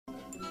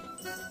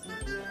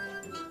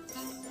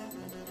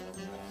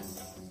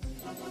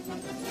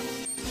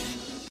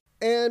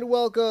And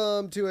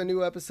welcome to a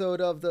new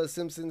episode of The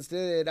Simpsons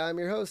Did It. I'm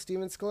your host,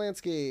 Steven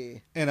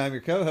Skolansky. And I'm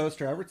your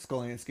co-host, Robert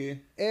Skolansky.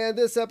 And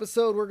this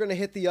episode, we're going to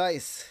hit the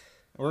ice.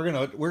 We're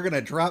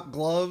gonna drop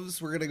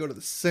gloves. We're gonna go to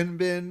the sin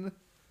bin.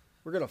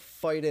 We're going to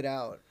fight it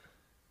out.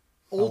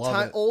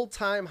 Old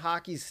time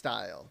hockey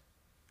style.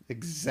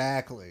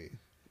 Exactly.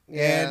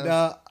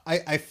 Yeah. And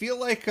I feel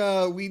like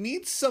we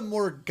need some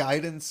more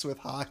guidance with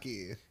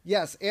hockey.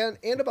 Yes, and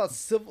about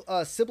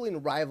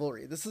sibling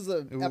rivalry. This is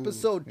an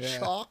episode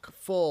chock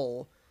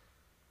full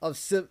of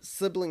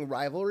sibling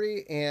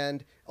rivalry,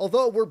 and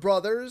although we're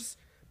brothers,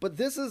 but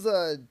this is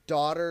a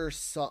daughter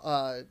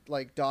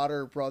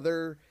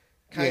brother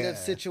kind of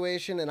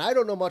situation, and I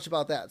don't know much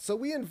about that. So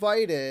we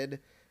invited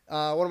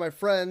one of my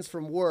friends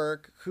from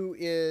work who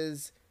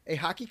is a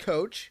hockey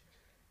coach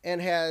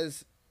and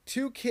has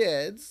two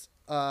kids,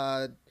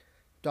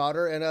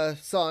 daughter and a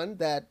son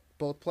that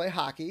both play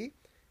hockey.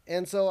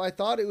 And so I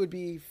thought it would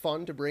be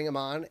fun to bring him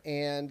on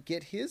and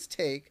get his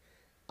take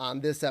on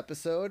this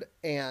episode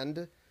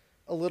and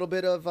a little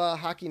bit of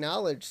hockey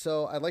knowledge.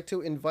 So I'd like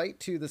to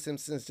invite to The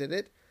Simpsons Did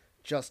It,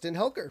 Justin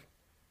Helker.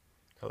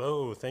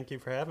 Hello, thank you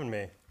for having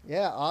me.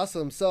 Yeah,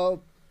 awesome.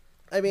 So,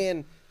 I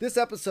mean, this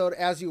episode,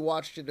 as you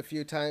watched it a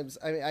few times,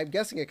 I'm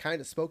guessing it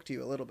kind of spoke to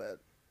you a little bit.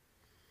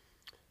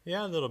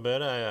 Yeah, a little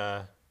bit.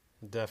 I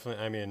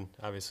definitely, I mean,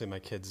 obviously my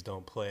kids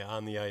don't play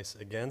on the ice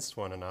against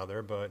one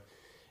another, but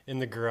in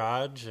the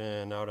garage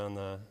and out on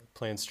the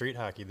playing street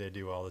hockey, they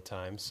do all the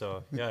time.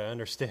 So, yeah, I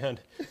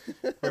understand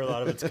where a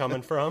lot of it's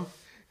coming from.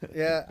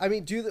 Yeah, I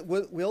mean,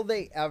 will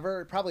they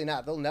ever? Probably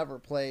not. They'll never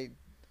play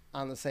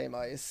on the same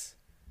ice.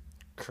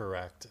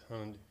 Correct.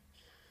 I'm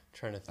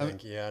trying to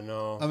think.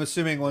 No. I'm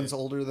assuming one's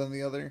older than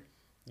the other.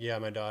 Yeah,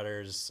 my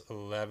daughter's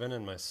 11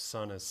 and my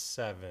son is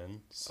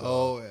 7. So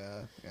Oh,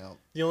 yeah.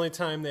 the only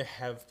time they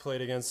have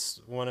played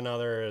against one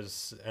another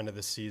is end of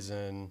the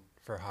season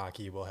for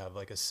hockey. We'll have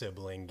like a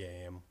sibling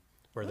game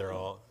where they're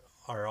all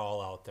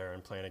out there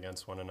and playing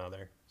against one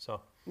another. So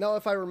now,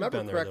 if I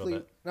remember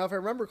correctly,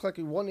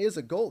 one is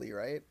a goalie,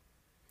 right?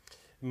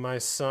 My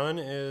son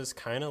is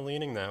kind of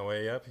leaning that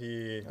way. Yep,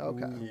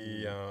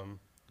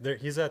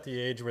 he's at the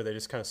age where they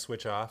just kind of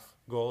switch off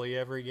goalie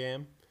every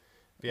game.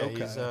 Yeah, okay.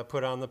 He's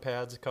put on the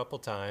pads a couple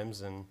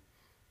times, and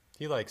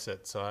he likes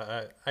it. So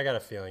I got a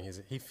feeling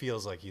he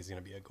feels like he's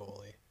going to be a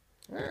goalie.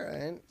 All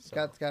right,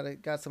 so.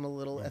 got some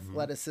little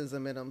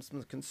athleticism in him.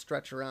 Some can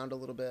stretch around a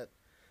little bit.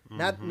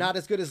 Not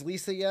as good as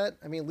Lisa yet.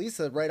 I mean,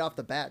 Lisa right off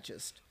the bat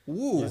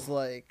was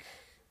like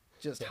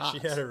hot. She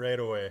had it right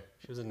away.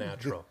 She was a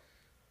natural.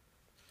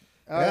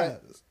 All right.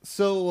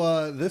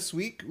 So this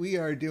week we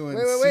are doing.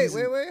 Wait!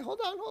 Hold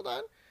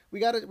on. We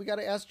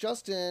gotta ask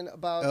Justin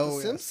about The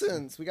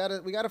Simpsons.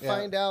 Yes. We gotta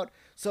find out.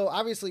 So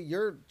obviously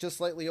you're just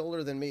slightly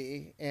older than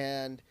me,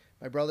 and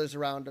my brother's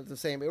around the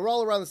same. We're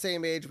all around the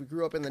same age. We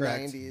grew up in the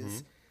 90s. Mm-hmm.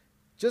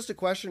 Just a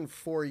question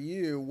for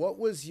you: what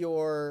was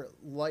your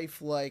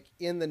life like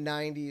in the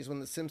 90s when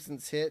The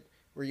Simpsons hit?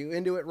 Were you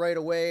into it right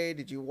away?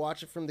 Did you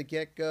watch it from the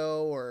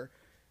get-go, or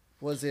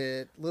was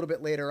it a little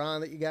bit later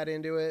on that you got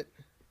into it?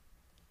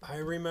 I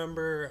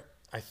remember.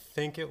 I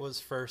think it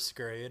was first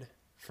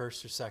or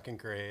second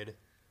grade.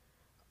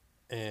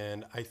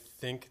 And I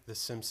think The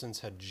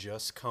Simpsons had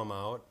just come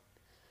out.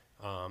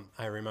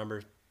 I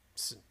remember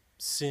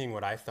seeing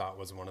what I thought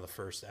was one of the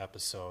first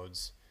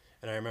episodes.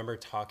 And I remember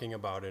talking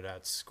about it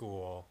at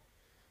school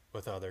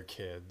with other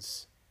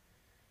kids.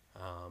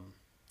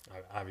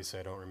 Obviously,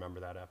 I don't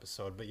remember that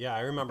episode. But, yeah, I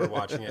remember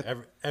watching it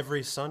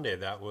every Sunday.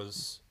 That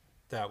was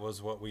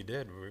what we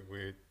did.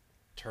 We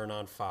turn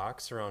on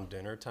Fox around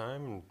dinner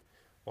time and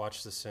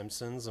watch The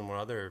Simpsons and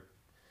I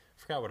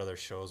forgot what other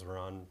shows were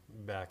on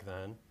back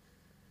then.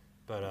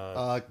 But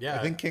I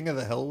think King of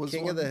the Hill was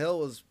King one. of the Hill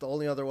was the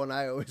only other one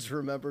I always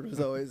remembered was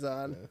always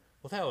on.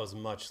 Well, that was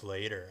much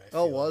later.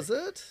 Was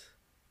it?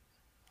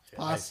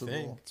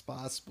 Possible. It's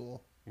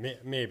possible.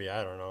 Maybe.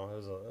 I don't know. It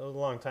was a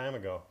long time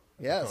ago.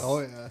 Yes.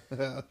 Oh,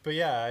 yeah. But,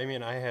 yeah, I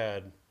mean, I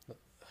had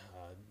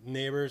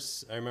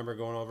neighbors. I remember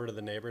going over to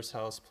the neighbor's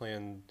house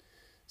playing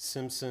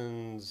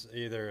Simpsons,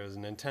 either as a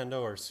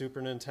Nintendo or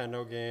Super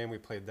Nintendo game. We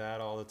played that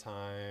all the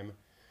time.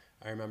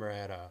 I remember I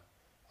had a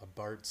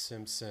Bart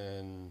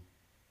Simpson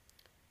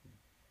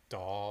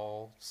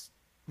doll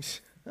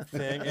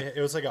thing. It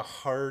was like a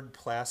hard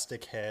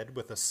plastic head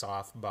with a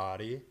soft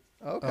body.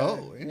 Okay.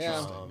 Oh,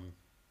 interesting.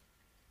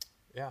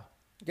 Yeah.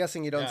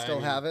 Guessing you don't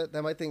have it.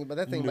 That might be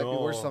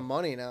worth some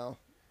money now.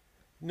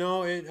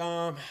 No,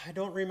 I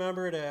don't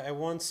remember it. I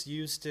once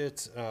used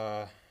it.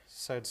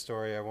 Side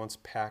story: I once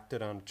packed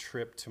it on a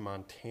trip to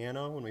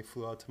Montana when we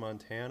flew out to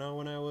Montana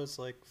when I was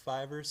like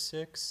 5 or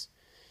 6,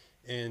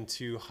 and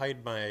to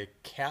hide my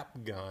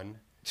cap gun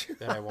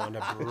that I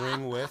wanted to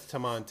bring with to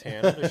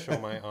Montana to show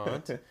my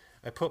aunt.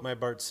 I put my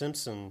Bart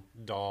Simpson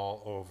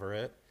doll over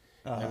it,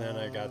 and then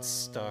I got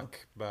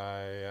stopped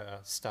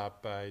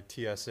by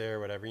TSA or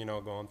whatever,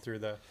 going through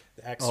the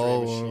X-ray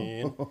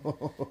machine.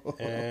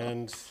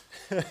 And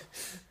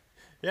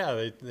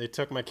Yeah, they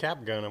took my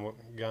cap gun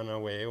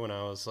away when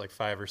I was like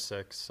 5 or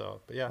 6.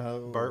 So, but yeah,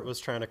 Bart was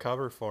trying to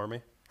cover for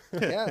me.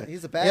 Yeah,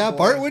 he's a bad Yeah,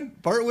 boy.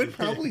 Bart would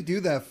probably do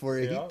that for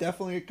you. Yeah. He'd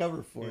definitely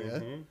cover for you.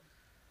 Mm-hmm.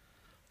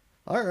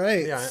 All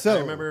right. Yeah, So I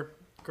remember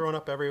growing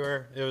up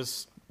everywhere. It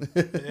was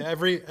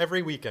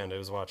every weekend I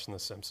was watching The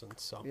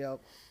Simpsons. So Yep.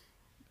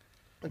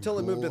 Until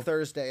it moved to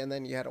Thursday, and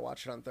then you had to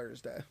watch it on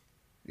Thursday.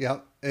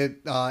 Yep.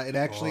 It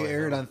actually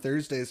aired yeah. on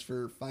Thursdays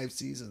for 5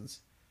 seasons.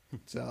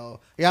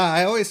 So yeah,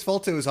 I always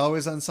felt it was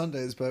always on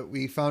Sundays, but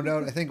we found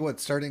out I think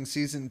starting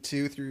season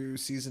 2 through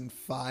season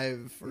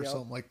 5 or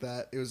something like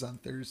that, it was on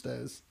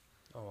Thursdays.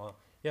 Oh wow.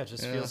 Yeah, it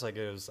just feels like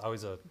it was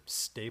always a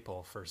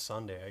staple for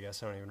Sunday. I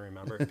guess I don't even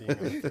remember it being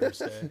on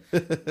Thursday.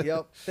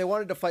 Yep. They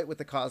wanted to fight with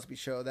the Cosby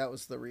Show. That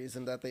was the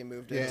reason that they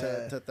moved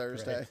it to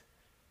Thursday.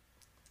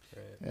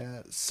 Right.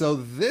 Yeah. So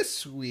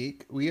this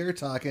week we are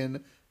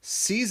talking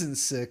season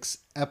 6,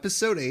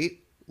 episode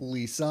 8,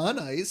 Lisa on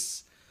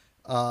Ice.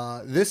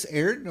 This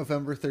aired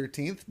November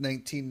 13th,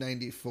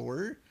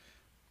 1994.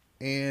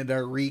 And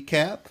our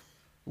recap: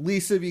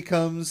 Lisa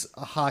becomes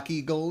a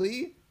hockey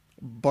goalie.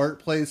 Bart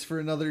plays for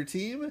another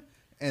team,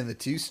 and the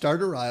two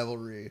start a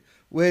rivalry.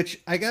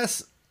 Which I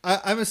guess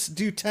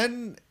do 8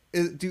 and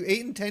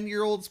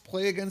 10-year-olds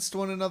play against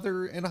one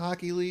another in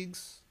hockey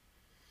leagues?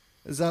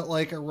 Is that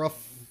like a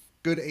rough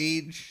good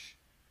age?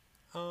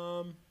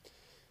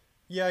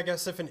 Yeah, I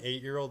guess if an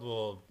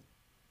 8-year-old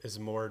is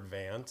more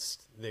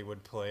advanced, they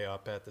would play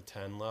up at the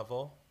 10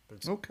 level. But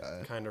it's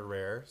kind of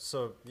rare.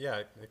 So yeah,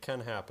 it can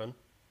happen.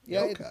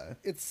 Yeah, okay.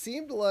 It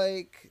seemed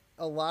like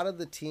a lot of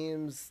the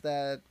teams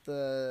that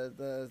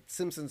the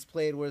Simpsons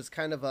played was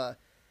kind of a,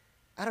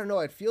 I don't know,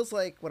 it feels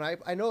like when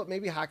I know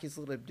maybe hockey's a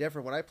little bit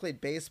different. When I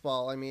played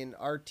baseball, I mean,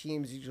 our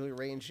teams usually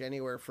ranged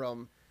anywhere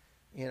from,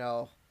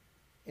 at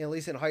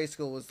least in high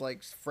school, was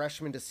like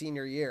freshman to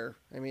senior year.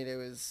 I mean, it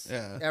was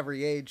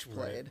every age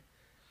played. Right.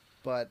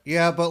 But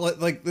yeah, but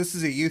like this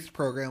is a youth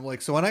program.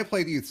 Like, so when I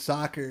played youth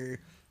soccer,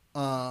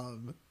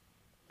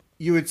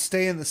 you would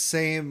stay in the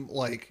same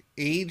like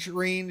age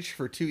range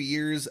for 2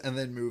 years and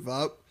then move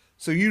up.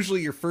 So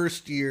usually your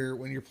first year,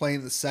 when you're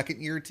playing the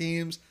second year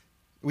teams,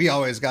 we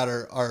always got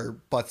our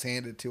butts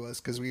handed to us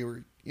because we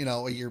were,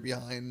 a year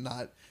behind,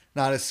 not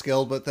as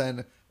skilled. But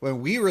then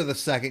when we were the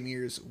second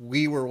years,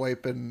 we were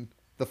wiping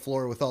the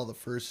floor with all the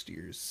first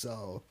years.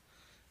 So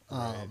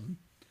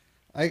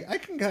I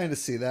can kind of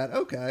see that.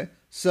 Okay.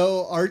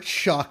 So our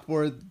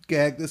chalkboard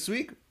gag this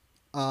week: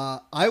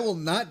 I will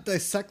not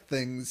dissect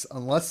things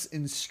unless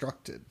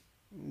instructed.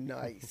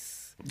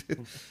 Nice.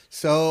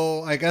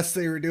 So I guess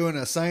they were doing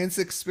a science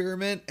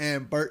experiment,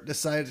 and Bart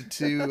decided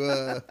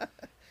to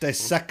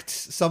dissect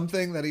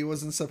something that he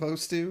wasn't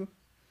supposed to.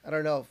 I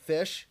don't know.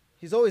 Fish.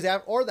 He's always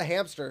after, or the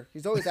hamster.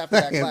 He's always after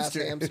that glass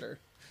hamster.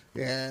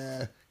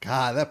 Yeah.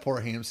 God, that poor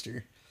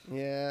hamster.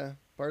 Yeah.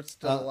 Bart's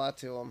done a lot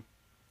to him.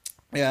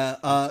 Yeah,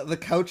 the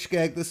couch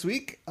gag this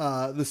week.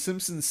 The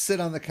Simpsons sit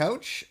on the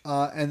couch,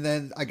 and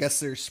then I guess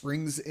there's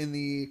springs in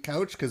the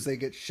couch because they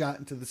get shot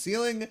into the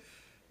ceiling,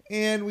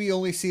 and we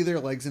only see their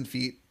legs and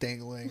feet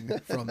dangling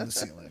from the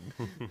ceiling.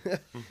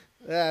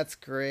 That's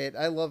great.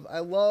 I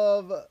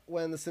love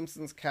when the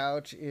Simpsons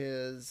couch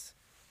is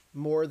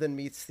more than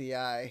meets the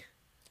eye.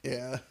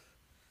 Yeah.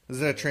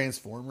 Is it a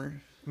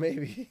transformer?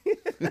 Maybe.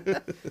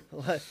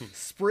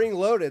 Spring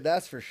loaded,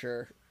 that's for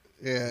sure.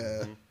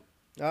 Yeah.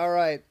 All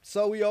right,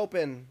 so we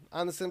open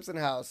on the Simpson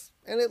house,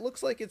 and it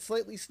looks like it's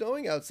slightly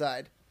snowing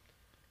outside.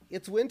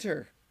 It's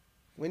winter.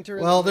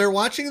 Well, they're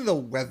watching the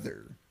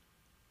weather.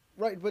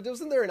 Right, but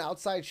wasn't there an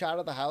outside shot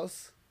of the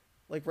house,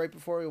 like right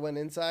before we went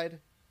inside?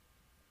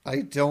 I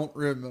don't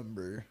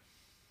remember.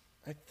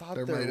 I thought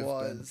there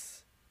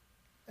was.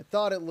 I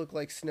thought it looked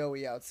like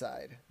snowy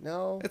outside.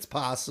 No? It's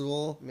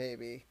possible.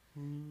 Maybe.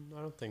 I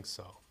don't think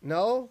so.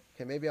 No?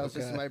 Okay, maybe I was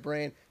just in my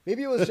brain.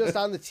 Maybe it was just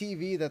on the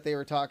TV that they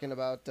were talking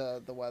about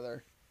the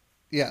weather.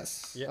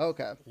 Yes. Yeah.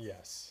 Okay.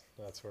 Yes,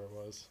 that's where it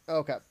was.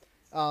 Okay.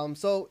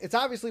 So it's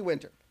obviously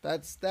winter.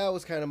 That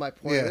was kind of my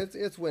point. Yeah.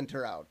 It's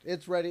winter out.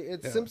 It's ready.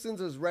 Simpsons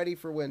is ready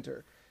for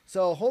winter.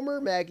 So Homer,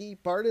 Maggie,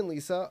 Bart, and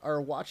Lisa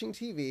are watching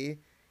TV.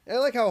 And I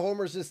like how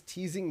Homer's just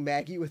teasing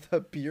Maggie with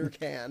a beer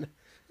can.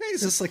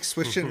 He's just like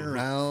swishing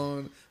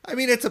around. I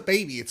mean, it's a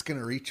baby. It's going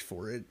to reach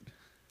for it.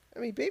 I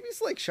mean,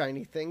 babies like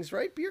shiny things,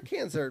 right? Beer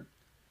cans are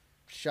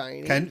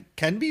shiny.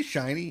 Can be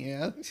shiny,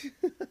 yeah.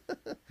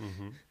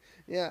 Mm-hmm.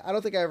 Yeah, I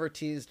don't think I ever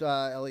teased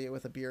Elliot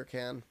with a beer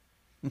can.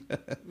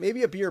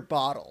 Maybe a beer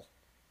bottle.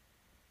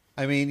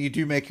 I mean, you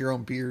do make your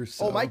own beer.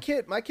 So. Oh, my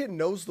kid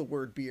knows the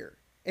word beer,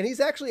 and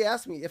he's actually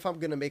asked me if I'm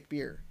gonna make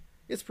beer.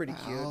 It's pretty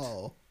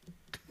cute.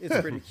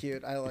 It's pretty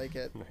cute. I like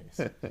it.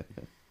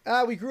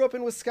 Nice. We grew up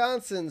in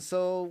Wisconsin,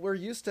 so we're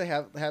used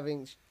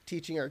to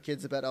teaching our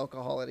kids about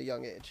alcohol at a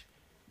young age.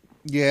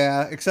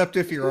 Yeah, except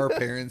if you're our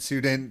parents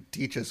who didn't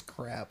teach us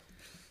crap.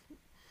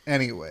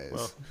 Anyways.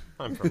 Well,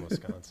 I'm from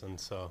Wisconsin,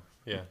 so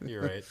yeah,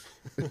 you're right.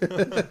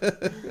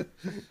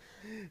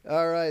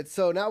 All right,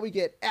 so now we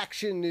get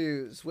action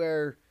news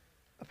where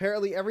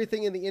apparently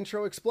everything in the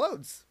intro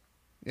explodes.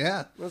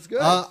 Yeah. That's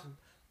good.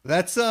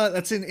 That's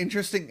an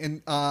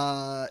interesting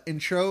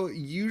intro.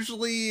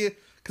 Usually,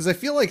 because I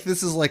feel like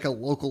this is like a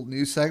local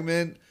news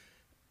segment.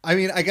 I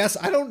mean, I guess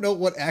I don't know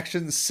what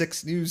Action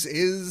 6 News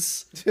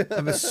is.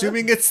 I'm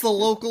assuming it's the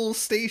local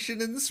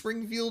station in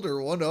Springfield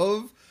or one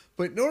of.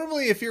 But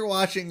normally, if you're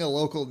watching a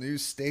local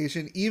news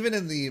station, even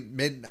in the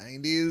mid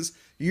 90s,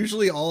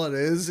 usually all it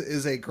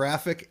is a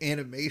graphic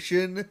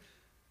animation.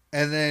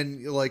 And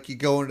then, like, you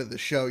go into the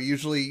show.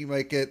 Usually, you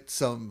might get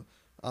some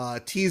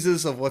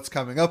teases of what's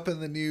coming up in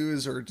the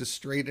news or just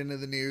straight into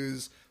the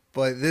news.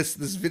 But this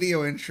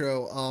video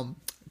intro,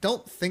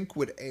 don't think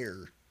would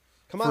air.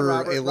 Come on,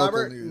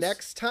 Robert.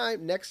 Next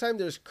time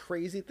there's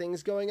crazy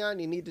things going on,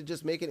 you need to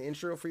just make an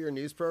intro for your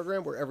news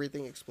program where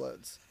everything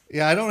explodes.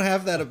 Yeah, I don't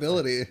have that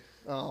ability.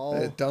 Oh,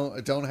 I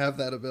don't have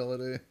that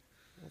ability.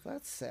 Well,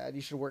 that's sad.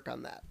 You should work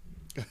on that.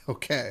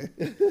 Okay.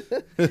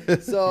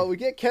 So we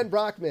get Ken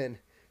Brockman.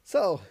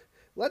 So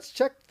let's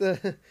check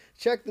the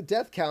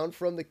death count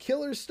from the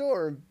killer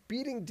storm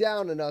beating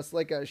down on us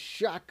like a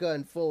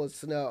shotgun full of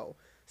snow.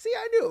 See,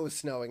 I knew it was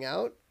snowing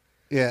out.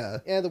 Yeah.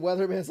 And the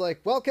weatherman's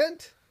like, well,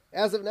 Kent,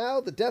 as of now,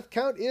 the death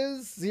count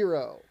is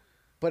 0,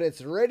 but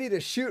it's ready to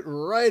shoot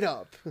right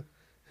up.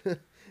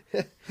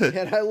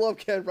 And I love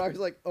Ken Brock. He's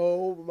like,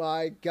 oh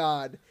my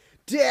God,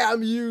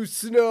 damn you,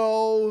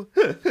 snow.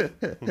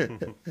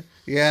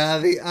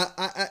 Yeah,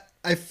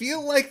 I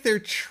feel like they're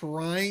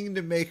trying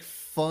to make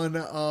fun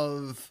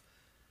of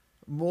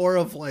more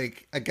of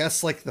like, I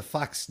guess like the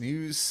Fox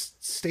News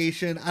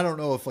station. I don't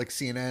know if like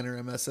CNN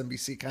or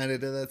MSNBC kind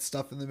of did that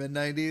stuff in the mid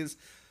 90s.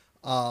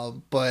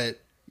 But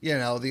you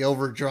know, the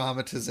over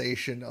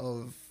dramatization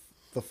of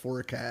the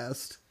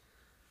forecast.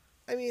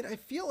 I mean, I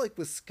feel like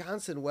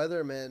Wisconsin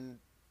weathermen,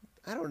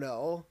 I don't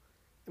know.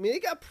 I mean,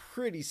 it got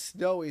pretty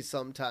snowy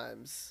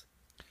sometimes.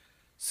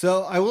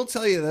 So I will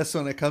tell you this,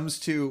 when it comes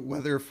to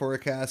weather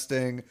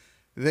forecasting,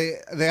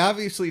 they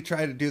obviously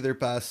try to do their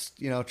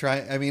best, you know,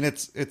 I mean,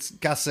 it's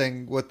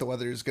guessing what the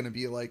weather is going to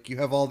be like. You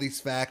have all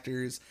these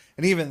factors,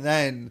 and even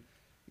then,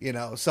 you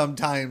know,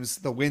 sometimes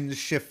the winds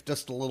shift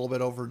just a little bit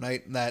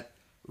overnight, and that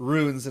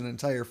ruins an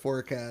entire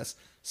forecast.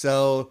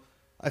 So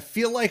I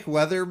feel like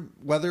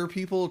weather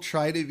people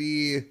try to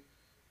be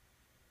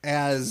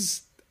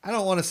as, I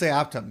don't want to say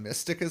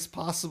optimistic as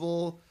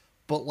possible,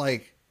 but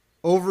like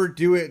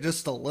overdo it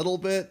just a little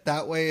bit.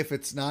 That way, if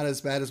it's not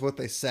as bad as what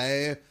they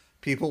say,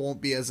 people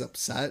won't be as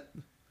upset.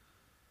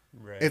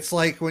 Right. It's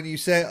like when you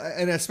say,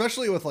 and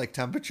especially with like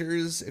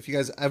temperatures, if you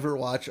guys ever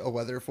watch a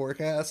weather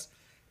forecast,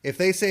 if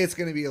they say it's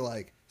going to be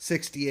like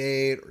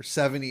 68 or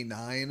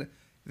 79,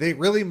 they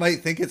really might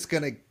think it's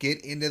going to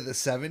get into the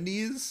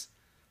 70s,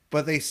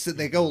 but they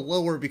go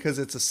lower because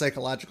it's a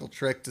psychological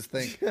trick to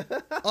think,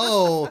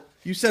 oh,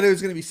 you said it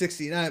was going to be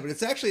 69, but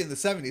it's actually in the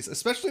 70s,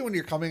 especially when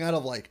you're coming out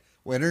of like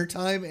winter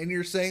time and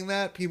you're saying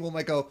that. People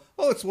might go,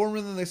 oh, it's warmer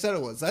than they said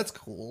it was. That's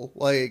cool.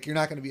 Like, you're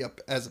not going to be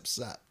as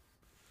upset.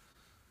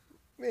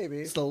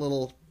 Maybe. Just a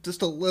little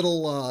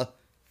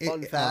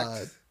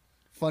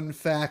fun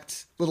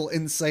fact, little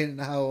insight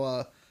into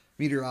how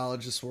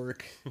meteorologists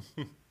work.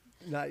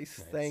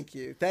 Nice. Thank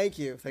you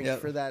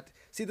for that.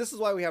 See, this is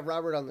why we have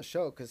Robert on the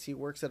show, because he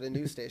works at a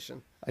news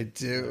station. I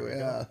do,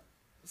 yeah.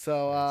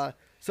 So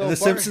and the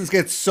Simpsons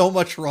get so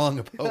much wrong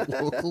about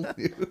local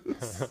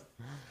news.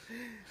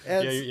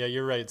 Yeah,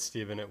 you're right,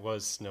 Steven. It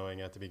was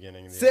snowing at the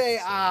beginning of the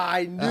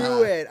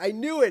episode. I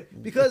knew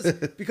it because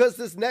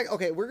this next,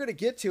 okay, we're gonna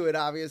get to it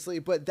obviously,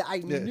 but I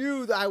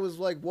knew that I was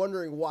like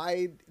wondering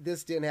why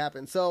this didn't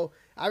happen. So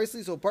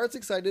obviously, Bart's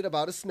excited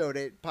about a snow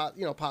day,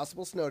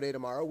 possible snow day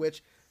tomorrow,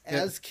 which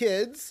as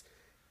kids,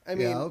 I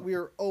mean, we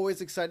were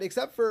always excited,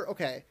 except for,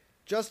 okay,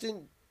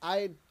 Justin,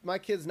 my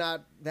kid's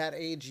not that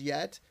age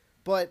yet,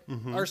 but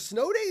are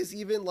snow days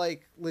even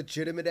like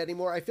legitimate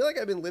anymore? I feel like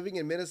I've been living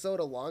in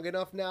Minnesota long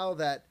enough now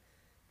that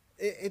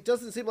it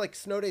doesn't seem like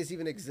snow days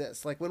even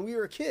exist. Like when we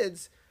were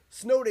kids,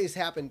 snow days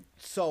happened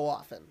so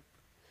often.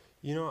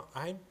 You know,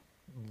 I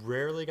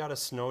rarely got a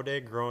snow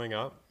day growing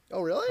up.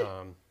 Oh, really?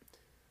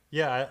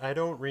 Yeah, I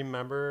don't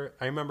remember.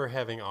 I remember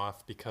having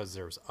off because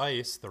there was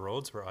ice. The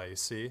roads were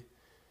icy.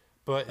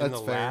 But in the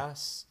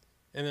last...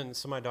 And then,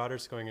 so my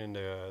daughter's going into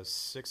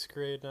 6th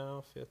grade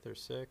now, 5th or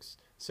 6th?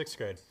 6th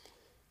grade.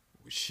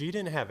 She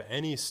didn't have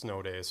any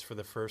snow days for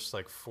the first,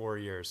 4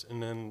 years.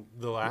 And then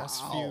the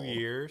last few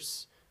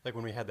years, like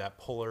when we had that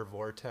polar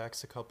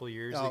vortex a couple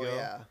years ago. Oh,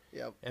 yeah.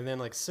 Yep. And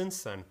then,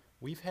 since then,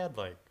 we've had,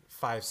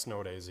 5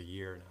 snow days a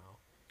year now.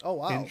 Oh,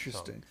 wow.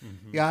 Interesting.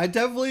 Yeah, I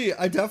definitely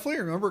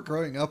remember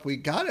growing up, we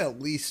got at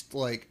least,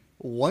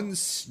 one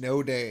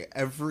snow day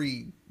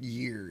every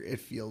year, it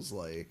feels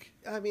like.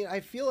 I mean, I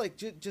feel like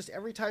just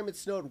every time it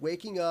snowed,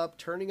 waking up,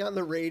 turning on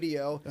the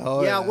radio.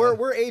 Oh, yeah.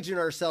 We're aging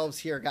ourselves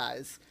here,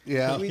 guys.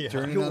 Yeah.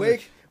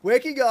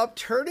 Waking up,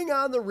 turning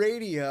on the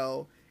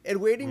radio, and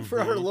waiting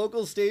for our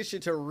local station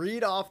to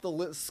read off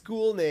the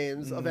school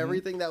names of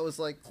everything that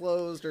was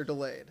closed or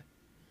delayed.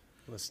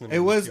 Listening to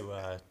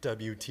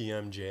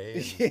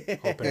WTMJ and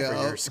hoping for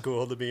your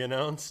school to be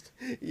announced.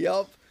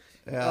 Yep.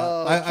 Yeah,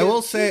 I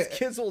will say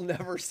kids will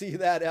never see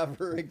that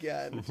ever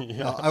again.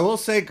 I will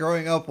say,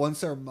 growing up,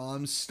 once our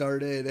moms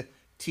started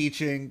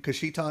teaching, because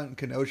she taught in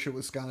Kenosha,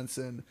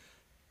 Wisconsin.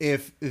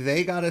 If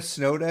they got a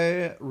snow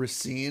day,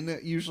 Racine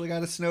usually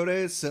got a snow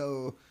day.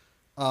 So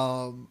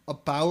I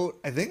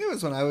think it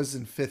was when I was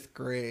in 5th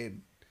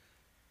grade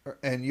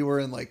and you were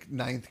in like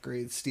 9th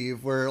grade,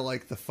 Steve, where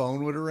like the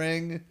phone would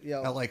ring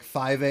at like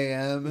 5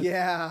 a.m.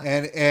 Yeah.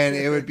 And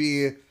it would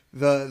be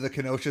the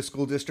Kenosha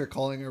school district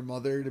calling her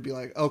mother to be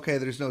like, okay,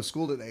 there's no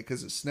school today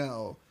because of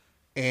snow.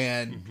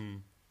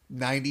 And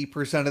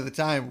 90% of the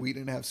time we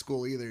didn't have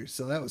school either.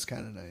 So that was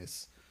kind of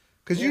nice.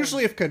 Because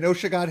usually if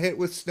Kenosha got hit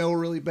with snow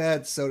really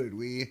bad, so did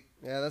we.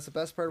 Yeah, that's the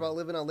best part about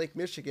living on Lake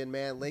Michigan,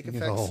 man. Lake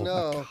effect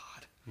snow.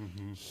 My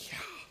God.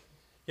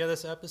 Yeah,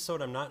 this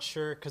episode, I'm not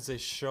sure, because they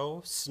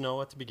show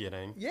snow at the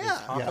beginning. Yeah.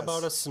 They talk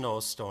about a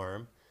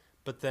snowstorm,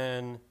 but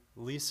then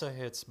Lisa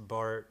hits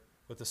Bart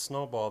with a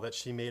snowball that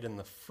she made in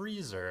the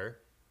freezer.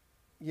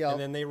 Yeah. And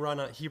then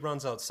he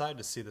runs outside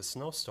to see the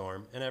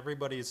snowstorm, and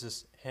everybody's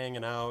just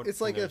hanging out. It's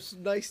like a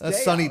nice day. A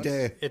sunny out.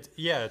 day.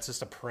 It's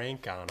just a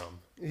prank on them.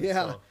 Yeah.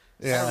 So,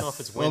 I don't know if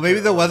it's winter. Well, maybe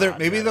the or weather. not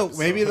Maybe in the that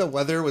maybe the episode.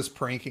 weather was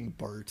pranking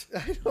Bart.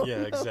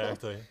 Yeah,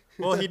 exactly.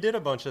 Well, he did a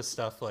bunch of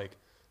stuff like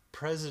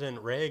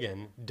President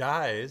Reagan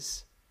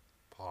dyes.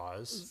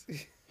 Pause.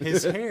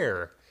 His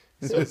hair.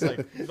 So it's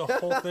like the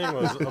whole thing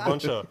was a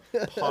bunch of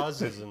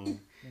pauses and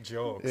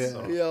jokes. Yeah.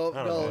 So Yo, I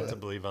don't know no. what to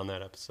believe on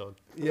that episode.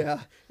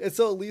 Yeah. And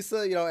so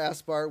Lisa,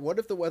 asks Bart, what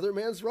if the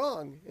weatherman's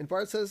wrong? And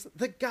Bart says,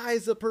 the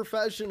guy's a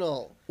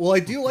professional. Well, I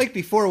do like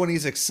before when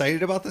he's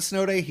excited about the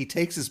snow day, he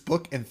takes his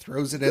book and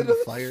throws it in the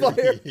fire.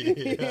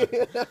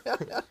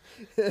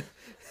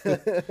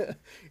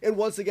 And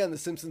once again, the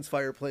Simpsons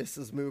fireplace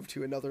has moved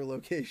to another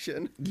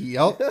location.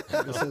 Yep.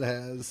 Yes, it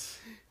has.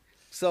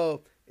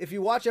 So if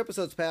you watch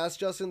episodes past,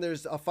 Justin,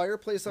 there's a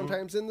fireplace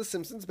sometimes in the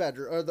Simpsons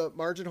bedroom or the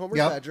Marge and Homer's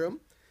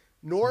bedroom.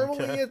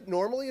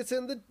 Normally it's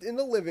in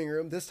the living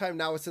room. This time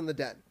now it's in the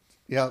den.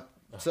 Yep.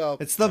 So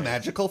It's the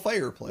magical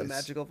fireplace. the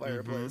magical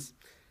fireplace.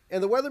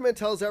 And the weatherman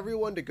tells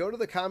everyone to go to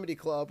the comedy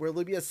club where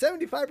there'll be a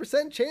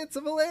 75% chance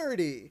of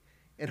hilarity.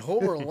 And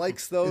Homer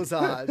likes those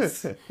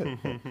odds.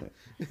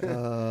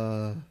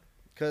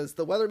 Because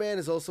the weatherman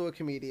is also a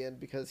comedian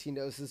because he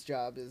knows his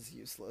job is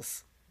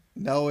useless.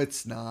 No,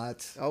 it's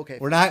not. Okay.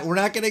 We're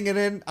not getting it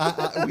in.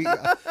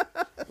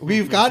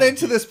 We've got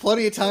into this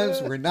plenty of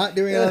times. We're not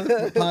doing it on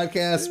the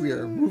podcast. We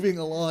are moving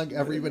along.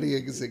 Everybody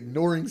is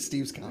ignoring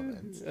Steve's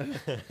comments.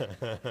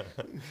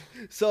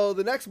 So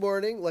the next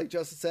morning, like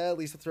Justin said,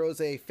 Lisa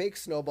throws a fake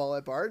snowball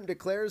at Bart and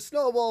declares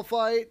snowball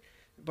fight.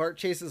 Bart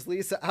chases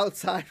Lisa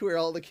outside where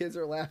all the kids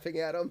are laughing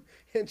at him.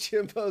 And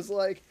Jimbo's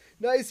like,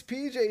 nice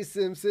PJ,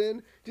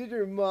 Simpson. Did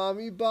your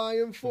mommy buy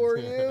him for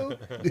you?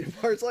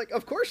 And Bart's like,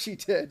 of course she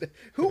did.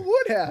 Who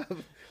would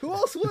have? Who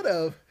else would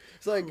have?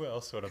 It's like, Who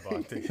else would have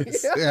bought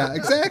these? Yeah,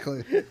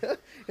 exactly.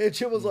 and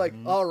Jimbo's like,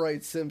 all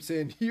right,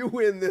 Simpson, you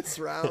win this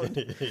round.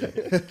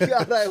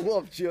 God, I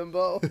love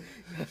Jimbo.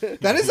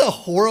 That is a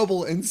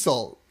horrible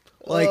insult.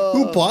 Like,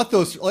 who bought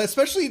those?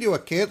 Especially to a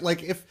kid.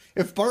 Like,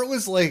 if Bart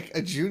was like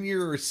a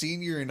junior or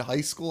senior in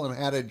high school and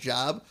had a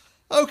job,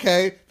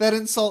 okay, that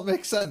insult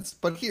makes sense.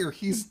 But here,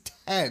 he's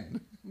 10.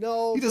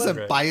 No, He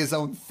doesn't buy his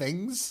own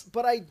things.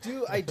 But I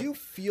do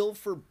feel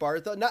for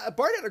Bart though. Not,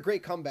 Bart had a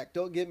great comeback.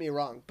 Don't get me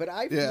wrong, but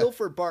I feel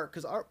for Bart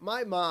because our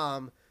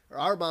mom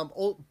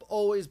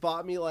always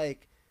bought me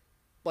like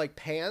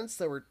pants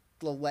that were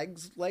the leg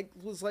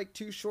was like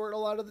too short a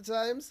lot of the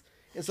times,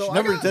 and so She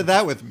never did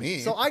that with me.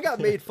 So I got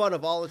made fun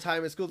of all the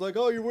time at school, like,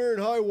 oh, you're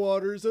wearing high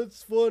waters.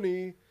 That's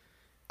funny.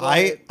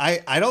 But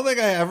I don't think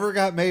I ever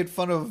got made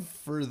fun of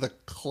for the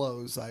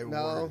clothes I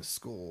wore to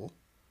school.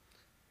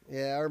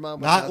 Yeah, our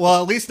mom was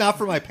At least not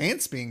for my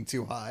pants being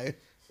too high.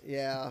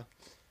 Yeah.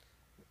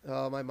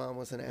 Oh, my mom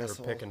was an They were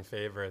asshole. picking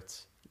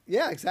favorites.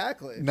 Yeah,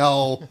 exactly.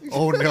 No.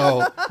 Oh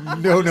no.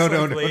 No.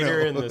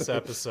 Later in this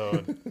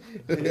episode.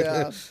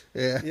 Yeah.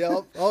 Yeah.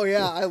 Yep. Oh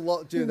yeah, I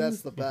love. Dude,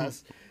 that's the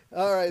best.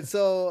 All right,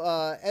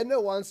 so Edna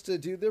wants to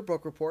do their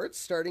book reports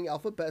starting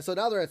alphabet. So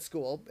now they're at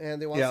school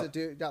and they wants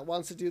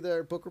to do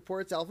their book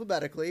reports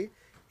alphabetically.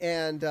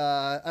 And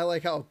I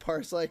like how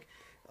Bart's like,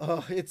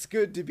 oh, it's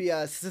good to be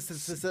a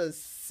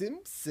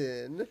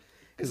Simpson.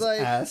 It's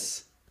like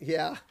S.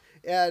 Yeah.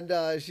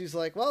 And she's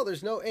like, well,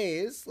 there's no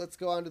A's. Let's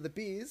go on to the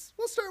B's.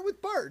 We'll start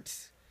with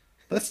Bart.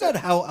 That's not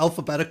how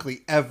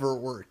alphabetically ever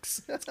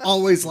works. It's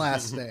always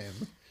last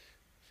name.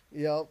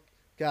 Yep.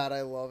 God,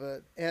 I love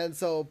it. And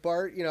so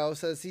Bart,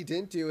 says he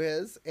didn't do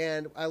his.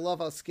 And I love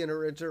how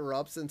Skinner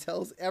interrupts and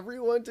tells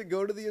everyone to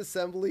go to the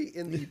assembly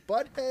in the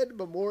Butthead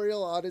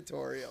Memorial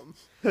Auditorium.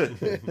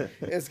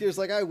 And Skinner's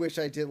like, I wish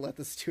I didn't let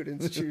the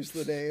students choose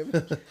the name.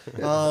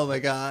 Oh my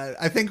God.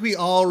 I think we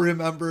all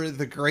remember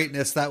the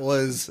greatness that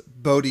was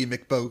Bodie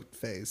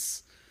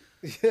McBoatface.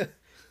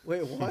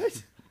 Wait,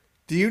 what?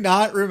 Do you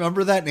not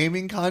remember that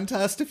naming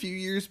contest a few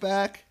years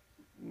back?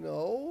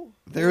 No.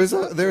 So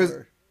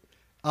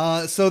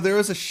there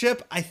was a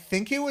ship, I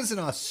think it was in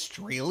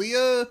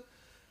Australia,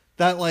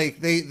 that like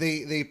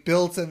they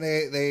built and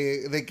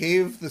they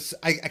gave this.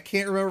 I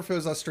can't remember if it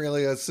was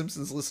Australia.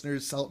 Simpsons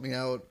listeners, help me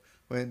out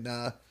when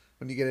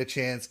you get a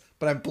chance.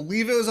 But I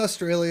believe it was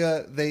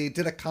Australia. They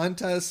did a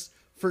contest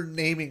for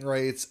naming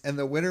rights, and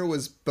the winner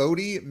was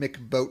Bodie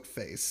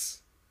McBoatface.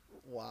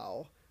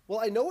 Wow. Well,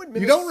 I know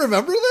You don't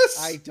remember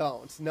this? I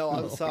don't. No,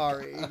 I'm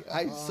sorry.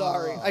 I'm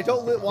sorry. I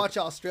don't watch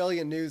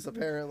Australian news,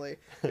 apparently.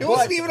 It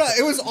wasn't even.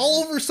 It was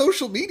all over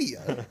social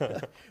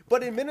media.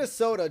 But in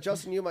Minnesota,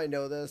 Justin, you might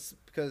know this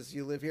because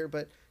you live here.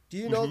 But do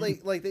you know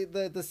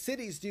the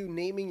cities do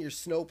naming your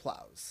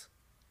snowplows?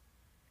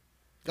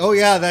 Oh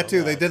yeah, that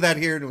too. They did that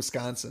here in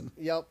Wisconsin.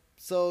 Yep.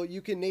 So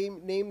you can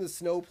name the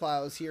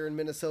snowplows here in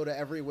Minnesota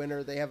every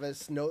winter. They have a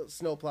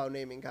snowplow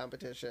naming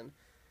competition.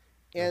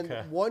 And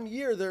one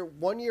year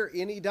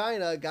in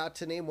Edina got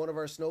to name one of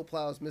our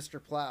snowplows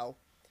Mr. Plow.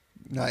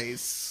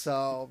 Nice.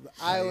 So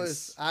I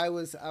was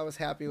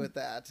happy with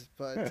that,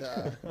 but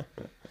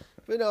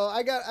no,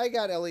 I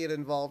got Elliot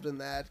involved in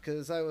that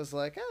because I was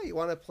like, you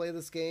want to play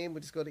this game?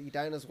 We just go to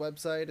Edina's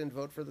website and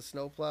vote for the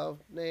snowplow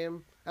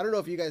name. I don't know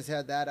if you guys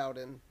had that out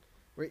in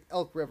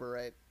Elk River,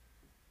 right?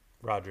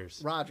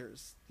 Rogers.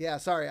 Yeah,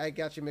 sorry, I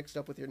got you mixed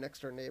up with your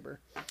next door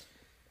neighbor.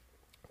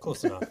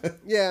 Close enough.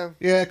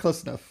 Yeah,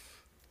 close enough.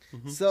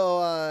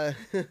 Mm-hmm.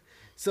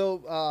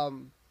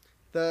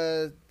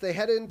 They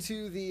head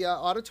into the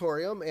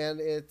auditorium, and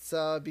it's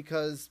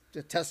because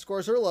the test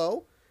scores are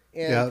low,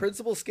 and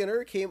Principal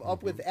Skinner came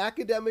up with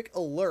academic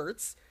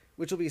alerts,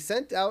 which will be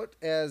sent out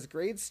as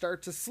grades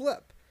start to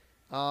slip.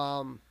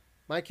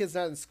 My kid's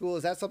not in school.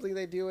 Is that something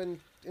they do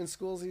in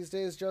schools these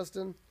days,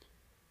 Justin?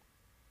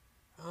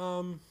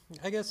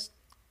 I guess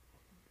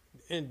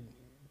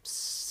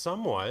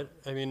somewhat.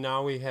 I mean,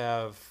 now we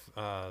have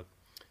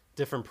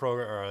different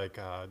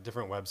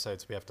different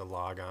websites we have to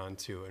log on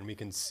to, and we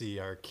can see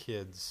our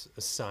kids'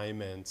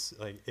 assignments,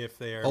 like if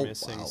they are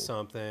missing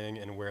something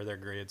and where their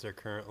grades are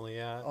currently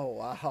at. Oh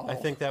wow! I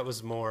think that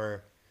was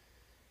more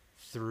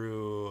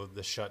through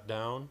the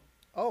shutdown.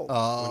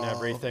 When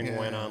everything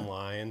went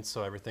online,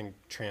 so everything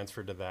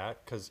transferred to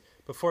that. Because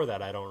before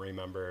that, I don't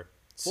remember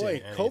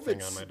seeing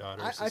anything on my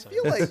daughter's I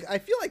feel like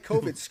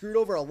COVID screwed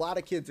over a lot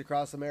of kids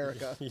across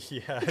America.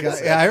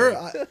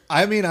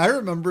 I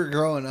remember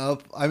growing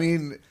up. I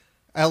mean,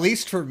 at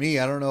least for me,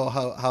 I don't know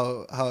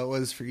how it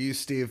was for you,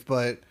 Steve,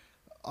 but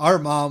our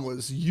mom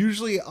was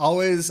usually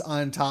always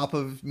on top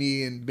of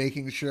me and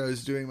making sure I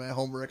was doing my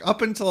homework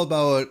up until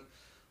about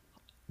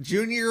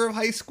junior year of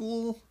high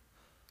school.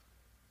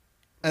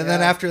 And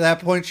then after that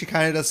point, she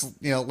kind of just,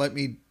 let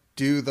me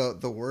do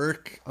the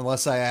work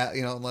unless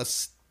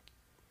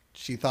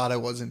she thought I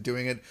wasn't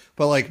doing it.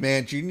 But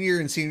junior year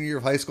and senior year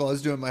of high school, I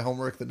was doing my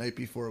homework the night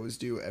before it was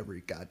due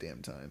every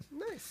goddamn time.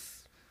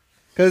 Nice.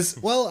 Because,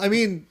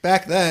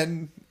 back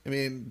then,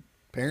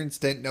 parents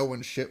didn't know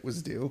when shit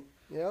was due.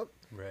 Yep.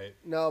 Right.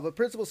 No, but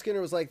Principal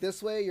Skinner was like,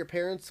 this way your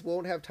parents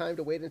won't have time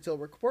to wait until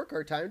report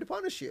card time to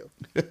punish you.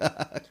 Good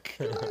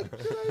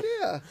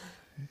idea.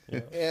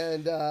 Yeah.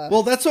 And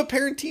that's what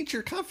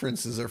parent-teacher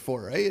conferences are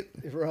for, right?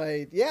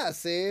 Right. Yeah,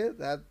 see?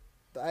 That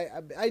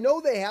I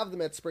know they have them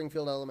at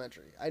Springfield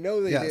Elementary. I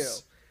know they do.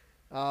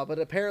 But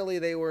apparently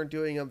they weren't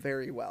doing them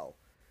very well.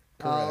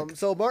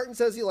 So Martin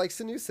says he likes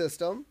the new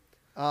system.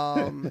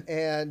 And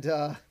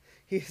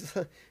he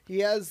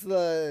asks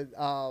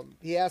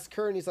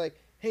Kern, he's like,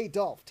 hey,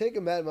 Dolph, take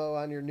a memo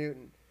on your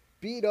Newton.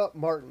 Beat up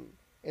Martin.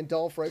 And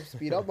Dolph writes,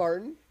 beat up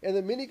Martin. And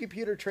the mini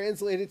computer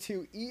translated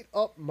to eat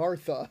up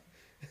Martha.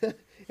 And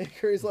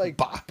Kearney's like,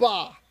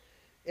 bah.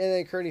 And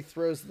then Kearney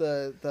throws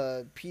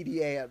the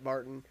PDA at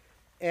Martin.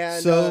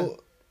 And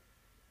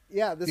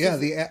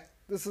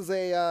this is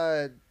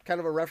a kind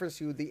of a reference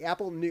to the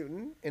Apple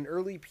Newton, an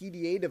early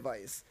PDA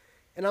device.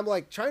 And I'm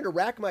like trying to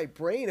rack my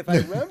brain if I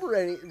remember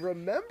I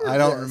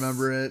don't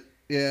remember it.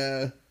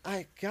 Yeah.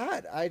 I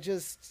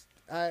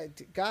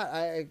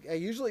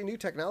usually knew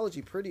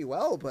technology pretty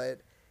well,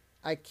 but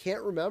I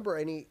can't remember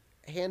any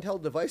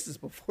handheld devices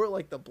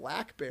before the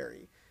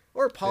BlackBerry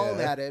or Palm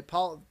had it.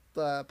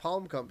 The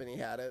Palm company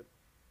had it,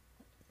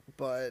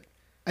 but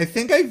I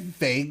think I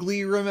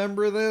vaguely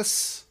remember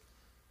this,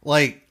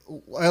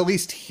 at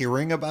least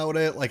hearing about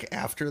it,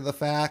 after the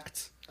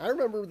fact. I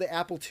remember the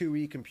Apple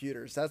IIe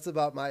computers. That's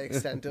about my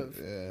extent of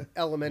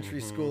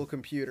elementary school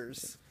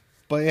computers.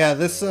 But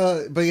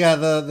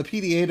the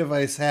PDA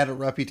device had a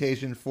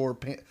reputation for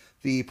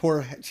the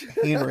poor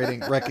handwriting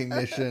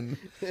recognition.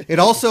 It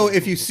also,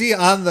 if you see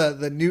on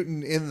the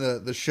Newton in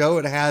the show,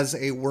 it has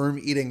a worm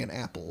eating an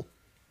apple.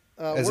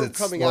 Worm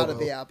coming out of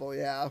the apple,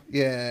 yeah.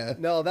 Yeah.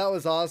 No, that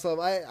was awesome.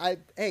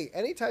 Hey,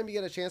 anytime you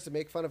get a chance to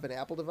make fun of an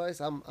Apple device,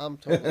 I'm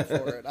totally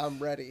for it. I'm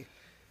ready.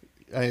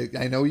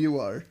 I know you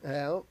are.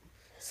 Yeah.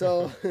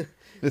 So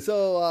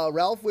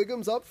Ralph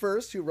Wiggum's up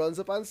first, who runs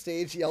up on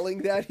stage yelling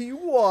that he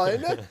won.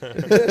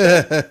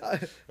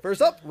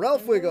 First up,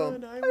 Ralph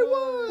Wiggum. I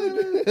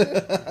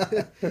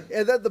won.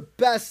 And then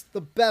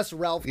the best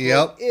Ralph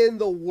quote in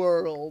the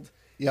world.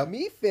 Yep.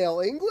 Me fail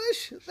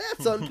English?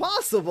 That's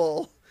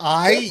unpossible.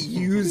 I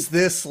use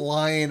this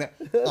line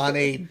on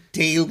a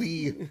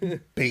daily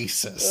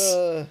basis.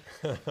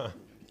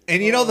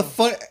 And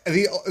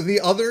the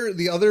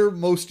other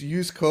most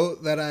used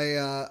quote that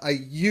I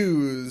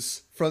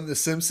use from The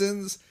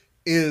Simpsons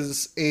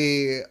is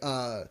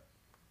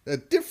a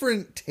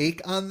different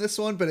take on this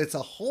one, but it's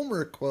a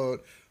Homer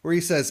quote where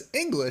he says,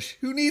 "English?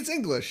 Who needs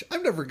English?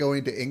 I'm never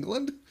going to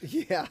England."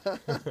 Yeah.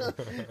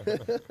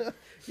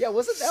 Yeah,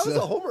 was a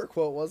Homer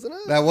quote, wasn't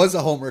it? That was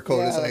a Homer quote,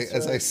 Yeah,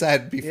 as I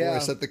said before I Yeah.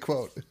 said the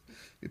quote.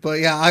 But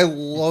yeah, I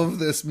love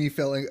this me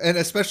feeling, and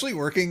especially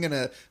working in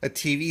a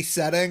TV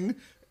setting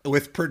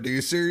with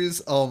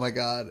producers. Oh my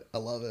God, I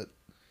love it.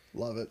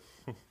 Love it.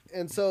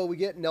 And so we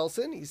get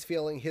Nelson. He's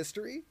failing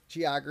history,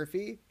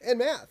 geography, and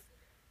math,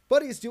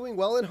 but he's doing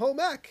well in home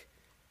ec.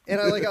 And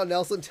I like how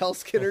Nelson tells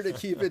Skinner to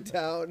keep it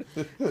down.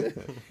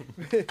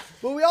 But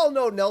we all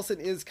know Nelson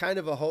is kind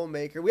of a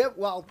homemaker.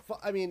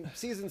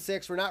 Season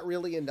 6, we're not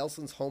really in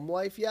Nelson's home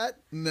life yet.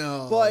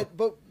 No.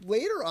 But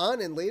later on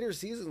in later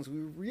seasons, we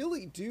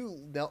really do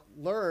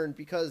learn,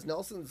 because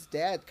Nelson's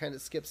dad kind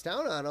of skips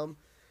down on him,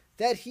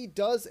 that he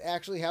does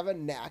actually have a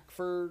knack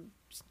for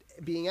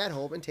being at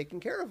home and taking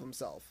care of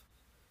himself.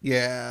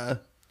 Yeah.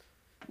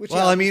 Which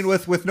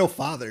with no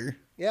father.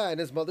 Yeah, and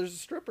his mother's a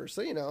stripper,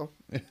 so you know.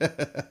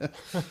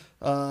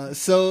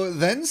 So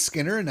then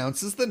Skinner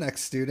announces the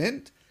next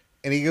student,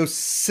 and he goes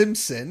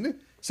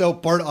Simpson. So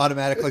Bart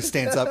automatically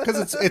stands up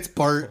because it's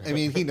Bart. I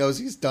mean, he knows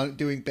he's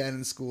doing bad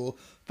in school.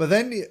 But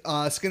then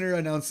Skinner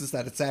announces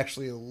that it's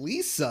actually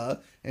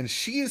Lisa, and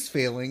she is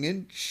failing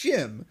in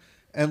gym.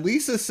 And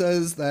Lisa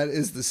says that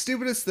is the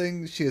stupidest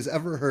thing she has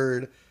ever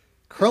heard.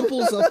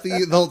 Crumples up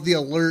the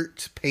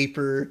alert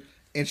paper,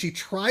 and she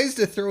tries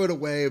to throw it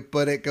away,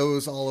 but it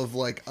goes all of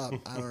I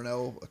don't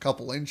know, a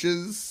couple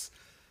inches.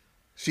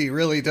 She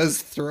really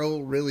does throw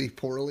really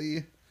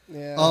poorly.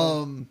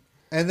 Yeah.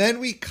 And then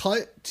we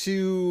cut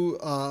to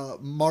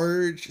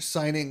Marge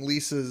signing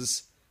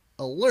Lisa's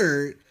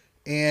alert,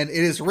 and it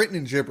is written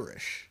in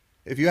gibberish.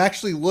 If you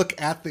actually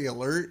look at the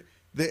alert,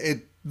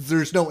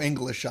 there's no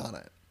English on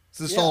it. It's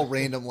just all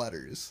random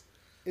letters.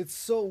 It's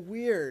so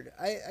weird.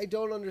 I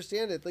don't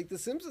understand it. Like, The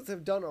Simpsons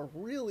have done a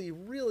really,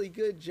 really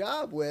good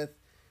job with,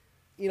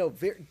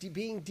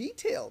 being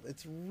detailed.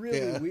 It's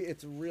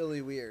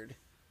really weird.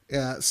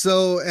 Yeah.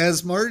 So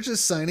as Marge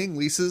is signing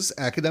Lisa's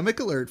academic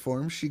alert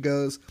form, she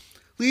goes,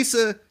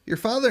 "Lisa, your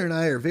father and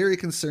I are very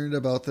concerned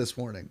about this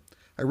warning.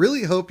 I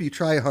really hope you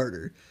try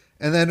harder."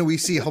 And then we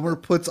see Homer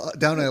puts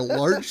down a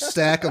large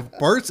stack of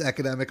Bart's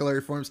academic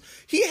alert forms.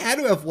 He had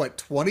to have,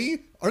 20?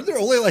 Aren't there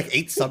only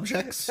 8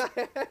 subjects?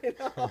 I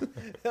know.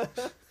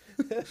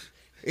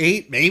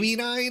 8, maybe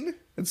 9?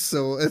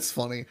 It's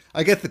funny.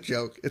 I get the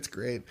joke. It's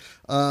great.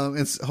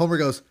 And Homer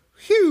goes,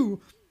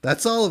 "Phew,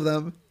 that's all of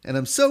them. And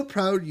I'm so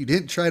proud you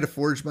didn't try to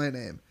forge my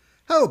name.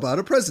 How about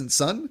a present,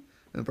 son?"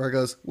 And Bart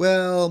goes,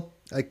 "Well,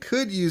 I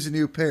could use a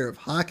new pair of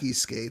hockey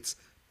skates.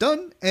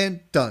 Done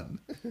and done."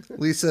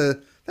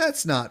 Lisa,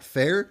 "That's not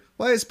fair.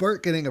 Why is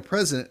Bart getting a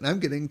present and I'm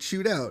getting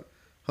chewed out?"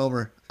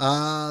 Homer,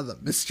 the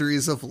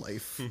mysteries of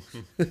life.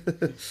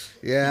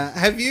 Yeah.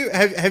 Have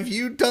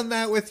you done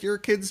that with your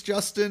kids,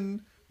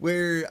 Justin,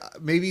 where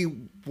maybe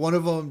one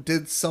of them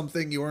did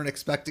something you weren't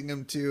expecting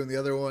them to and the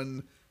other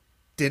one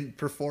didn't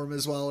perform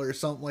as well or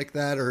something like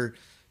that? Or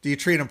do you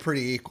treat them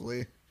pretty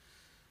equally?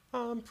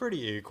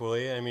 Pretty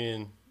equally. I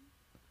mean,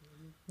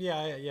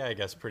 yeah, I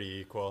guess pretty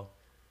equal.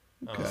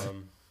 Okay.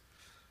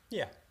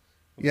 Yeah.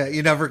 Yeah,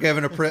 you never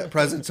given a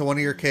present to one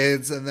of your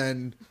kids and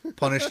then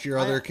punished your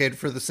other kid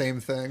for the same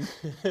thing?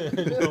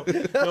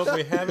 No,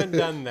 we haven't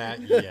done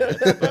that yet,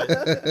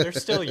 but they're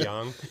still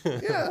young.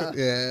 Yeah.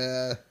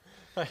 Yeah.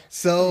 Might as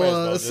So,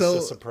 well just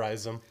to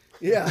surprise them.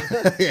 Yeah.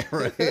 yeah,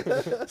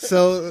 right.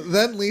 So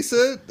then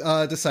Lisa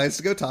decides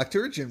to go talk to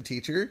her gym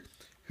teacher,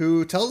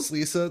 who tells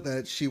Lisa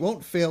that she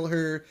won't fail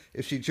her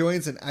if she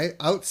joins an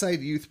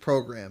outside youth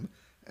program.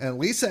 And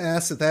Lisa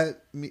asks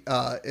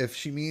if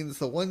she means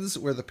the ones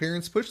where the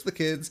parents push the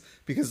kids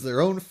because of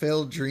their own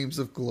failed dreams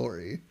of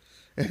glory.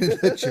 And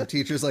the gym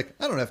teacher's like,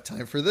 "I don't have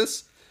time for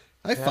this.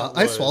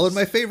 I swallowed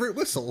my favorite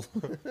whistle."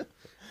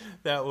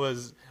 That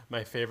was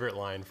my favorite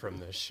line from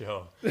this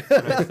show.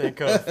 When I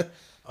think of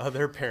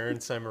other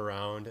parents I'm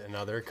around and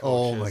other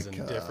coaches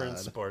in different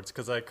sports,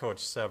 because I coach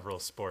several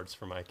sports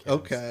for my kids.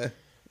 Okay.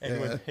 And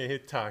when they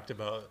talked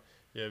about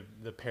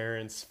the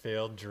parents'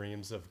 failed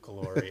dreams of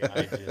glory,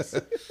 I just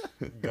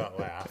got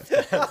laughed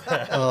at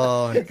that.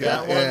 Oh,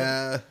 God.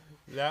 Yeah.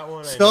 That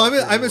one. So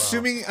I'm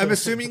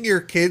assuming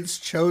your kids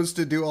chose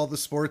to do all the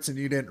sports and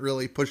you didn't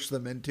really push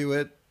them into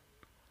it.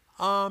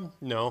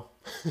 No.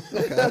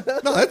 Okay.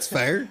 No, that's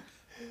fair.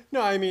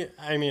 No, I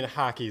mean,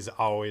 hockey's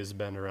always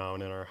been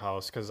around in our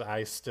house because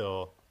I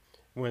still,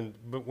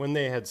 when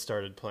they had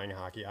started playing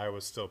hockey, I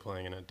was still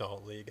playing in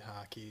adult league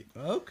hockey.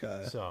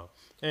 Okay. So,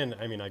 and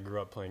I mean, I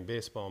grew up playing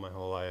baseball my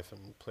whole life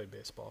and played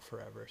baseball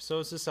forever. So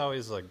it's just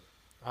always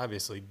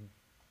obviously,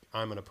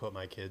 I'm gonna put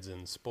my kids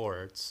in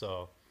sports.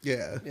 So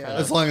yeah.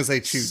 As long as they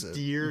choose it.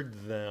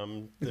 Steered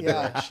them the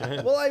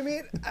direction. Well, I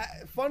mean,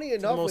 funny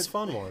enough, the most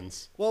fun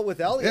ones. Well,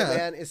 with Elliot,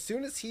 man, as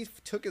soon as he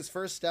took his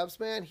first steps,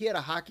 man, he had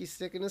a hockey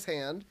stick in his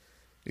hand.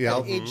 Yeah.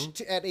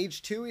 At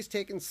age 2, he's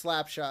taking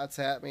slap shots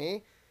at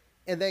me,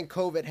 and then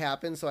COVID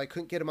happened, so I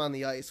couldn't get him on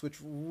the ice, which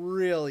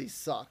really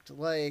sucked.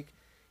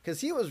 Because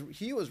he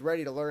was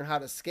ready to learn how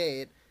to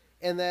skate,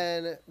 And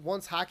then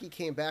once hockey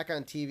came back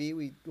on TV,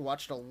 we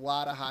watched a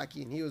lot of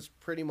hockey, and he was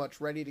pretty much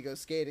ready to go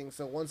skating.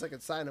 So once I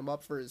could sign him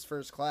up for his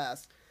first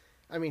class,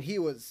 I mean, he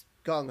was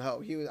gung ho.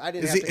 He was. I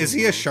didn't. Is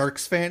he a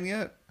Sharks fan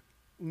yet?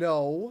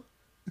 No.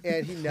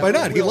 And he never. Why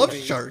not? He loves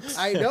be. Sharks.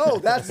 I know,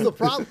 that's the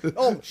problem.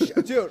 Oh,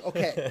 dude.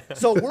 Okay,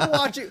 so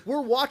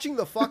we're watching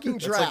the fucking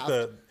draft.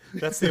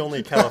 That's the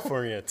only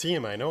California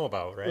team I know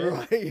about, right?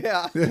 Right?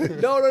 Yeah.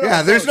 No.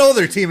 Yeah, there's no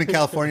other team in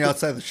California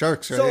outside the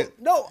Sharks, right? So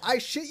no, I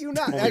shit you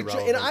not.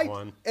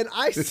 Only And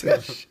I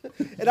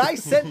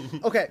sent.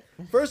 Okay,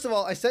 first of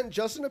all, I sent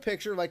Justin a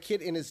picture of my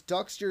kid in his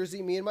Ducks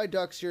jersey, me in my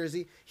Ducks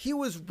jersey. He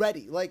was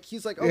ready. Like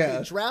he's like,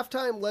 okay, draft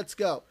time, let's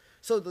go.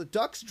 So the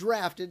Ducks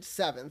drafted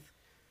 7th.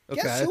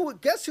 Guess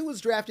who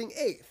was drafting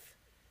 8th?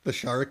 The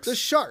Sharks. The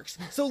Sharks.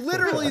 So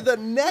literally the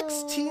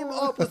next team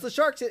up was the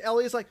Sharks, and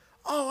Ellie's like,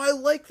 oh, I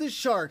like the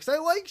Sharks. I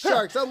like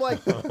Sharks. I'm like,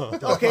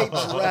 okay,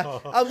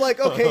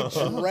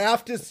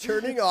 draft is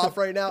turning off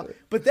right now.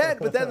 But then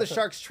the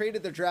Sharks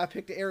traded their draft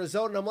pick to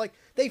Arizona, and I'm like,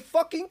 they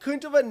fucking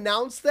couldn't have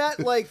announced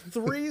that like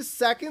 3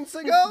 seconds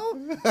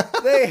ago.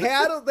 They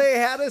had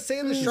to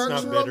say the Sharks.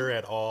 He's not bitter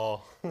at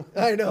all.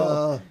 I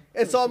know.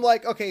 And so I'm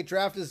like, okay,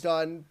 draft is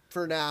done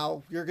for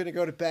now. You're gonna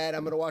go to bed.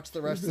 I'm gonna watch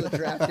the rest of the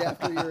draft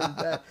after you're in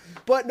bed.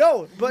 But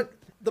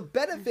the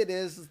benefit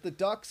is the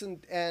Ducks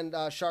and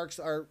Sharks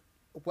are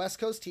West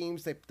Coast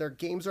teams. Their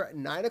games are at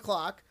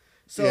 9:00.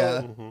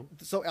 So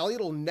so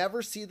Elliot will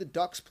never see the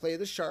Ducks play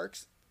the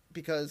Sharks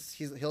because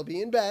he'll be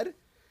in bed.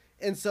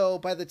 And so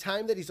by the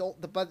time he's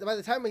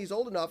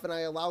old enough and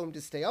I allow him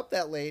to stay up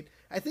that late,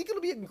 I think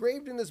it'll be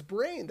engraved in his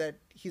brain that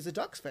he's a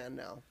Ducks fan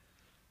now.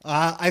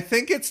 I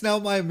think it's now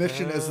my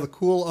mission as the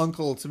cool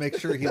uncle to make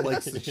sure he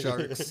likes the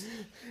Sharks.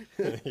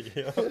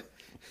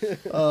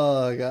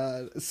 Oh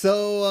God!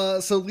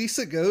 So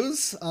Lisa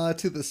goes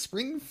to the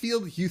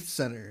Springfield Youth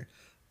Center.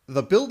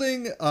 The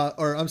building,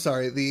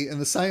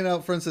 the sign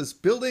out front says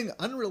 "Building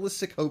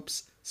Unrealistic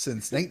Hopes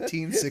Since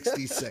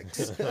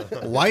 1966."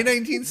 Why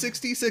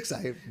 1966?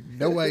 I have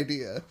no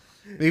idea.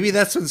 Maybe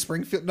that's when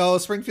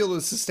Springfield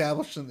was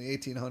established in the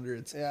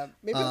 1800s. Yeah,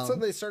 maybe it's when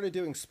they started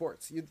doing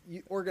sports.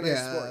 You organize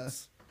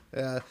sports.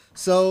 Yeah.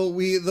 So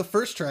the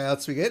first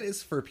tryouts we get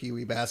is for Pee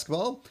Wee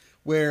basketball,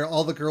 where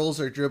all the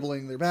girls are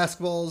dribbling their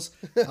basketballs,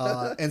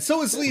 and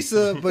so is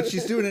Lisa, but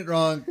she's doing it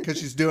wrong because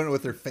she's doing it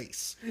with her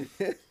face.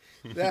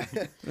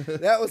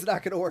 That was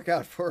not going to work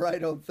out for her, I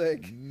don't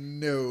think.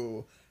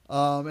 No.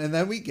 And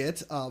then we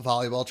get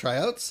volleyball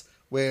tryouts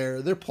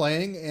where they're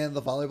playing and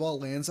the volleyball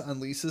lands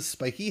on Lisa's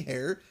spiky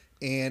hair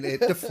and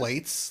it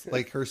deflates,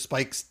 like her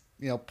spikes,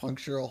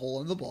 puncture a hole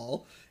in the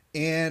ball.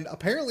 And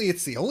apparently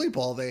it's the only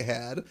ball they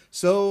had,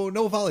 so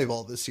no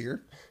volleyball this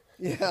year.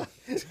 Yeah.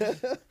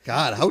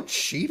 God, how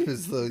cheap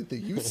is the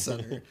youth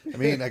center? I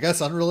mean, I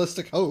guess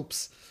unrealistic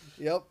hopes.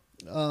 Yep.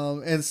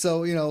 And so,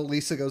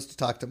 Lisa goes to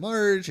talk to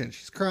Marge and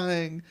she's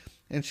crying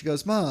and she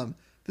goes, "Mom,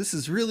 this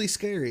is really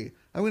scary.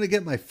 I'm going to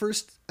get my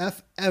first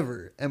F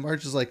ever." And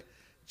Marge is like,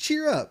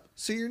 "Cheer up.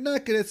 So you're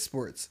not good at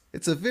sports.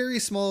 It's a very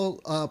small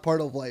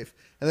part of life."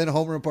 And then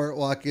Homer and Bart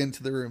walk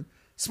into the room.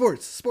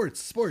 Sports.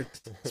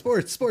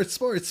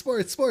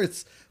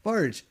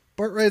 Marge,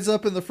 Bart rides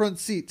up in the front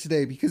seat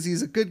today because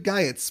he's a good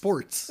guy at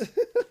sports.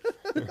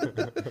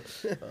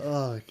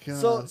 Oh,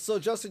 God. So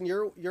Justin,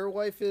 your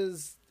wife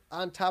is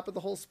on top of the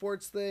whole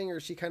sports thing, or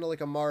is she kind of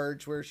like a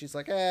Marge where she's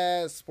like,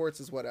 sports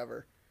is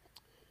whatever?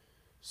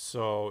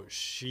 So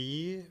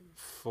she,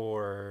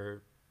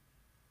 for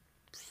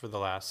the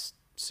last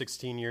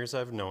 16 years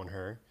I've known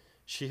her,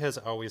 she has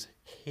always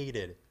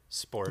hated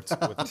sports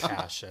with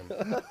passion.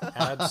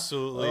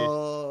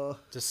 Absolutely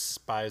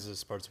despises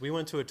sports. We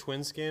went to a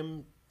Twins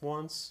game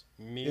once,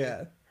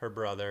 her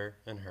brother,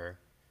 and her.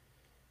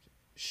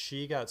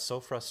 She got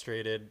so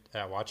frustrated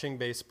at watching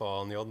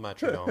baseball in the old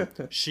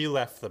Metrodome, she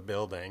left the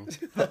building.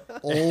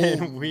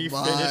 And we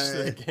finished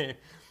the game.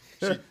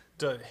 She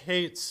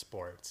hates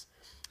sports.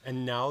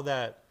 And now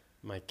that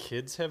my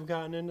kids have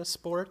gotten into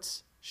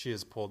sports, she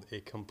has pulled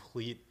a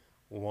complete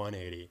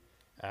 180.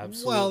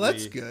 Absolutely. Well,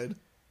 that's good.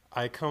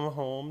 I come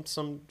home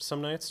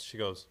some nights, she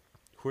goes,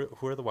 who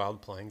are the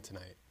Wild playing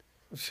tonight?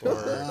 Or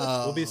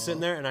we'll be sitting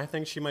there, and I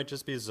think she might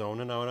just be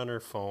zoning out on her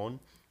phone.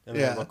 And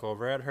then I look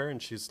over at her,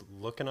 and she's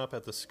looking up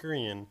at the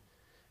screen,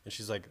 and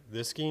she's like,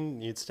 "This game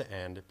needs to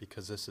end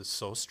because this is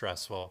so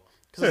stressful."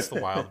 Because it's the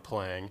Wild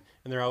playing,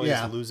 and they're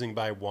always losing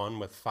by 1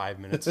 with 5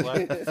 minutes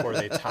left before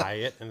they tie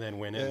it and then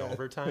win it in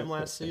overtime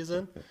last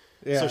season.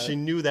 Yeah. So she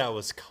knew that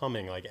was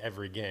coming like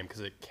every game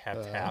because it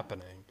kept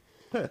happening.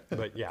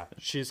 But yeah,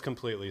 she's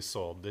completely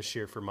sold. This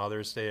year for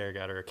Mother's Day, I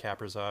got her a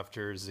Kaprizov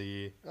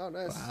jersey. Oh,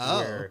 nice. Wow.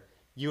 Where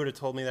you would have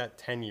told me that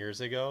 10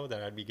 years ago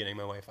that I'd be getting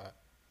my wife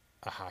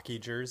a hockey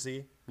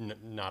jersey.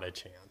 Not a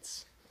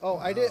chance. Oh,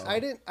 I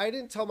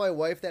didn't tell my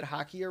wife that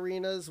hockey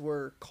arenas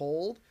were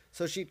cold,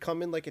 so she'd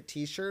come in like a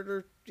t-shirt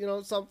or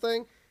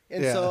something.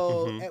 And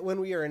so when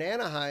we were in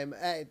Anaheim,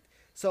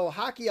 so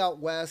hockey out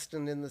west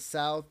and in the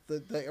south,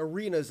 the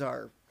arenas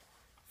are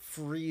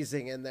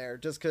freezing in there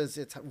just because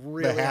it's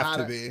really They have hot.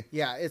 to be.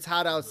 Yeah, it's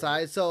hot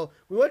outside. So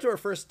we went to our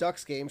first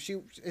Ducks game.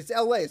 It's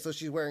LA, so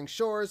she's wearing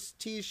shorts,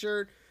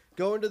 t-shirt,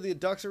 going to the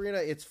Ducks arena.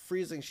 It's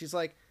freezing. She's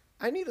like,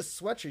 I need a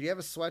sweatshirt. Do you have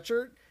a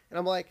sweatshirt? And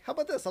I'm like, how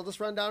about this? I'll just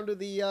run down to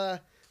the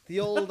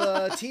old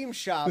team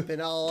shop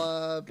and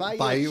I'll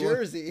buy you a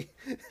jersey.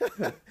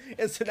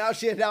 And so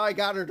now I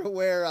got her to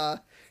wear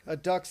a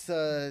Ducks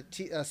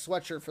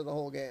sweatshirt for the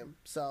whole game.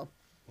 So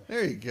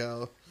there you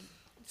go.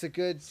 It's a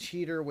good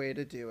cheater way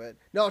to do it.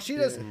 No, she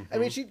does. I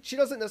mean, she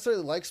doesn't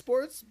necessarily like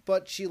sports,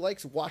 but she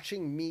likes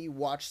watching me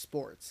watch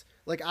sports.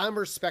 Like I'm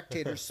her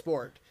spectator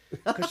sport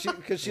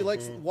because she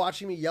likes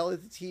watching me yell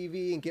at the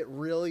TV and get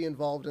really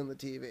involved in the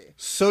TV.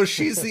 So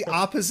she's the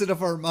opposite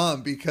of our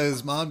mom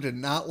because mom did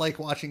not like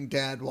watching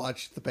dad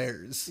watch the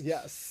Bears.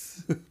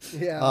 Yes.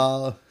 Yeah.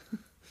 All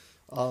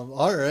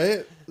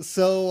right.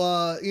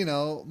 So,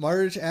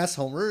 Marge asks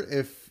Homer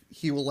if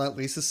he will let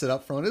Lisa sit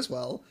up front as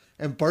well.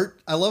 And Bart,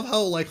 I love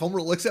how like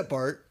Homer looks at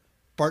Bart.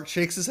 Bart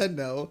shakes his head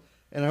no.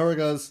 And Homer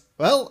goes,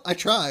 well, I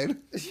tried.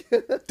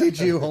 Did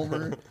you,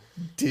 Homer?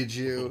 Did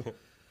you?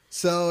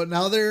 So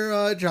now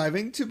they're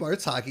driving to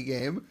Bart's hockey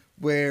game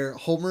where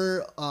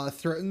Homer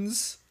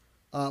threatens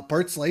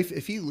Bart's life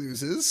if he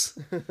loses.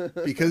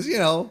 Because,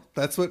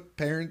 that's what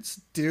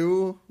parents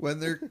do when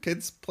their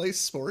kids play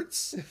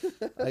sports,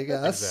 I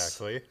guess.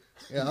 Exactly.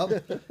 Yeah.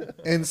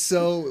 And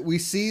so we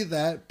see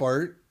that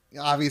Bart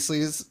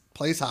obviously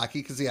plays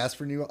hockey because he asked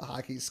for new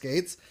hockey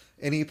skates.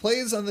 And he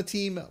plays on the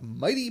team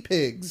Mighty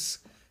Pigs,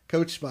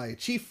 coached by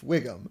Chief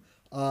Wiggum.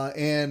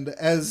 And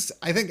as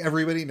I think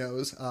everybody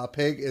knows,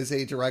 pig is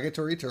a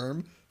derogatory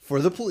term for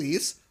the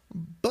police,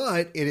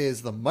 but it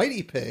is the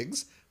Mighty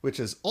Pigs, which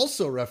is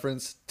also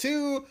referenced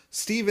to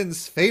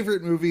Steven's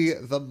favorite movie,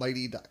 The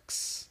Mighty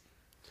Ducks,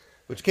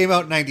 which came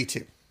out in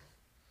 92.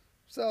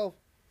 So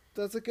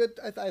that's a good,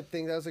 I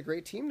think that was a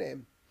great team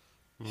name.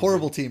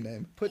 Horrible team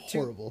name.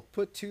 Horrible.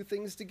 Put two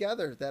things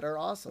together that are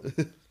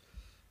awesome.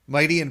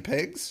 Mighty and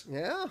Pigs?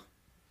 Yeah.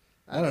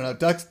 I don't know.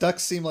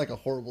 Ducks seem like a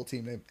horrible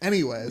team name.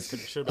 Anyways. It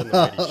should have been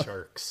the Mighty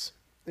Sharks.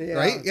 Yeah,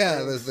 right? Yeah,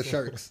 there's the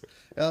Sharks.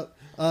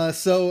 Yep.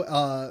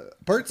 So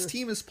Bart's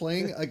team is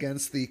playing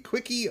against the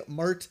Quickie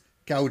Mart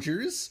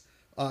Gougers,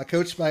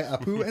 coached by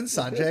Apu and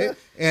Sanjay.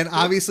 And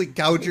obviously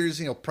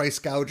gougers, price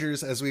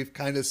gougers, as we've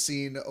kind of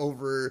seen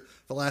over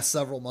the last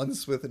several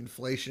months with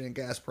inflation and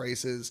gas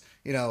prices,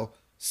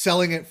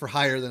 selling it for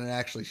higher than it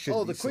actually should be.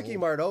 Oh, the Quickie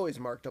Mart always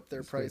marked up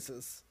their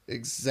prices.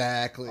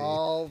 Exactly.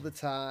 All the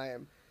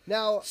time.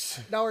 Now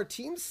are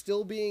teams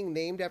still being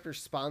named after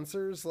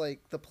sponsors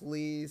like the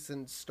police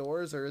and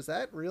stores, or is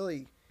that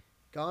really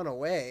gone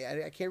away?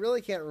 I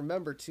can't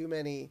remember too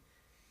many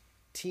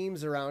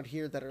teams around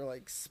here that are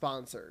like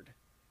sponsored.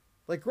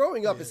 Like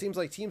growing up, It seems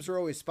like teams were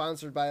always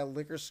sponsored by a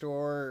liquor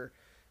store.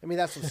 I mean,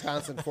 that's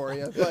Wisconsin for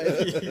you.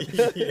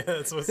 But yeah,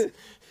 that's what's...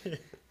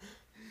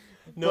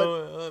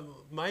 No,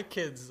 my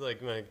kids,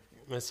 like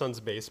my son's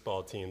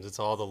baseball teams, it's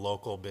all the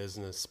local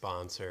business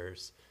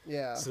sponsors.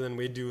 Yeah. So then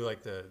we do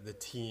like the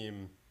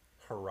team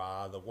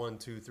hurrah, the 1,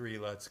 2, 3,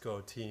 let's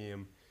go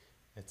team.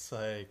 It's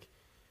like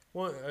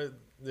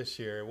this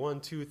year,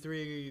 1, 2,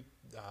 3,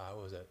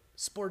 what was it?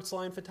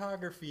 Sportsline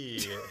photography.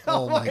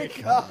 Oh my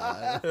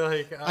God.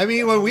 I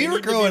mean, when we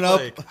were growing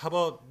up, how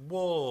about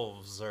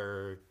wolves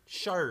or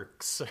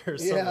sharks or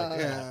something like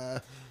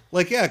that?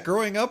 Yeah.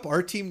 Growing up,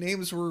 our team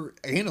names were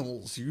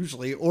animals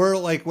usually, or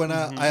like when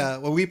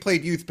when we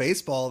played youth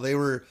baseball,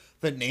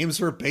 the names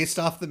were based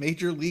off the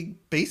Major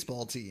League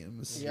Baseball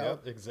teams.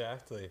 Yep,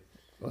 exactly.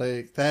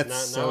 Like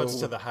that's now it's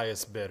to the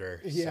highest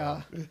bidder.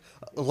 Yeah,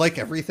 so. Like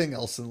everything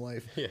else in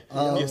life. Yeah,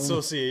 the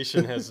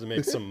association has to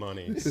make some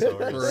money, so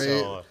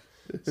Right.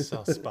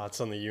 sell spots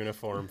on the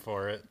uniform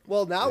for it.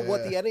 Well, now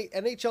what the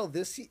NHL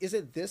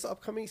this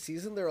upcoming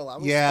season they're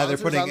allowing? Yeah, they're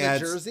sponsors putting on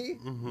ads. the jersey.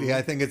 Mm-hmm. Yeah,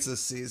 I think it's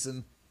this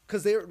season.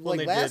 Because they were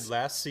They did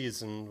last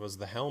season was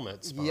the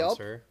helmet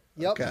sponsor.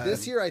 Yep. Okay.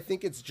 This year I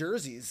think it's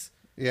jerseys.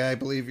 Yeah, I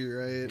believe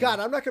you're right. God,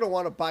 I'm not going to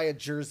want to buy a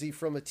jersey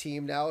from a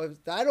team now.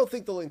 I don't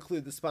think they'll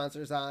include the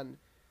sponsors on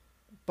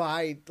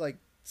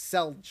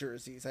sell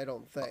jerseys. I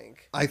don't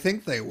think. I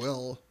think they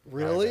will.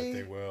 Really? I bet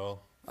they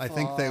will. I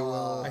think they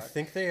will. I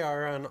think they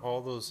are on all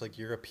those like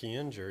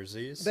European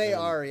jerseys. They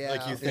are, yeah.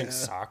 Like you think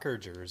soccer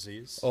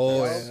jerseys.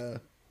 Oh Yes. yeah.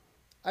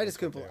 I just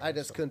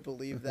couldn't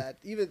believe that.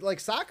 Even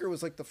like soccer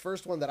was like the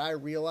first one that I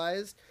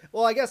realized.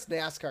 Well, I guess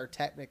NASCAR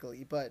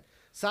technically, but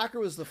soccer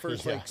was the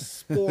first like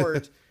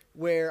sport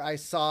where I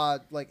saw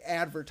like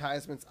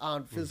advertisements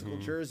on physical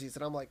jerseys,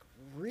 and I'm like,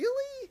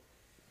 really?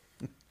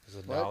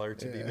 There's $1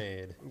 to be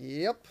made.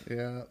 Yep.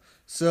 Yeah.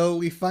 So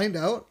we find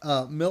out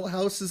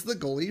Milhouse is the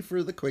goalie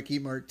for the Quickie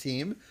Mart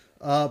team.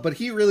 But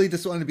he really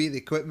just wanted to be the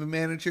equipment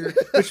manager,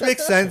 which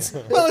makes sense.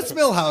 Well, it's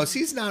Milhouse.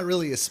 He's not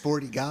really a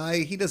sporty guy.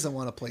 He doesn't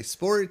want to play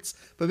sports,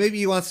 but maybe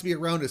he wants to be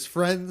around his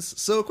friends.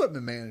 So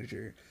equipment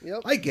manager.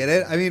 Yep. I get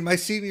it. I mean, my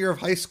senior year of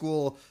high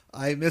school,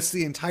 I missed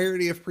the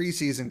entirety of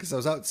preseason because I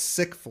was out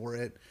sick for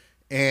it.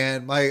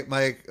 And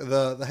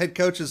the head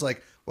coach is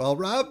like, well,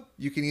 Rob,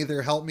 you can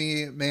either help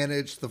me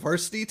manage the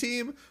varsity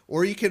team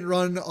or you can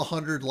run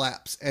 100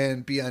 laps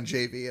and be on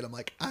JV. And I'm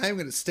like, I'm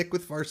going to stick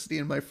with varsity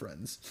and my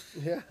friends.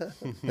 Yeah.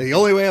 The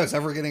only way I was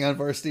ever getting on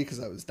varsity because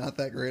I was not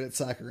that great at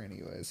soccer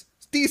anyways.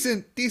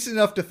 Decent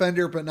enough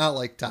defender, but not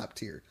like top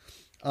tier.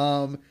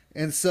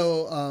 And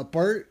so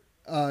Bart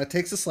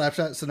takes a slap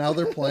shot. So now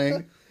they're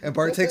playing and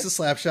Bart takes a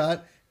slap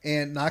shot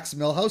and knocks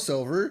Milhouse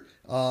over.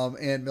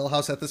 And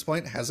Milhouse at this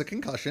point has a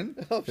concussion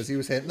because he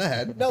was hit in the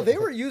head. No, they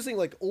were using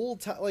like old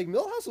time. Like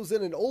Milhouse was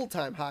in an old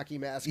time hockey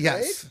mask,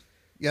 Yes. right?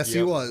 Yes,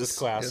 he was. This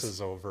class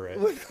is over it.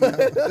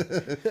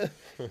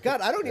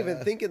 God, I don't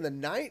even think in the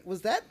night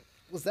was that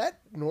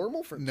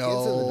normal for kids?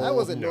 That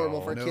wasn't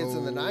normal for kids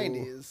in the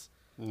 90s.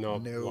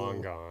 Nope,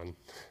 long gone.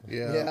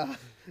 Yeah.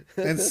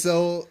 And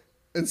so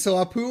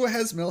Apu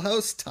has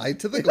Milhouse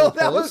tied to the goalpost.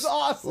 That was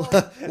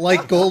awesome.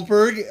 Like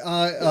Goldberg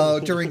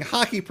during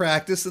hockey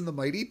practice in the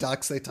Mighty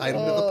Ducks, they tied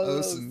him to the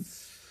post.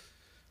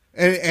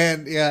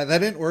 And yeah, that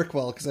didn't work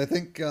well because I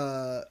think,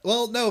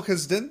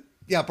 because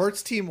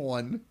Bart's team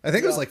won. I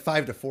think it was like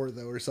 5-4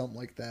 though, or something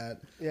like that.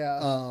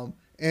 Yeah.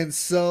 And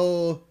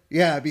so,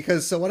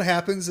 because what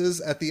happens is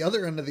at the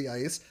other end of the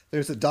ice,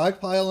 there's a dog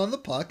pile on the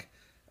puck.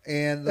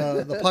 And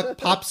the puck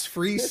pops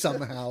free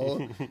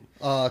somehow.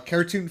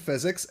 Cartoon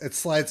physics. It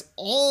slides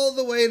all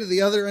the way to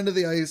the other end of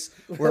the ice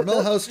where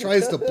Milhouse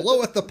tries to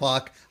blow at the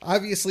puck,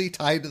 obviously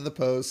tied to the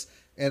post.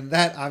 And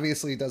that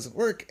obviously doesn't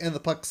work. And the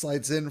puck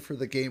slides in for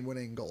the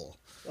game-winning goal.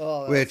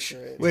 Oh, that's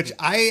great. Which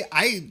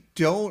I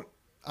don't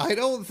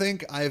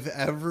think I've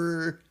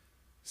ever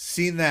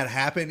seen that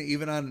happen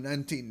even on an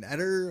empty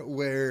netter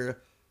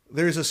where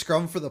there's a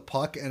scrum for the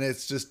puck and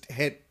it's just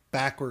hit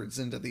backwards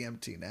into the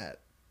empty net.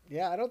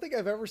 Yeah, I don't think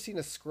I've ever seen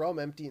a scrum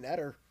empty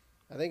netter.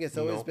 I think it's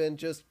always been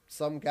just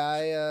some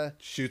guy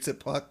shoots the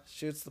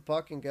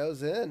puck and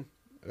goes in.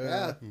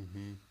 Yeah.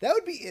 Mm-hmm.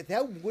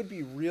 That would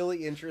be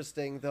really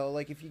interesting though.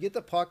 Like if you get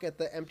the puck at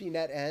the empty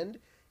net end,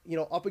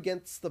 up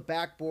against the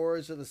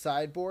backboards or the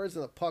sideboards,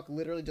 and the puck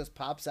literally just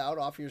pops out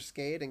off your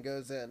skate and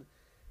goes in.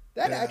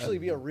 That'd actually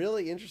be a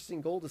really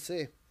interesting goal to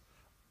see.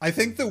 I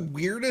think the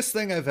weirdest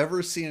thing I've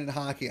ever seen in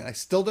hockey, and I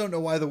still don't know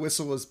why the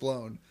whistle was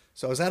blown.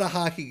 So I was at a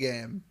hockey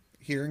game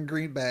here in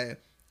Green Bay,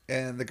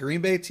 and the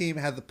Green Bay team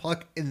had the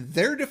puck in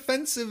their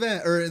defensive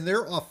end, or in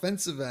their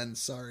offensive end,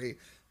 sorry.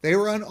 They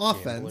were on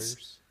offense.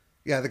 Gamblers.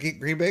 Yeah, the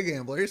Green Bay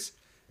Gamblers.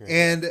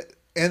 Yeah.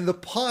 And the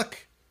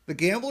puck, the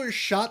Gamblers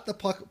shot the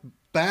puck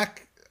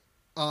back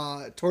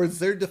towards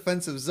their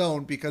defensive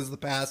zone because the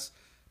pass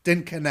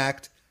didn't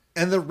connect,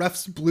 and the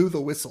refs blew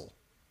the whistle.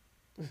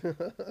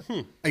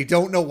 I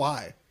don't know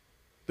why.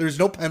 There's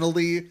no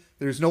penalty.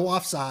 There's no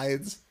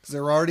offsides because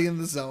they're already in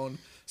the zone.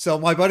 So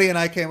my buddy and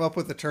I came up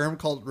with a term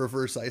called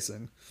reverse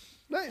icing.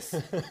 Nice.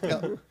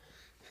 Yeah.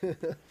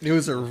 It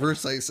was a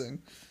reverse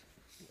icing.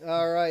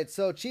 All right.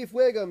 So Chief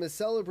Wiggum is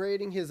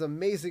celebrating his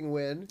amazing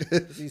win.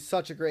 He's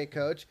such a great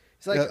coach.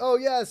 He's like, oh,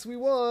 yes, we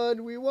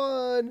won. We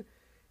won.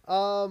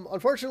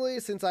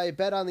 Unfortunately, since I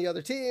bet on the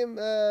other team,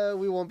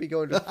 we won't be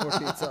going to for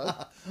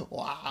pizza.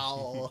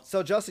 Wow.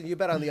 So, Justin, you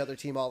bet on the other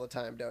team all the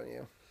time, don't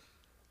you?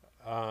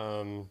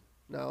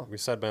 No. We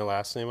said my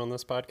last name on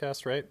this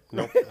podcast, right?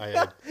 Nope.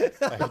 I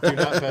do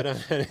not bet on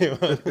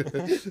anyone.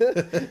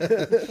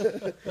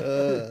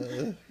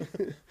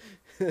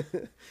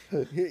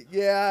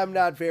 Yeah, I'm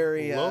not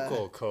very...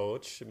 Local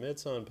coach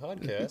admits on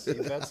podcast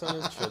he bets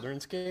on his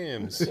children's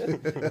games.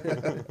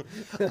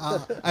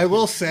 I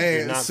will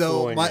say,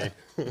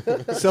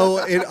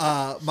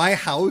 my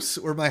house,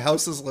 where my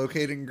house is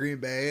located in Green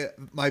Bay,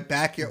 my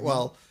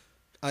backyard,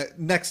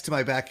 next to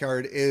my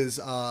backyard is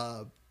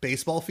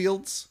baseball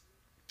fields.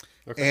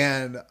 Okay.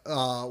 And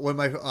when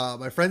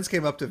my friends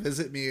came up to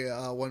visit me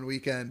one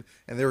weekend,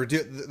 and there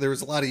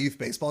was a lot of youth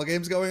baseball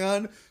games going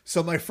on,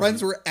 so my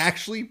friends were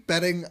actually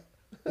betting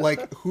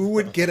like who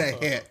would get a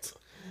hit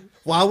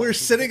while we're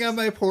sitting on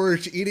my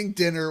porch eating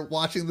dinner,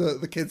 watching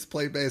the kids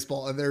play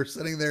baseball, and they're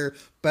sitting there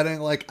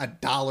betting like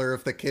 $1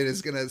 if the kid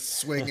is gonna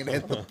swing and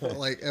hit the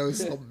like. It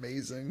was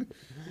amazing.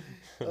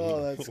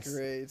 Oh, that's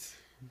great.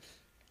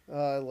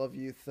 I love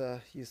youth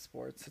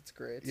sports. It's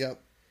great.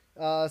 Yep.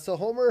 So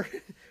Homer,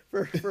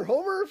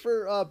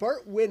 for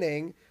Bart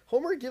winning,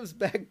 Homer gives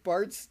back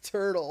Bart's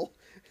turtle,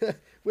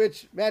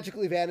 which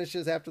magically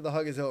vanishes after the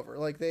hug is over.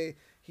 Like he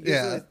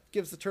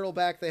gives the turtle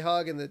back, they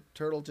hug, and the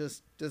turtle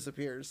just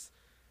disappears.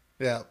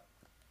 Yeah.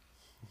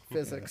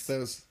 Physics.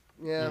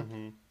 Yeah.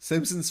 Mm-hmm.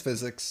 Simpsons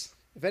physics.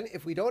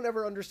 If we don't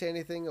ever understand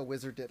anything, a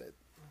wizard did it.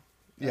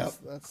 Yep.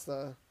 That's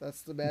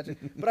the magic.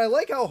 But I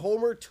like how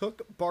Homer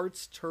took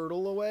Bart's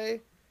turtle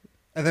away.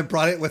 And then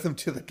brought it with him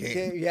to the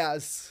game.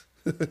 Yes.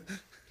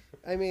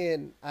 I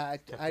mean, I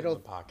don't. In the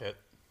pocket.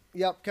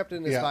 Yep, kept it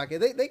in his pocket.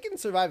 They can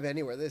survive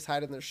anywhere. They just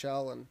hide in their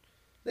shell, and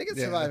they can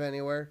survive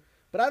anywhere.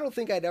 But I don't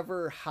think I'd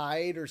ever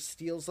hide or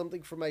steal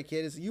something from my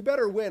kid. You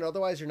better win,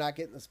 otherwise you're not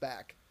getting this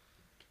back.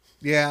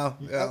 Yeah,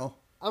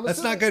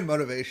 that's not good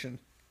motivation.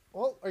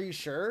 Well, are you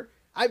sure?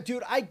 I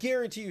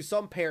guarantee you,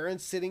 some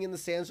parents sitting in the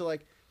stands are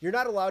like, "You're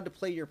not allowed to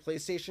play your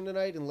PlayStation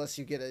tonight unless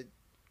you get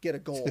a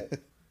goal."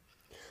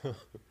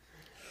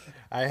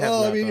 I have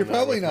Well, not I mean, done you're that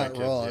probably with my not kids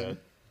wrong. yet.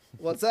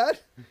 What's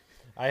that?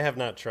 I have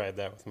not tried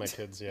that with my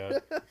kids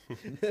yet.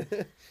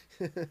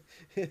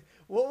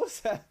 What was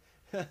that?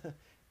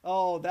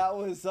 Oh, that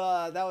was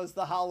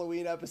the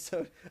Halloween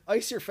episode.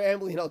 Ice your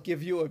family and I'll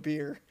give you a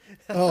beer.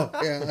 Oh,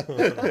 yeah.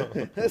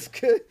 That's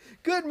good.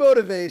 Good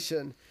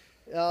motivation.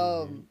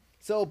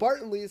 So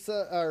Bart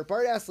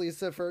asks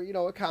Lisa for,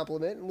 a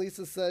compliment, and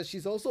Lisa says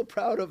she's also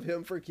proud of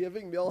him for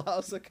giving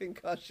Milhouse a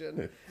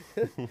concussion.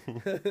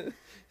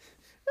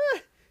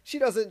 She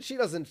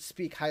doesn't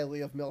speak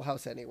highly of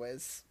Milhouse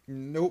anyways.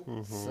 Nope.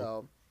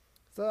 So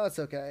that's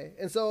okay.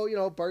 And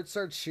so, Bart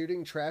starts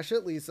shooting trash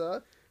at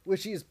Lisa,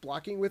 which she's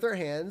blocking with her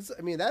hands.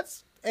 I mean,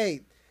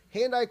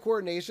 hand-eye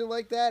coordination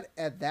like that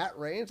at that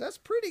range, that's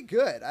pretty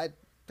good, I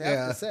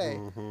have to say.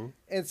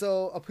 And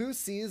so Apu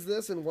sees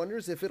this and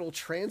wonders if it'll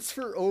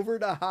transfer over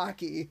to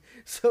hockey.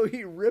 So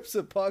he rips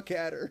a puck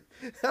at her.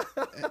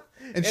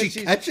 And she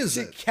catches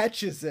it. She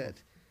catches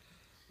it.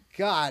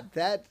 God,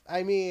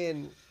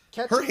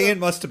 Her hand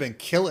must have been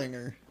killing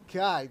her.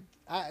 God,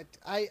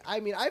 I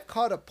mean, I've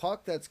caught a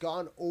puck that's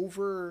gone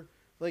over,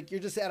 like you're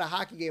just at a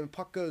hockey game and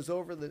puck goes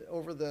over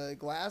the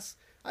glass.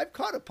 I've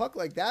caught a puck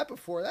like that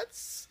before. That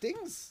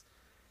stings.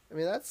 I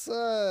mean, that's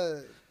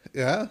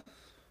Yeah.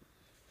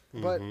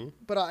 but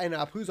and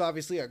Apu's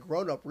obviously a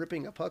grown up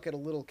ripping a puck at a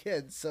little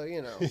kid, so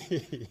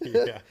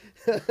Yeah.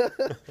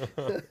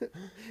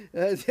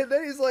 And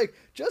then he's like,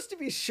 just to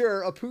be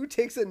sure, Apu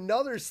takes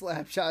another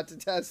slap shot to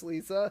test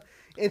Lisa,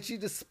 and she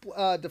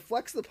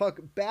deflects the puck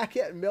back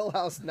at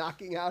Milhouse,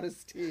 knocking out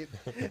his teeth.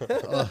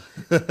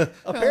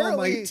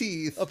 Apparently, my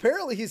teeth.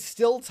 Apparently, he's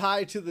still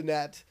tied to the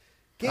net.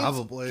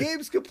 Probably.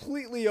 Game's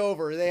completely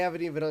over. They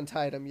haven't even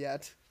untied him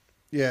yet.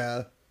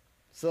 Yeah.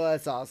 So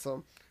that's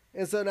awesome.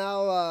 And so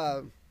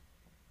now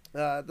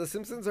the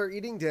Simpsons are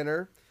eating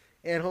dinner,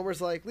 and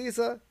Homer's like,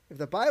 Lisa, if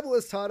the Bible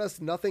has taught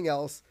us nothing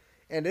else,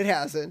 and it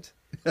hasn't,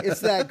 it's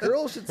that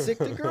girls should stick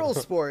to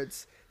girls'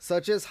 sports,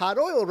 such as hot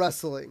oil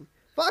wrestling,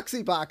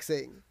 foxy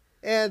boxing,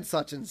 and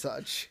such and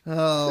such.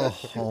 Oh,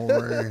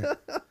 Homer.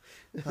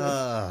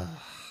 God,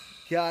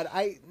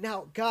 I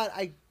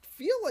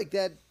feel like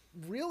that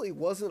really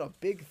wasn't a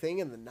big thing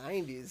in the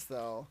 90s,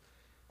 though.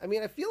 I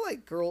mean, I feel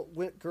like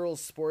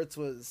girls' sports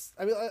was,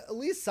 I mean, at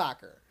least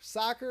soccer.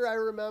 Soccer, I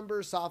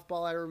remember.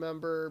 Softball, I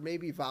remember.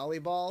 Maybe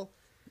volleyball.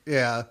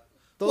 Yeah.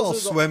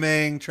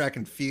 Swimming, track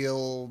and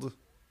field.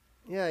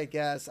 Yeah, I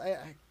guess.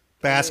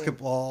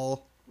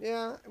 Basketball.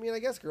 Yeah, I mean, I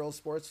guess girls'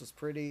 sports was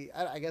pretty,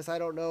 I guess I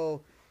don't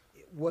know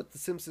what the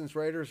Simpsons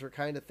writers were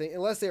kind of thinking,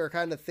 unless they were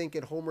kind of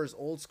thinking Homer's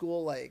old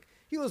school, like,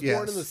 he was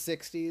born in the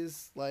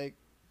 60s, like.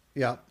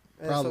 Yeah,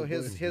 probably.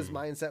 And so his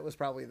mindset was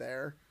probably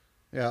there.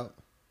 Yeah.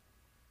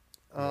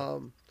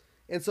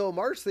 And so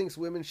Marge thinks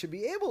women should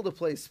be able to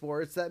play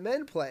sports that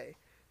men play,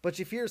 but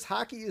she fears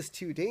hockey is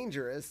too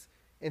dangerous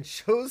and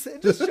just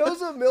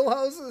shows him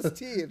Milhouse's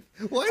teeth.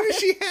 Why does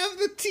she have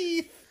the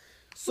teeth?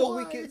 So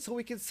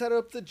we can set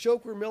up the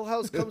joke where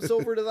Milhouse comes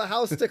over to the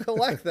house to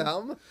collect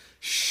them.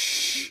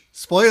 Shh!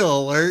 Spoiler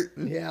alert.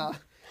 Yeah.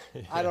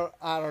 I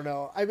don't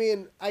know. I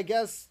mean, I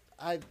guess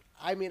I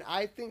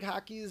think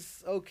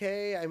hockey's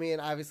okay. I mean,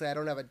 obviously I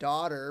don't have a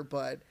daughter,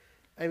 but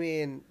I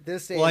mean,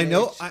 this day and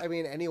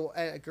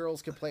age,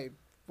 girls can play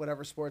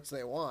whatever sports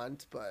they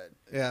want, but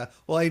yeah.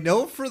 Well, I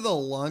know for the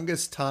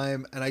longest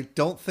time, and I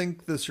don't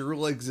think this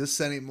rule exists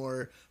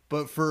anymore,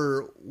 but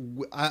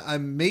I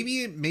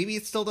maybe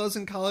it still does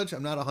in college.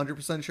 I'm not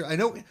 100% sure. I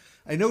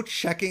know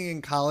checking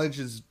in college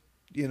is,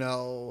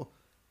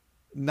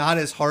 not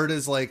as hard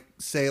as like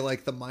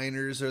the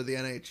minors or the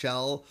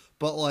NHL,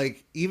 but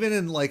like even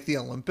in like the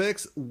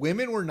Olympics,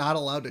 women were not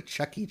allowed to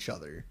check each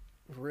other.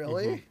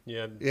 Really?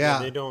 Mm-hmm. Yeah.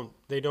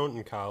 They don't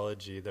in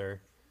college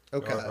either.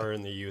 Okay. Or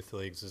in the youth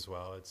leagues as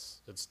well.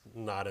 It's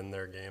not in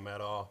their game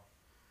at all.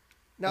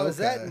 Now, is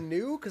that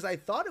new? Because I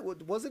thought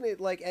wasn't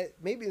it like,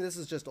 maybe this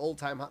is just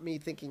me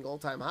thinking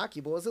old time hockey,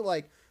 but was it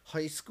like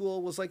high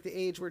school was like the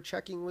age where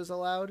checking was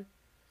allowed?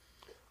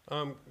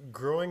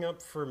 Growing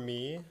up for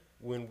me,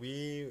 when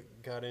we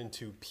got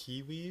into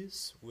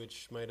peewees,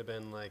 which might have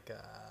been like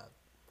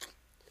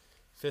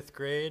 5th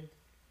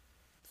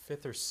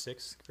or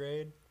 6th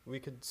grade, we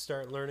could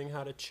start learning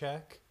how to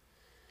check.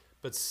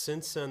 But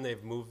since then,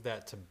 they've moved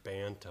that to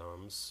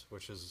bantams,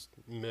 which is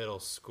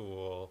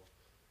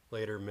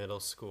later middle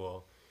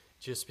school,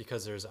 just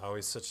because there's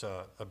always such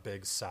a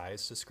big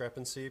size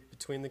discrepancy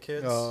between the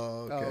kids.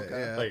 Oh, okay.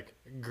 Yeah. Like,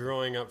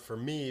 growing up for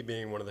me,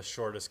 being one of the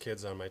shortest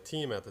kids on my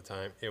team at the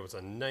time, it was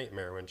a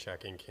nightmare when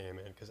checking came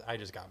in because I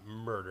just got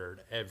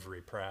murdered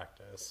every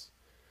practice.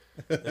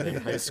 And in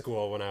high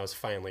school, when I was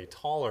finally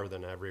taller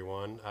than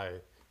everyone,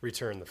 I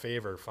returned the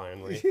favor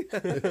finally.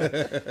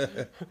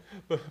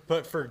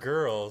 but for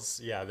girls,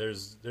 yeah,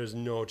 there's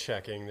no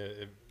checking.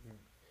 It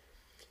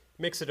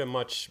makes it a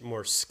much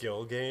more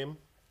skill game.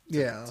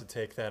 To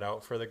take that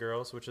out for the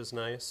girls, which is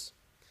nice.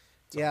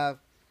 So. Yeah,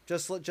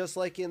 just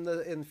like in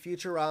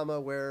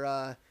Futurama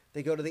where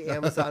they go to the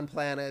Amazon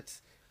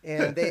planet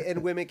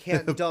and women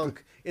can't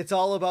dunk. It's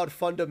all about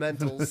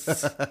fundamentals.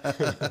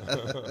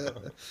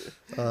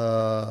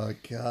 Oh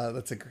God,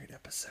 that's a great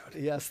episode.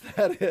 Yes,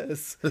 that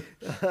is.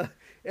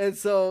 And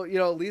so,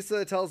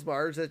 Lisa tells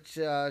Marge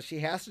that she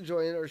has to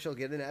join or she'll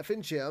get an F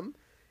in gym.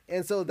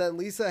 And so then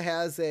Lisa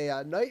has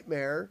a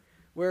nightmare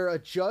where a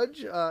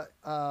judge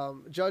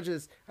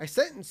judges, I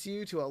sentence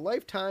you to a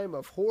lifetime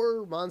of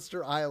horror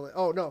Monster Island.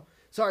 Oh, no.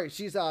 Sorry.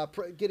 She's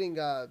getting,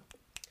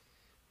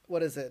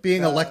 what is it?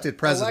 Being elected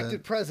president.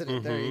 Elected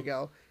president. There you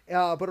go.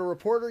 But a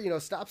reporter,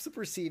 stops the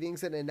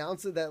proceedings and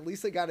announces that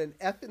Lisa got an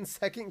F in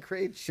second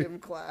grade gym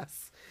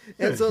class.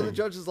 And so the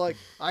judge is like,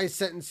 I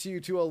sentence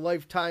you to a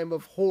lifetime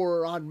of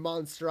horror on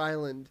Monster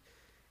Island.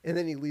 And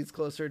then he leads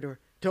closer to her.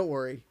 Don't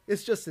worry.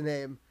 It's just a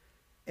name.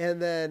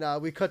 And then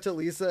we cut to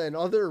Lisa and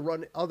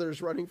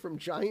others running from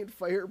giant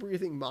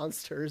fire-breathing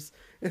monsters.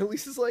 And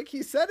Lisa's like,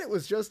 he said it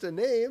was just a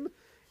name.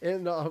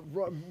 And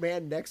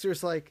man next to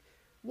her's like,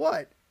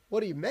 what?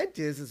 What he meant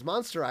is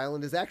Monster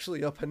Island is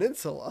actually a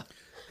peninsula.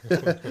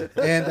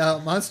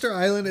 And Monster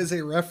Island is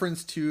a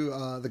reference to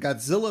the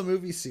Godzilla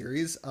movie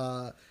series.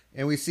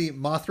 And we see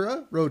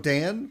Mothra,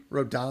 Rodan,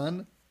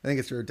 I think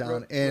it's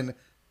Rodan, and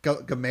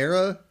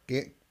Gamera,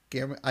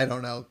 I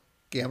don't know,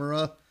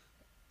 Gamera,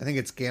 I think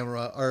it's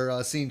Gamera,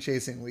 are seen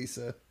chasing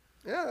Lisa.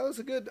 Yeah, that was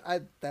a good.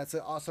 That's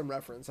an awesome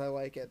reference. I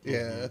like it.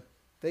 Yeah,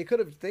 they could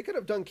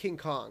have done King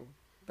Kong.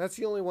 That's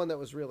the only one that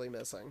was really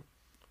missing.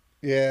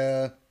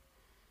 Yeah,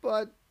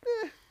 but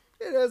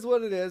it is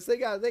what it is. They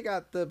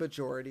got the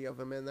majority of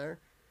them in there.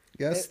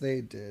 Yes,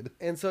 they did.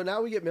 And so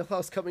now we get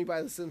Milhouse coming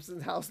by the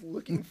Simpsons house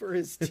looking for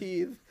his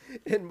teeth,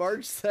 and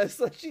Marge says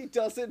that she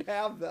doesn't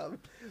have them.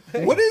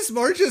 What is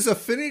Marge's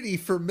affinity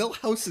for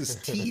Milhouse's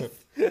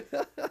teeth?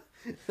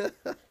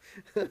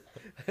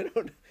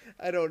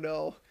 I don't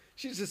know.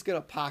 She's just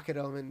gonna pocket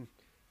them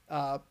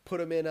and put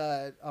them in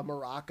a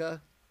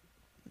maraca.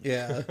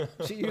 Yeah.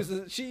 She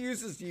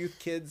uses youth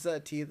kids'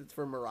 teeth. It's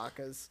for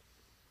maracas.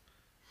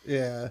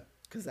 Yeah.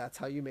 Because that's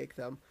how you make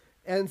them.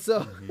 And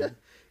so,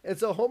 and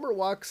so Homer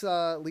walks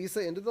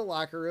Lisa into the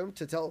locker room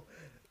to tell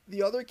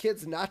the other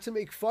kids not to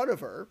make fun of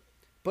her,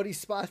 but he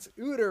spots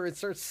Uter and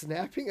starts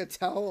snapping a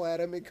towel at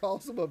him and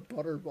calls him a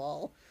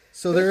butterball.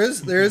 So there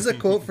is a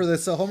quote for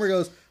this. So Homer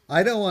goes,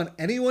 I don't want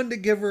anyone to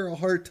give her a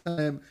hard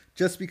time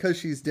just because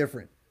she's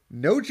different.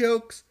 No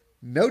jokes,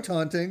 no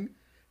taunting.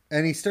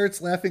 And he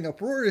starts laughing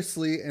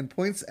uproariously and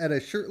points at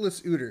a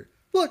shirtless Uter.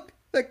 Look,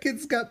 that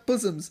kid's got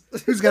bosoms.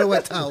 Who's got a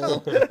wet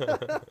towel?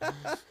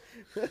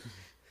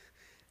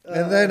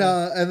 And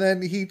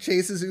then he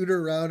chases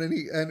Uter around and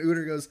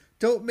Uter goes,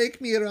 don't make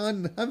me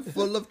run. I'm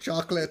full of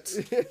chocolate.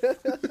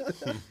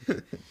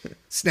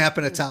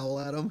 Snapping a towel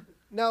at him.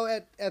 Now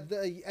at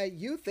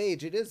youth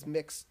age, it is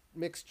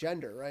mixed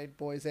gender, right?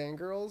 Boys and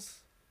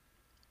girls,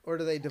 or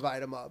do they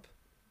divide them up?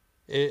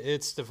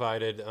 It's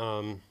divided.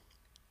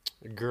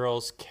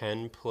 Girls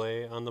can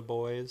play on the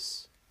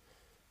boys.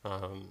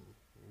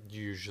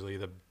 Usually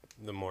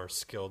the more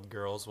skilled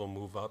girls will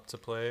move up to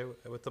play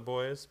with the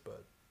boys,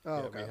 but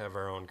we have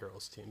our own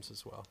girls teams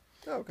as well.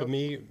 Oh, okay.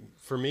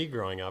 But for me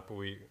growing up,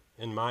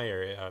 in my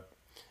area,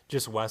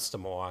 just west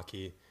of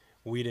Milwaukee,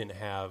 we didn't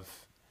have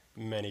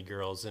many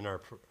girls in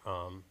our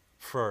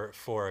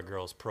for a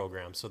girls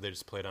program, so they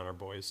just played on our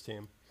boys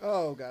team.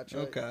 Oh, gotcha.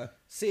 Okay.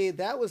 See,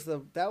 that was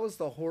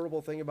the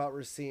horrible thing about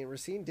Racine.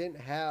 Racine didn't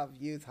have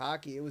youth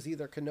hockey. It was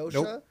either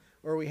Kenosha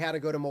or we had to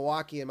go to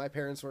Milwaukee, and my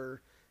parents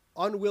were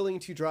unwilling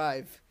to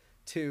drive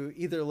to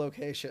either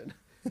location.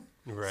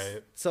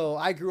 Right. So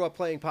I grew up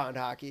playing pond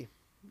hockey.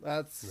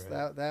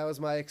 That was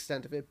my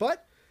extent of it.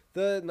 But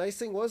the nice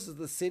thing was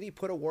the city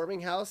put a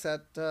warming house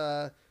at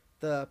the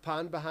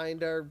pond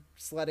behind our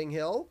sledding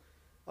hill.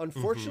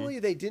 Unfortunately,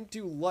 they didn't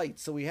do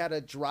lights, so we had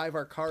to drive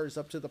our cars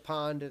up to the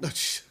pond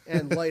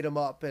and light them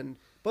up.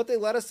 But they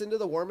let us into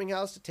the warming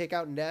house to take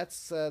out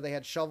nets. They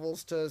had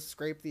shovels to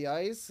scrape the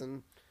ice,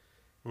 and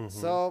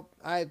so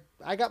I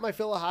got my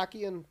fill of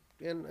hockey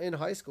in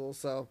high school.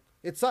 So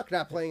it sucked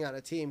not playing on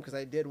a team because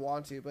I did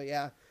want to. But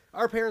yeah,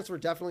 our parents were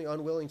definitely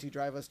unwilling to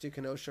drive us to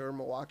Kenosha or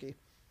Milwaukee.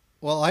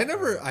 Well, I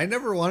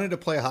never wanted to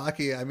play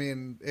hockey. I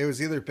mean, it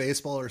was either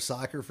baseball or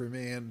soccer for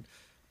me, and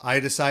I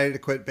decided to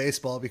quit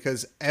baseball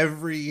because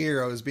every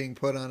year I was being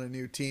put on a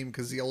new team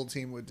because the old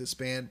team would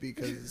disband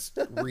because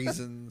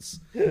reasons.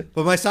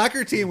 But my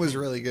soccer team was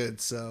really good,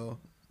 so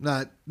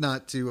not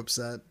too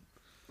upset.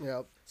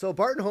 Yeah. So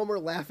Bart and Homer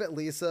laugh at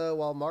Lisa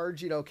while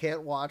Marge,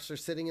 can't watch. They're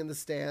sitting in the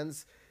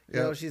stands.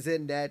 She's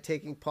in net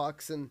taking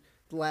pucks and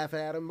laughing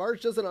at him.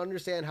 Marge doesn't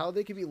understand how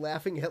they could be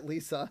laughing at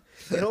Lisa.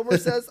 And Homer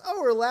says,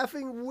 "Oh, we're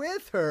laughing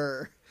with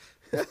her."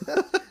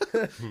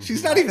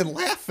 She's not even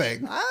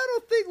laughing. I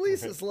don't think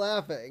Lisa's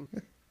laughing.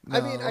 No.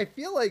 I mean, I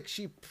feel like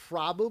she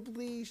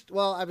probably,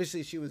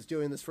 obviously she was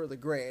doing this for the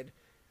grade.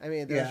 I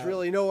mean, there's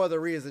really no other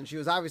reason. She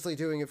was obviously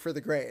doing it for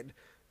the grade.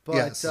 But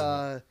yes.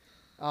 I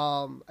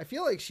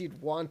feel like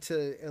she'd want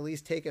to at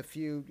least take a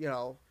few,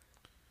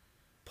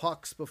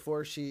 pucks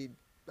before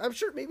I'm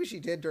sure maybe she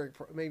did during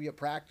maybe a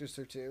practice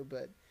or two,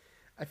 but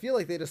I feel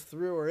like they just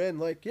threw her in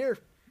like, here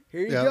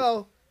you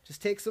go.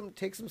 Just take some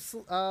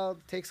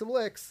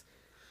licks.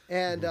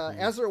 And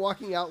as they're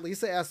walking out,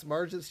 Lisa asks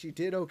Marge if she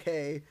did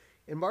okay.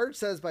 And Marge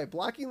says by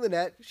blocking the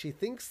net, she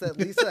thinks that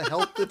Lisa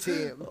helped the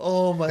team.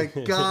 Oh my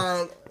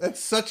God. That's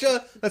such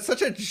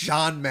a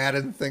John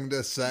Madden thing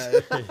to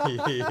say.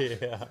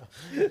 Yeah.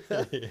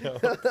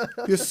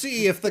 You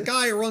see, if the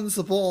guy runs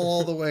the ball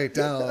all the way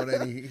down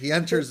and he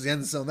enters the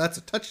end zone, that's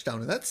a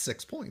touchdown, and that's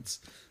 6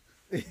 points.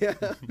 Yeah.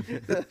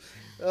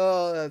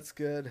 Oh, that's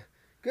good.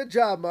 Good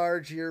job,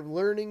 Marge. You're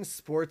learning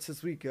sports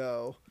as we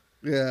go.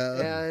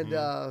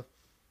 Yeah.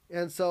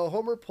 And so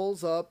Homer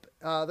pulls up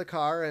the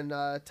car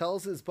and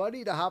tells his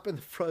buddy to hop in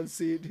the front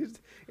seat.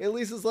 And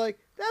Lisa's like,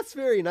 "That's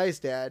very nice,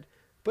 Dad,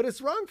 but it's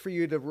wrong for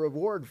you to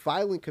reward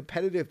violent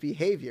competitive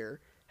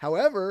behavior.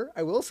 However,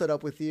 I will set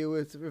up with you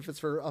if it's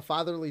for a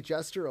fatherly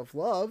gesture of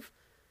love."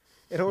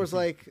 And Homer's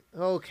like,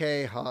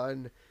 "Okay,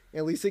 hon."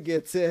 And Lisa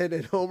gets in,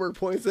 and Homer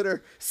points at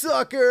her,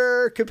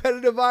 "Sucker!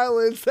 Competitive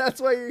violence.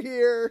 That's why you're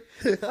here."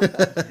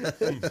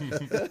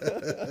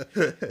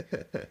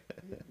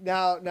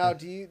 Now,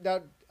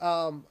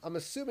 I'm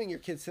assuming your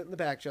kids sit in the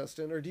back,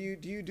 Justin, or do you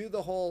do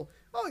the whole,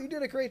 "Oh, you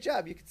did a great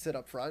job. You can sit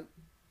up front"?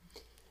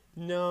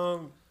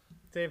 No,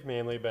 they've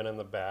mainly been in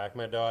the back.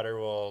 My daughter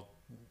will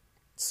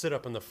sit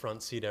up in the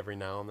front seat every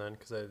now and then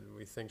because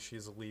we think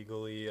she's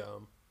legally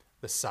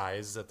the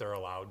size that they're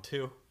allowed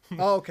to.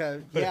 Oh,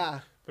 okay,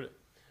 yeah.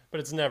 But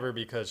it's never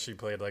because she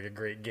played like a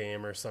great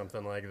game or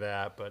something like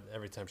that. But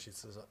every time she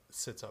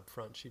sits up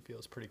front, she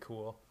feels pretty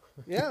cool.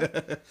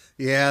 Yeah.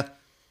 Yeah.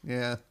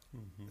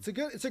 It's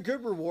a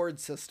good reward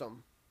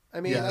system.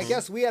 I mean, Yes. I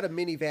guess we had a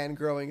minivan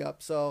growing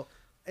up, so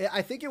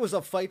I think it was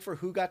a fight for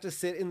who got to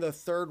sit in the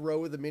third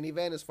row of the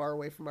minivan as far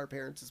away from our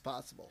parents as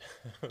possible.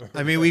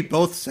 I mean, we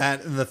both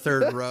sat in the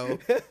third row.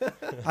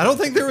 I don't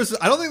think there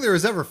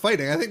was ever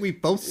fighting. I think we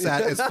both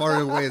sat as far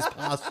away as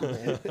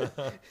possible.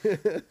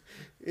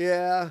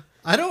 Yeah.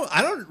 I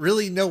don't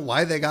really know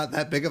why they got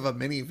that big of a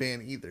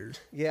minivan either.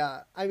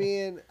 Yeah. I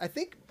mean, I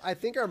think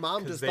our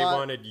mom just Because they thought,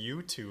 wanted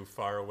you too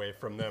far away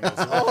from them as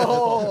well.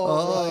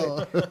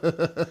 oh,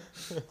 right.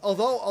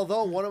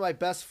 Although one of my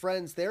best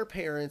friends, their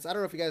parents, I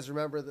don't know if you guys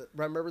remember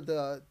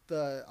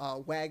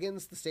the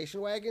wagons, the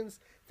station wagons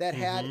that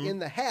had in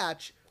the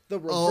hatch the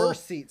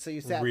reverse seat, so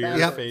you sat Rear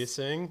backwards.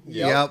 facing.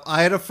 Yep.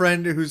 I had a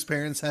friend whose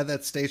parents had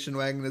that station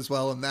wagon as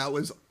well, and that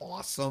was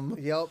awesome.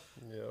 Yep.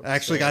 I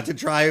actually got to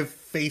drive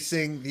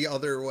facing the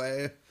other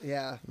way.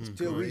 Yeah.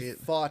 Dude, we Great.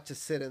 fought to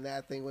sit in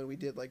that thing when we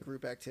did like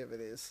group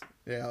activities.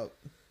 Yeah.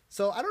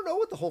 So I don't know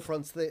what the whole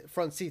front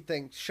seat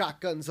thing,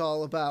 shotgun's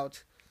all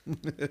about.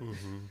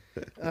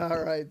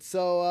 All right.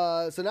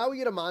 So now we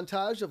get a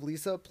montage of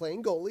Lisa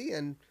playing goalie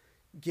and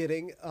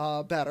getting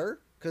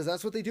better, because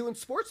that's what they do in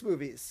sports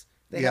movies.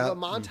 They have a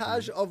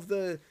montage of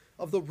the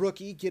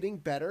rookie getting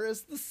better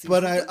as the season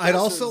But progresses. I'd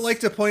also like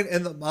to point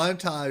in the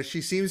montage,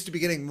 she seems to be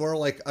getting more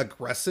like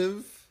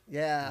aggressive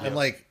Yeah. and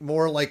like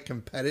more like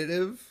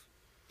competitive.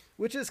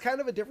 Which is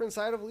kind of a different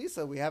side of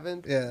Lisa. We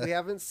haven't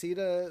seen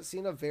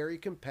a very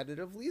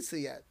competitive Lisa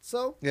yet.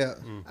 So Yeah.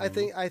 I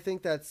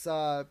think that's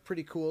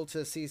pretty cool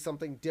to see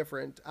something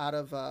different out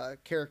of a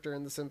character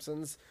in The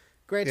Simpsons.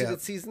 Granted,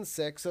 it's season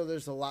 6, so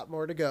there's a lot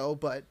more to go,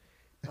 but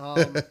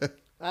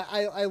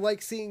I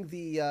like seeing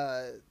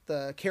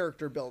the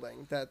character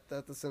building that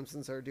The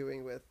Simpsons are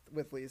doing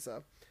with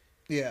Lisa.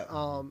 Yeah.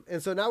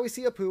 And so now we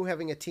see Apu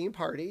having a team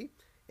party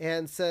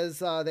and says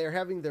they're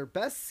having their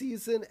best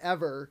season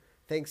ever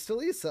thanks to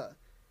Lisa.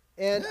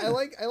 And I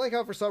like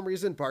how for some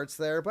reason Bart's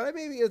there, but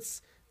maybe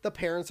it's the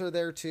parents are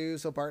there too,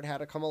 so Bart had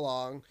to come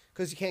along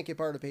because you can't get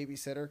Bart a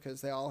babysitter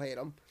because they all hate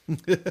him.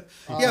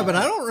 Yeah, but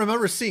I don't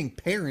remember seeing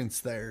parents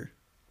there.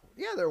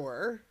 Yeah, there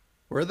were.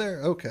 Were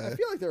there? Okay. I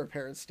feel like there were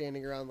parents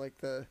standing around like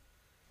the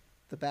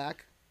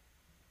back.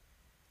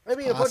 I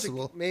mean, Possible. a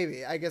bunch of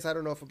maybe. I guess I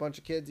don't know if you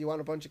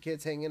want a bunch of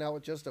kids hanging out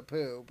with just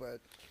Apu,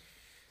 but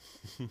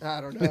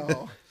I don't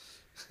know.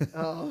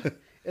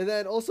 And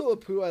then also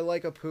Apu, I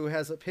like Apu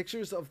has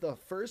pictures of the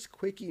first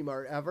Quickie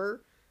Mart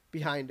ever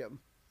behind him.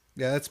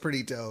 Yeah, that's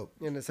pretty dope.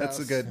 In his That's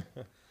house.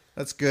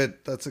 That's good.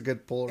 That's a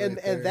good pull. And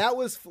right there. and that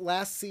was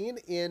last seen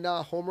in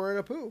Homer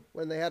and Apu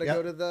when they had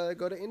to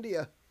go to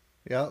India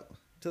Yep.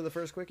 to the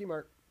first Quickie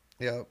Mart.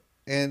 Yep.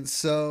 And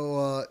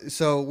so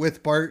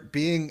with Bart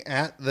being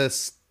at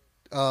this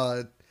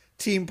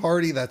team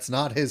party that's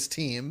not his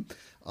team,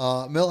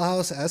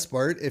 Milhouse asks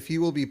Bart if he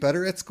will be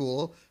better at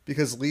school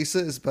because Lisa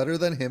is better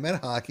than him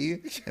at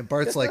hockey. And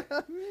Bart's like,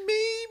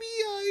 maybe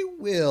I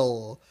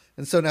will.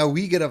 And so now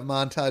we get a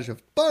montage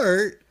of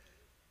Bart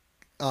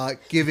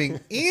giving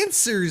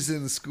answers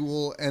in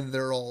school, and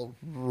they're all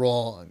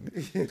wrong.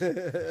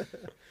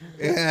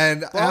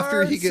 And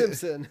after he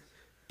gets...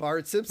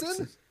 Bart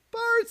Simpson?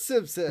 Bart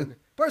Simpson!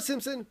 Bart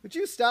Simpson, would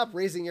you stop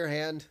raising your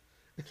hand?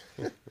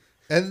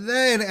 And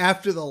then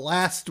after the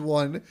last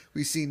one,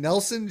 we see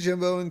Nelson,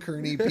 Jimbo, and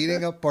Kearney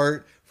beating up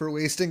Bart for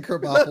wasting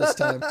Krabappel's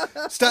time.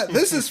 Stop!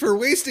 This is for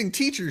wasting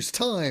teachers'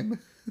 time.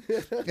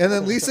 And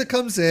then Lisa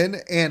comes in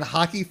and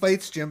hockey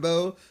fights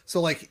Jimbo.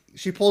 So like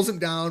she pulls him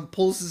down,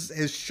 pulls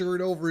his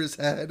shirt over his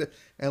head,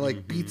 and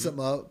like beats him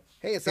up.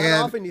 Hey, it's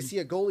not often you see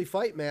a goalie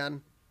fight,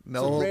 man.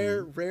 No. It's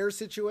a rare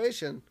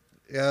situation.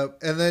 Yeah,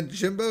 and then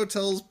Jimbo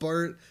tells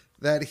Bart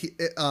that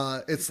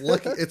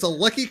it's a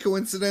lucky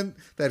coincidence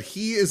that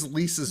he is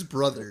Lisa's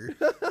brother.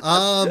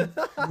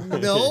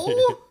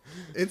 No,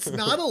 it's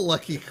not a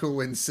lucky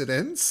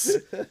coincidence.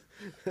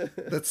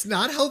 That's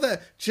not how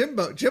that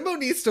Jimbo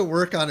needs to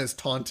work on his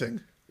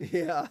taunting.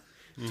 Yeah,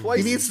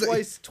 twice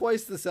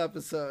this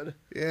episode.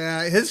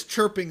 Yeah, his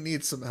chirping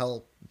needs some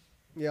help.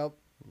 Yep.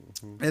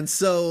 And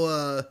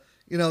so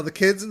the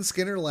kids and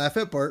Skinner laugh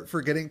at Bart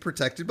for getting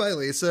protected by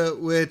Lisa,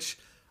 which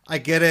I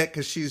get it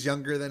because she's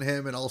younger than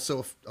him and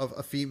also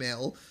a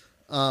female.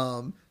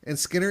 And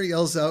Skinner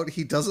yells out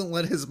he doesn't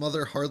let his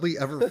mother hardly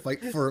ever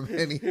fight for him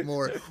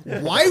anymore.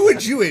 Why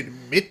would you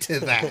admit to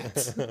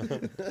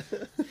that?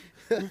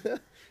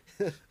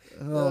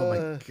 Oh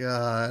my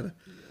God.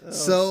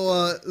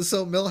 So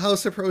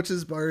Milhouse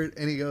approaches Bart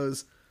and he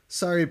goes,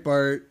 "Sorry,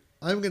 Bart,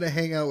 I'm going to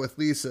hang out with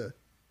Lisa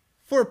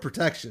for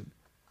protection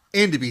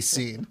and to be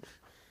seen."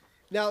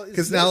 Now,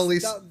 this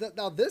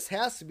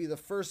has to be the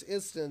first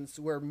instance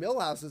where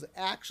Milhouse is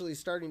actually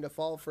starting to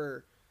fall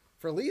for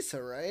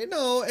Lisa, right?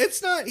 No,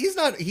 it's not. He's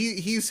not.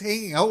 He's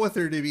hanging out with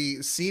her to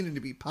be seen and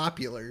to be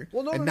popular,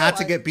 not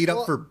to get beat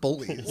up for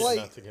bullies.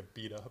 Not to get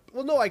beat up.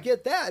 Well, no, I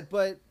get that,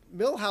 but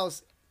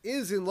Milhouse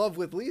is in love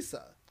with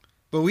Lisa.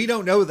 But we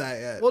don't know that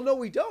yet. Well, no,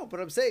 we don't. But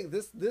I'm saying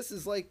this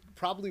is like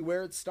probably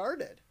where it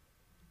started.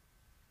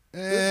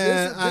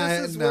 This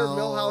is where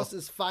Milhouse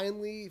is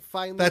finally.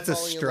 That's a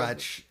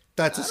stretch.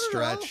 That's a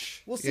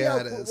stretch. We'll see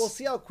we'll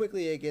see how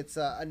quickly it gets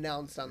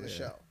announced on the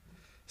show.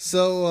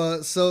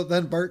 So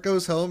then Bart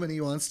goes home and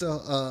he wants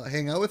to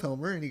hang out with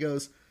Homer and he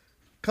goes,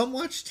 "Come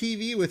watch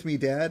TV with me,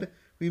 Dad.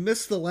 We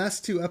missed the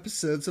last 2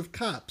 episodes of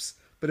Cops,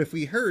 but if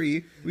we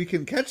hurry, we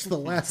can catch the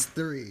last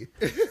 3.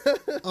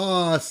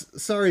 Aw,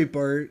 sorry,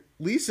 Bart.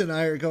 Lisa and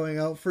I are going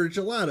out for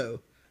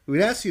gelato.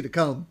 We'd ask you to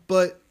come,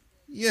 but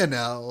you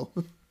know."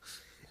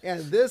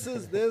 And this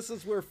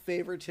is where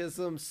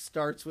favoritism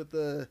starts with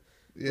the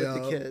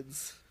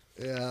kids.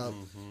 Yeah.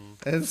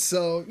 And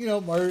so,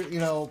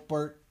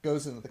 Bart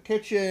goes into the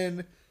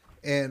kitchen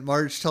and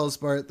Marge tells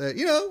Bart that,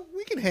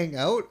 we can hang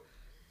out.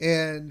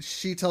 And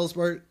she tells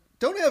Bart,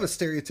 "Don't have a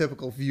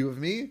stereotypical view of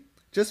me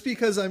just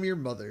because I'm your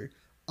mother.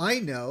 I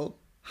know.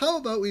 How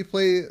about we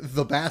play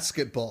the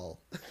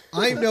basketball?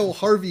 I'm no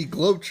Harvey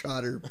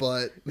Globetrotter,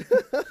 but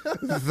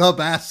the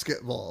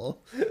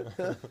basketball."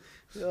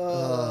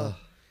 Oh,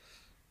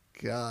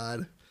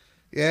 God.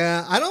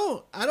 Yeah, I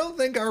don't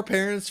think our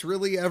parents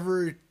really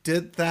ever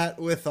did that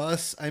with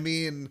us. I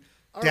mean,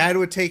 Dad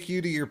would take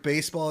you to your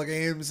baseball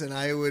games and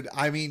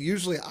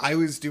usually I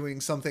was doing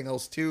something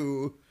else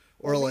too.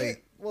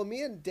 Or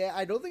me and Dad,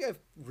 I don't think I've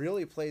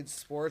really played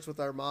sports with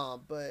our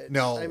mom, but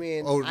no. I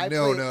mean,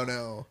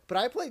 no. But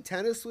I played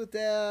tennis with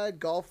Dad,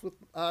 golf with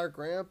our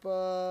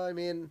grandpa. I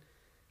mean,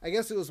 I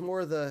guess it was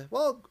more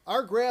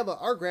our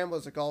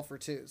grandma's a golfer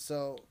too,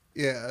 so.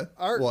 Yeah,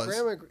 our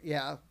grandma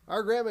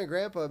and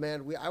grandpa,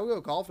 man, I would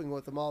go golfing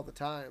with them all the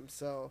time.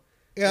 So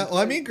yeah, well,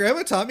 I mean,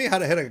 Grandma taught me how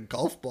to hit a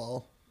golf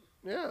ball.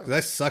 Yeah, 'cause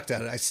I sucked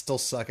at it. I still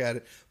suck at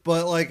it.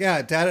 But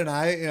Dad and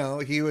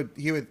I, he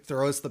would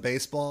throw us the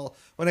baseball.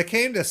 When it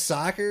came to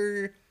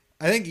soccer,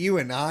 I think you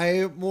and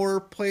I more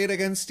played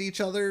against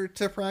each other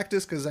to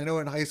practice because I know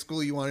in high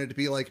school you wanted to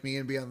be like me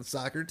and be on the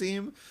soccer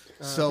team.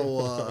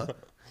 So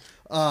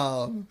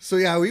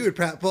yeah, we would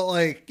practice,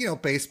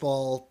 but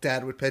baseball,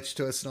 Dad would pitch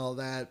to us and all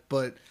that.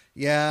 But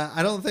yeah,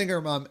 I don't think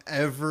our mom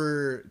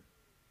ever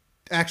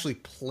actually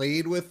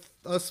played with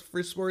us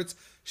for sports.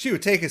 She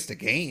would take us to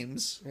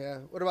games. Yeah.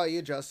 What about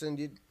you, Justin?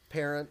 Did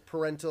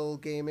parental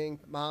gaming,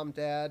 mom,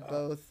 dad,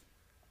 both?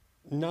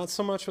 Not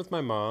so much with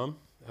my mom.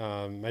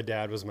 My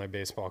dad was my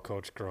baseball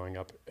coach growing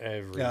up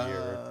every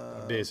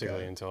year,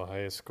 basically until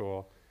high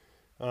school.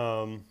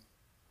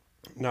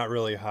 Not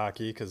really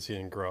hockey because he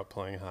didn't grow up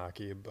playing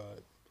hockey,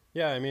 but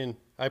yeah, I mean,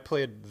 I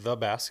played the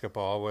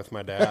basketball with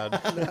my dad.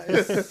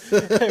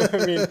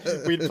 I mean,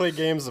 we'd play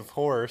games of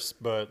horse,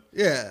 but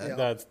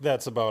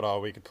that's about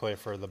all we could play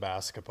for the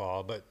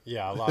basketball. But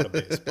yeah, a lot of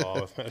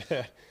baseball with my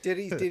dad. Did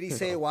he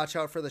say watch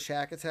out for the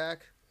shack attack?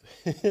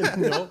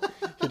 No,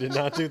 he did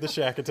not do the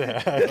shack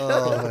attack.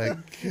 Oh my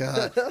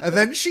God! And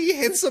then she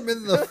hits him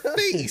in the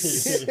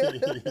face.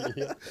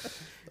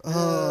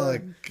 Oh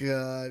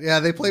God! Yeah,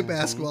 they play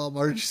basketball.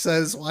 Marge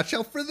says, "Watch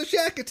out for the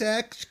shack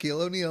attack." Shaquille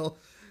O'Neal,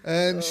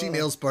 and she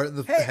nails Bart in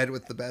the head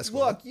with the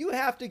basketball. Look, you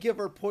have to give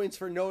her points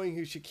for knowing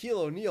who Shaquille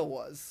O'Neal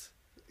was.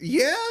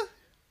 Yeah.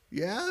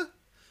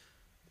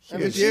 I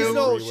mean, she's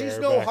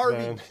no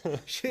Harvey.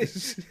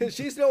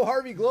 She's no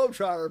Harvey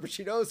Globetrotter, but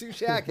she knows who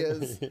Shaq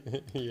is.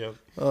 Yep.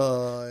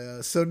 Oh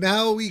yeah. So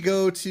now we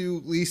go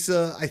to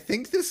Lisa. I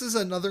think this is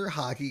another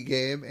hockey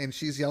game, and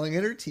she's yelling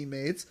at her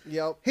teammates.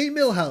 Yep. "Hey,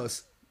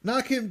 Milhouse,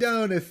 knock him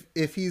down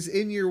if he's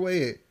in your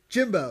way.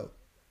 Jimbo,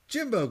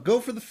 go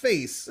for the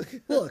face.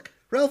 Look,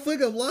 Ralph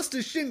Wiggum lost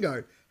his shin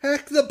guard.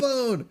 Hack the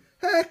bone.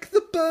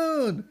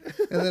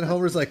 And then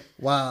Homer's like,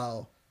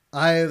 "Wow,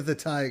 eye of the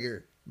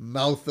tiger.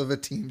 Mouth of a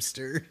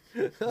teamster."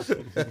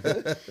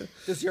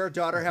 Does your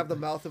daughter have the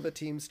mouth of a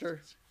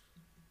teamster?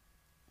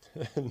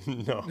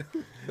 No.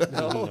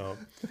 No.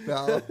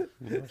 No,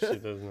 she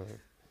does not.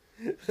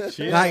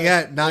 Not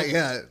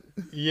yet.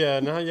 Yeah,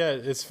 not yet.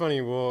 It's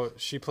funny. Well,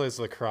 she plays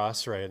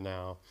lacrosse right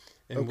now,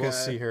 and we'll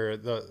see her.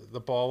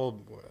 The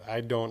ball.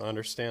 I don't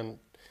understand.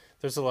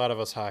 There's a lot of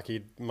us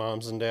hockey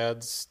moms and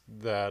dads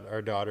that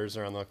our daughters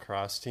are on the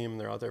lacrosse team.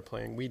 They're out there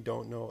playing. We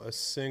don't know a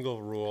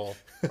single rule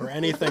or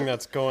anything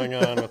that's going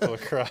on with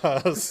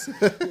lacrosse.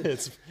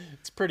 It's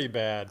pretty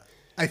bad.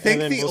 I think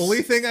the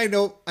only thing I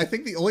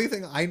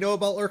know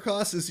about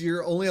lacrosse is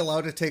you're only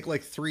allowed to take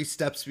like 3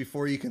 steps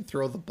before you can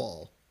throw the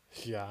ball.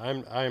 Yeah,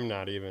 I'm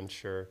not even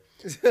sure,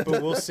 but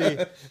we'll see.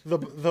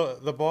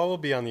 The ball will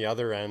be on the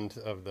other end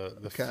of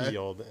the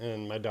field,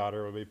 and my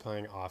daughter will be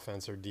playing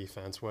offense or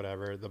defense,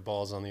 whatever. The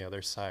ball's on the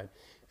other side,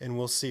 and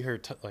we'll see her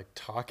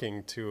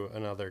talking to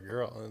another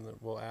girl, and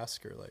we'll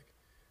ask her like,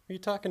 "Are you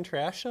talking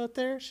trash out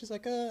there?" She's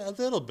like, "A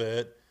little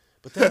bit,"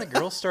 but then the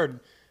girl started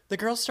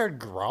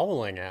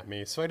growling at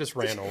me, so I just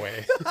ran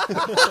away.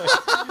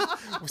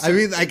 I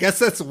mean, I guess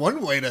that's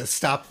one way to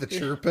stop the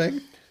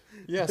chirping.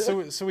 Yeah,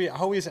 so we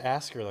always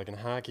ask her, like in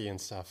hockey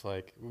and stuff,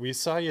 like, we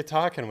saw you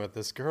talking with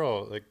this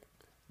girl, like,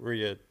 were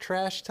you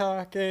trash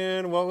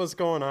talking? What was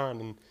going on?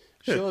 And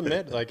she'll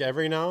admit, like,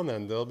 every now and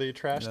then there'll be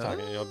trash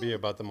talking. It'll be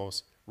about the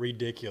most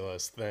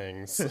ridiculous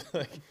things.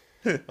 Like,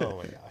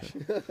 oh my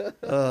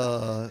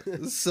gosh.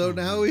 So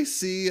now we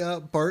see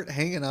Bart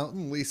hanging out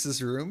in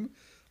Lisa's room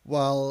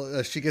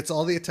while she gets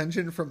all the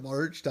attention from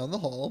Marge down the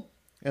hall.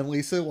 And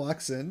Lisa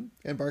walks in,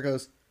 and Bart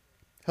goes,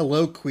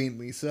 "Hello, Queen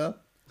Lisa."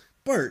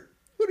 "Bart,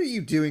 what are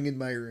you doing in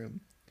my room?"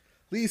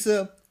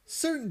 "Lisa,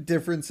 certain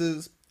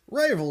differences,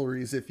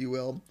 rivalries if you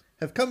will,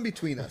 have come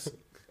between us.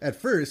 At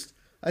first,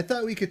 I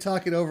thought we could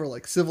talk it over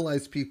like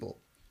civilized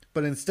people.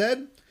 But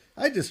instead,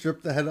 I just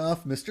ripped the head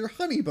off Mr.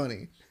 Honey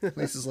Bunny."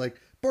 Lisa's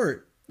like,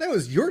 "Bart, that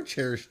was your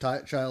cherished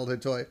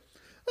childhood toy."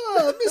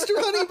 "Oh, Mr.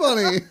 Honey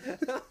Bunny."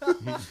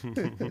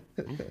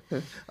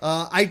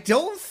 I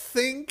don't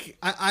think...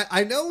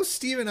 I know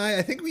Steve and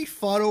I think we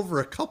fought over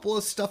a couple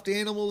of stuffed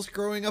animals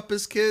growing up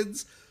as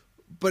kids,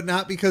 but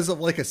not because of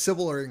like a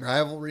sibling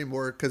rivalry,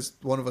 more because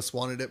one of us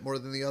wanted it more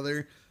than the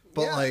other.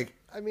 But I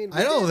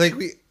don't think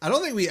we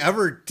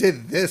ever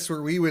did this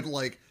where we would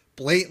like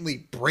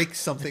blatantly break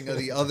something of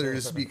the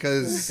others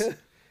because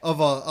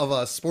of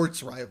a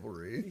sports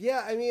rivalry.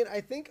 Yeah, I mean,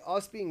 I think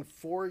us being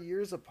 4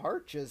 years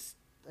apart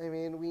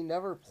we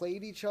never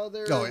played each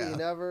other. Oh, yeah. We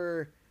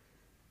never.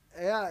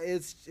 Yeah,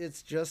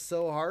 it's just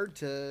so hard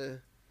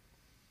to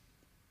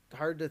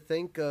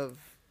think of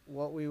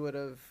what we would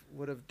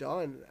have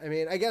done. I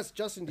mean, I guess,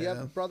 Justin, do you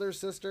have a brother or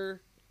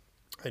sister?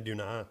 I do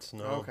not,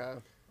 no. Okay.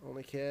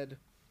 Only kid.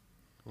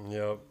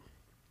 Yep.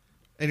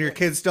 And your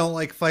kids don't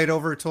like fight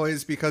over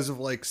toys because of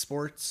like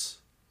sports?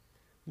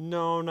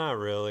 No, not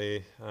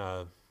really.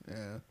 Yeah.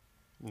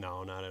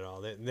 No, not at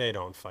all. They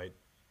don't fight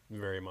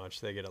very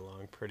much. They get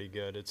along pretty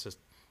good. It's just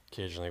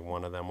occasionally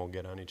one of them will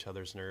get on each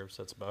other's nerves.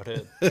 That's about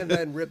it. And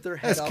then rip their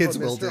head As off kids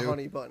of will Mr. do.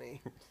 Honey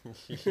Bunny.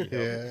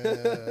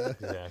 Yeah.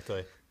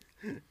 Exactly.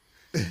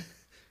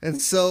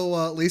 And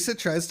so Lisa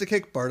tries to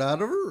kick Bart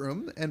out of her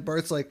room, and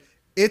Bart's like,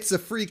 "It's a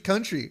free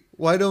country.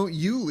 Why don't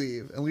you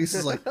leave?" And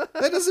Lisa's like,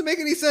 "That doesn't make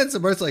any sense."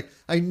 And Bart's like,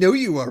 "I know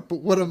you are,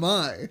 but what am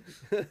I?"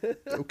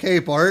 "Okay,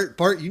 Bart,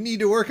 you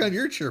need to work on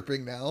your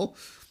chirping now."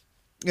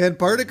 And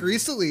Bart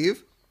agrees to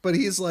leave, but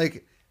he's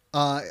like,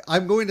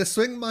 "I'm going to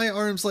swing my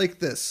arms like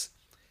this.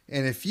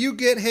 And if you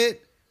get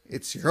hit,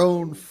 it's your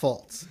own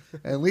fault."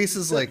 And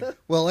Lisa's like,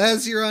 "Well,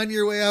 as you're on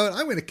your way out,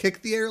 I'm going to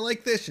kick the air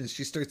like this." And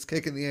she starts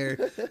kicking the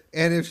air.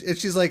 And if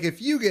she's like,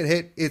 "If you get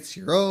hit, it's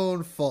your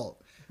own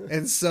fault."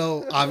 And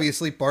so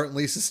obviously Bart and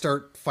Lisa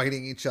start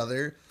fighting each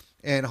other.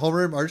 And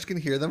Homer and Marge can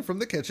hear them from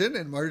the kitchen.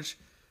 And Marge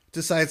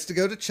decides to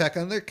go to check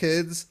on their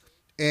kids.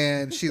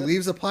 And she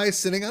leaves a pie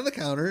sitting on the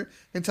counter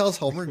and tells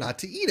Homer not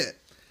to eat it.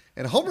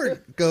 And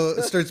Homer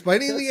starts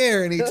biting in the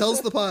air, and he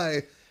tells the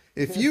pie,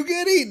 "If you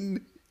get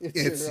eaten,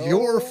 it's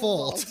your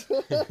fault."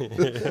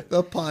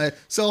 The pie.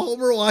 So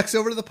Homer walks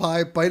over to the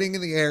pie, biting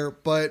in the air,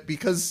 but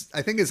because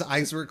I think his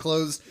eyes were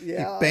closed, he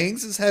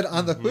bangs his head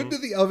on the hood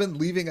of the oven,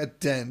 leaving a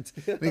dent.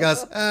 And he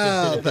goes,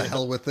 "The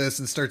hell with this,"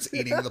 and starts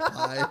eating the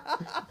pie.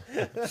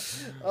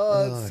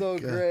 Oh, it's so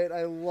great.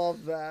 I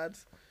love that.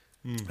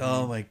 Mm-hmm.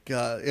 Oh my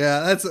god.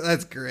 Yeah,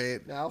 that's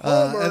great. Now,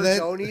 Homer,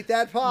 don't eat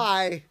that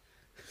pie.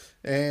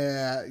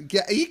 Yeah,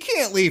 you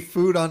can't leave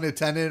food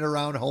unattended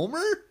around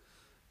Homer.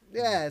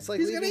 Yeah, it's like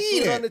He's leaving gonna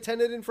eat food it.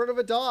 unattended in front of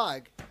a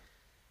dog.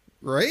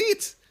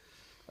 Right?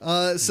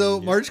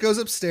 So Marge goes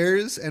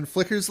upstairs and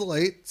flickers the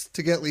lights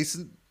to get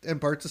Lisa and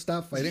Bart to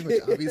stop fighting,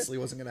 which obviously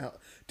wasn't going to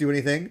do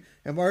anything.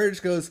 And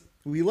Marge goes,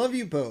 "We love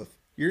you both.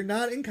 You're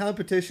not in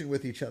competition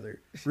with each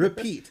other.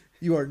 Repeat,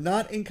 you are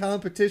not in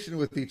competition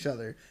with each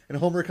other." And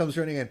Homer comes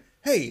running in.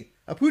 "Hey,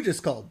 Apu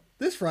just called.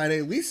 This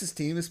Friday, Lisa's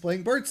team is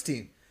playing Bart's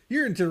team.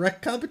 You're in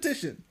direct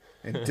competition.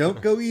 And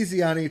don't go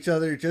easy on each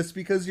other just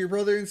because you're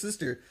brother and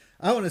sister.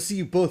 I want to see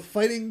you both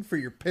fighting for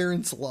your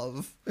parents'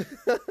 love."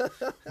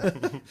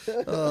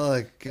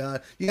 Oh,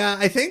 God. Yeah,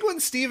 I think when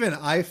Steve and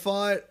I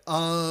fought,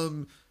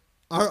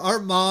 Our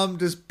mom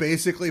just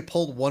basically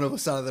pulled one of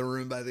us out of the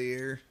room by the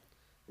ear.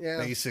 Yeah.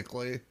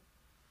 Basically.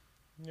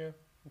 Yeah,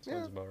 that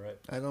sounds about right.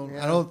 I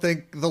don't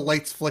think the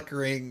lights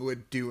flickering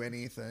would do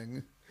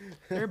anything.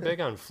 They're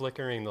big on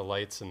flickering the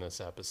lights in this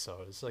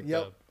episode. It's like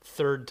Yep. the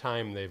third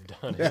time they've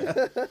done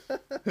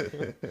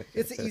it.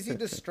 It's easy to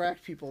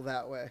distract people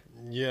that way.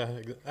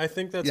 Yeah, I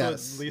think that's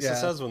Yes, what Lisa yeah.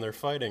 says when they're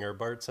fighting, or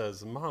Bart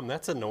says, "Mom,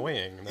 that's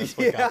annoying." And that's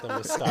what got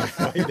them to stop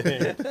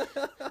fighting.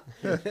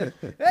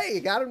 Hey,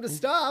 you got him to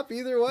stop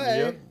either way.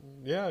 Yep.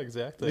 Yeah,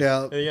 exactly.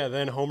 Yeah. And yeah,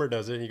 then Homer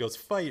does it and he goes,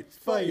 fight,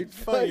 fight,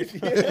 Fight,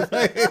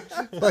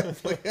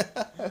 fight.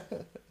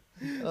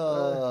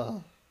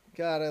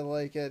 God, I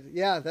like it.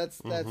 Yeah,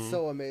 that's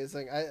so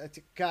amazing.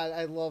 God,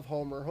 I love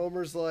Homer.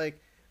 Homer's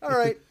like, all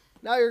right,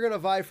 now you're gonna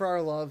vie for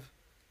our love,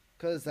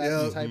 because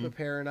that's the type of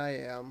parent I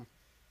am.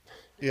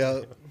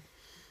 Yeah.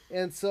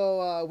 And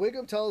so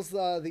Wiggum tells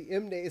the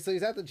inmates, so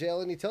he's at the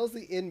jail, and he tells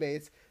the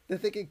inmates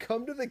that they can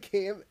come to the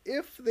game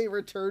if they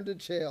return to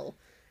jail.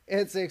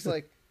 And Snake's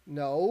like,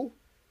 no.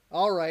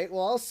 All right,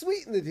 well, I'll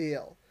sweeten the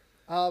deal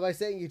by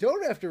saying you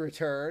don't have to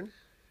return,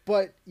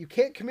 but you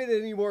can't commit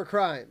any more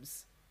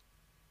crimes.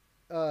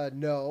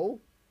 No.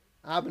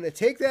 I'm going to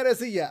take that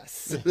as a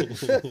yes.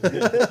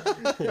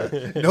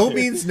 No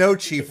means no,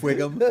 Chief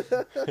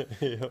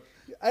Wiggum.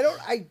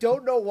 I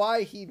don't know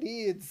why he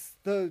needs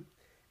the...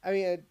 I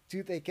mean,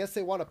 I guess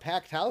they want a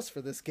packed house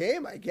for this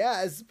game, I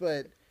guess,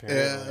 but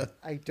Yeah.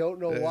 I don't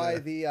know why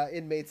the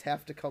inmates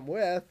have to come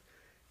with.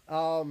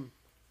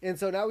 And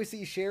so now we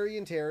see Sherry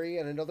and Terry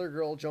and another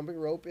girl jumping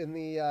rope in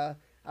the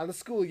on the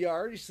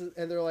schoolyard,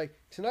 and they're like,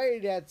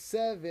 tonight at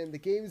 7, the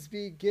games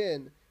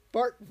begin.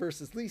 Bart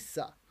versus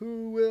Lisa.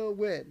 Who will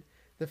win?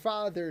 The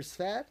father's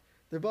fat,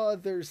 the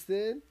mother's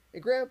thin,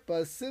 and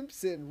Grandpa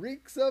Simpson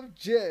reeks of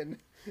gin.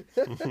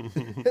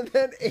 And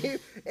then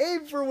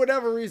Abe, for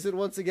whatever reason,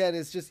 once again,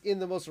 is just in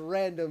the most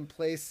random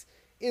place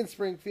in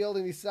Springfield,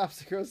 and he stops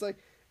the girl. It's like,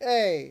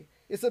 hey,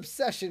 it's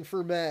Obsession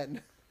for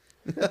Men.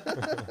 That's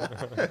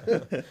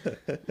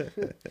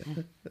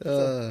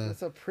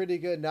a pretty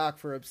good knock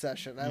for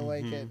Obsession. I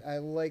like it. I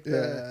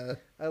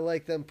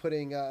like them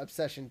putting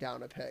Obsession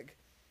down a peg.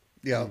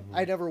 Yeah.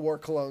 I never wore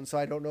cologne, so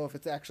I don't know if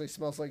it actually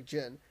smells like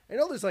gin. I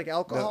know there's like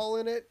alcohol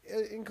in it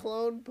in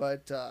cologne,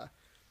 but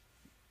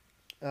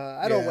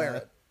I don't wear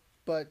it.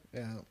 But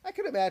I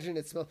can imagine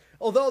it smells.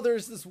 Although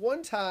there's this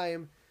one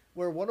time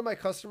where one of my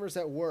customers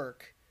at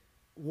work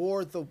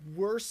wore the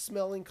worst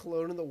smelling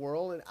cologne in the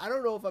world, and I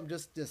don't know if I'm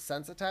just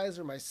desensitized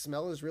or my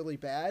smell is really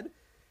bad,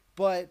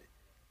 but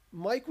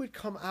Mike would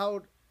come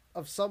out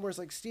of somewhere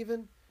like,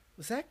 Steven,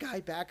 was that guy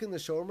back in the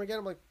showroom again?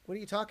 I'm like, what are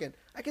you talking?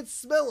 I could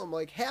smell him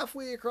like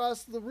halfway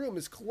across the room.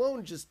 His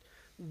cologne just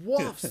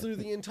wafts through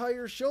the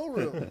entire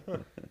showroom.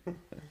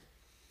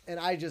 And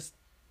I just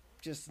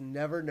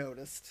never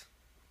noticed.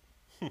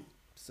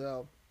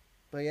 So,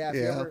 but yeah,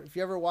 if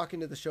you ever walk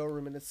into the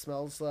showroom and it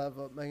smells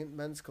of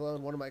men's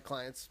cologne, one of my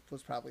clients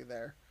was probably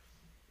there.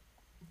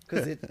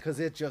 Because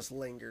it just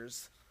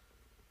lingers.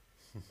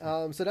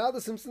 So now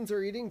the Simpsons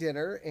are eating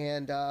dinner,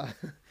 and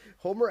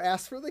Homer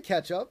asks for the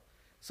ketchup.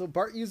 So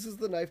Bart uses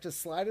the knife to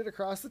slide it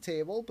across the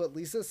table, but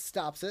Lisa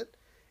stops it.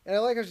 And I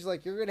like how she's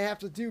like, you're going to have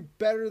to do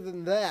better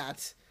than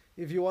that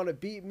if you want to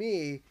beat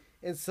me.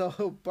 And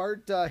so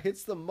Bart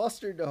hits the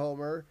mustard to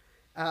Homer,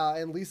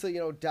 and Lisa,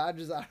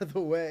 dodges out of the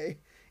way.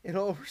 And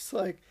Homer's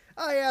like,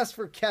 I asked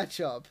for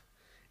ketchup.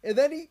 And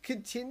then he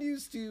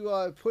continues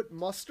to put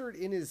mustard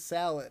in his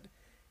salad.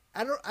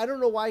 I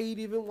don't know why he'd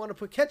even want to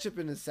put ketchup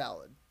in his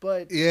salad,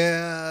 but...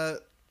 Yeah.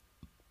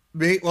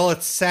 Well,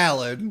 it's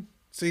salad,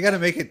 so you got to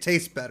make it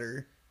taste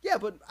better. Yeah,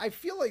 but I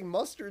feel like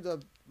mustard's a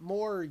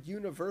more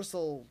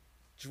universal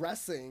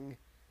dressing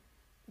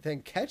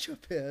than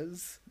ketchup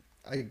is.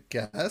 I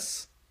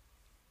guess.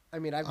 I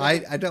mean,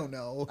 I don't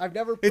know. I've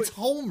never put... It's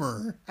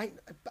Homer.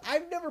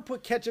 I've never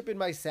put ketchup in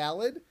my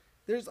salad.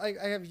 I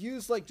have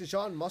used like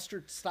Dijon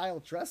mustard style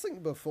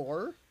dressing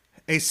before.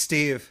 Hey,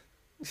 Steve,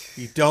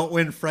 you don't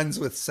win friends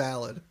with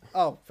salad.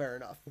 Oh, fair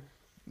enough.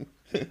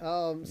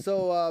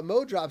 So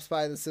Mo drops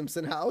by the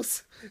Simpson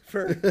house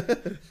for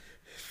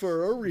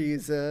a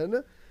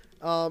reason.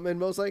 And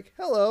Mo's like,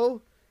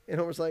 hello. And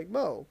Homer's like,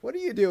 Mo, what are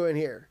you doing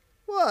here?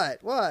 What?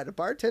 A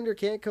bartender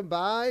can't come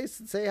by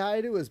and say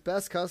hi to his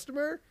best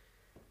customer?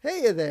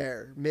 Hey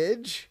there,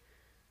 Midge.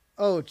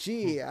 Oh,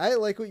 gee, I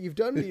like what you've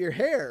done to your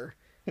hair.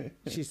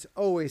 She's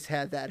always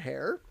had that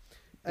hair.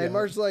 And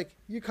Marge's like,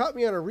 you caught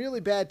me on a really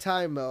bad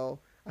time, Mo.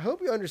 I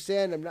hope you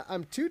understand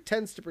I'm too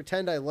tense to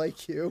pretend I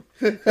like you.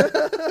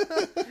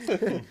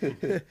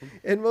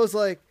 And Mo's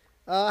like,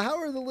 how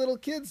are the little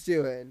kids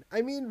doing?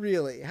 I mean,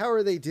 really, how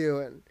are they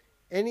doing?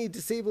 Any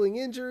disabling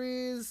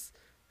injuries?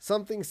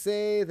 Something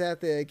say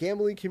that the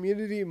gambling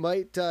community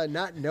might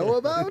not know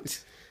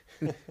about?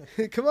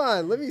 Come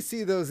on, let me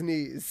see those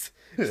knees.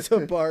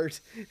 So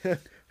Bart,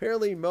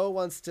 apparently Mo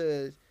wants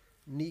to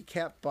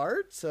kneecap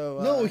Bart. So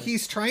no,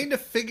 he's trying to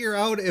figure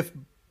out if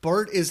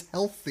Bart is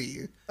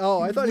healthy.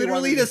 Oh, I thought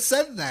literally just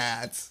said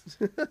that.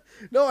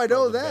 No, I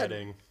know that.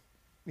 Betting.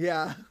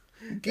 Yeah,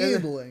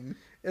 Gambling.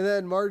 And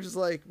then Marge is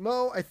like,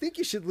 Mo, I think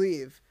you should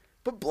leave.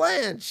 But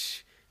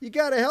Blanche, you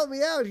gotta help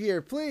me out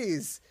here,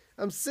 please.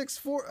 I'm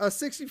 6'4",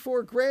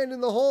 64 grand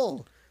in the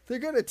hole. They're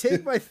gonna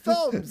take my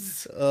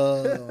thumbs.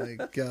 Oh my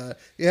god.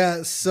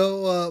 Yeah,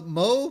 so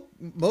Mo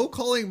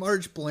calling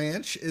Marge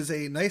Blanche is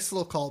a nice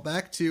little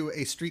callback to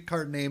A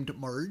Streetcar Named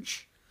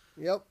Marge.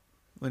 Yep.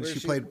 When she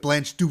played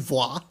Blanche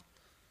Duvois.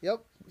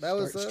 Yep. That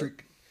was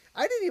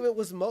I didn't even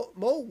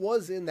Mo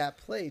was in that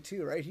play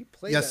too, right? He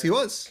played he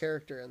was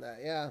character in that.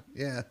 Yeah.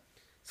 Yeah.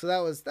 So that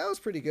was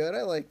pretty good.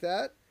 I like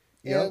that.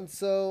 Yep. And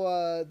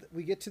so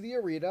we get to the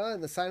arena,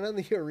 and the sign on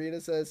the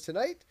arena says,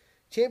 "Tonight,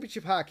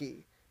 championship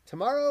hockey.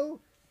 Tomorrow,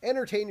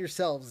 entertain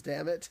yourselves,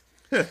 damn it."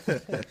 Because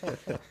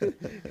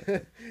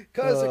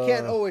there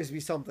can't always be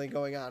something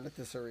going on at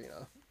this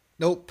arena.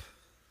 Nope.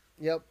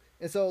 Yep.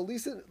 And so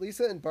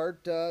Lisa and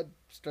Bart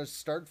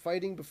start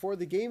fighting before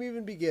the game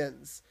even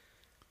begins,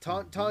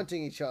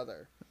 taunting each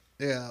other.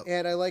 Yeah.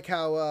 And I like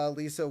how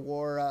Lisa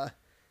wore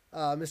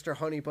Mr.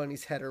 Honey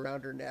Bunny's head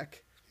around her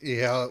neck.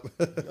 Yeah.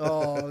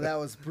 Oh, that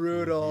was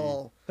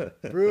brutal.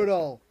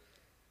 Brutal.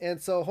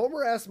 And so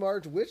Homer asks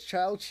Marge which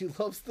child she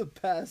loves the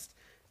best.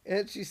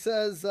 And she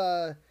says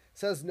no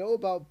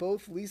about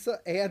both Lisa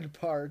and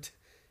Bart.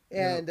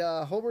 And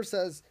Homer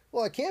says,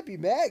 well, it can't be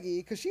Maggie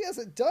because she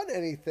hasn't done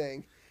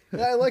anything.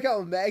 And I like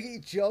how Maggie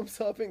jumps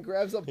up and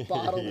grabs a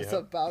bottle that's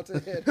about to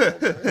hit Homer.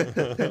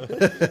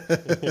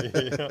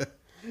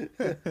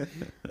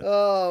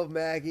 Oh,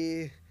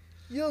 Maggie.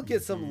 You'll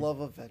get some love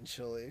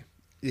eventually.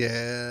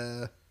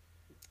 Yeah.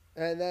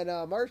 And then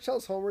Marge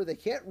tells Homer they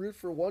can't root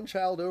for one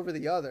child over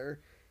the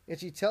other. And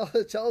she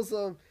tells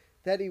them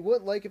that he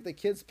wouldn't like if the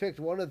kids picked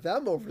one of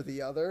them over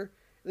the other.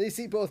 And they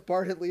see both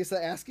Bart and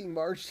Lisa asking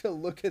Marge to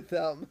look at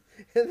them.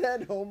 And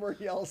then Homer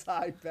yells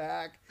hi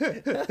back.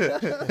 They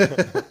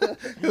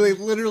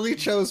literally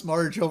chose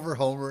Marge over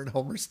Homer, and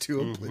Homer's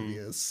too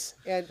oblivious.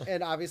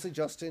 And obviously,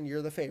 Justin,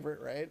 you're the favorite,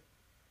 right?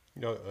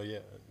 No, yeah.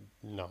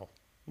 No,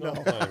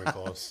 not even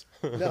close.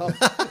 No.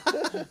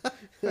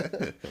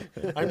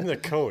 I'm the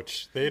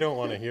coach. They don't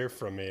want to hear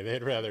from me.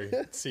 They'd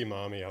rather see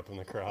mommy up in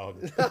the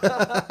crowd.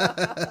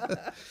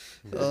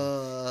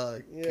 Oh,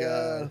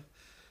 God.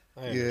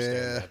 I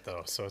understand that,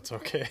 though, so it's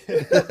okay.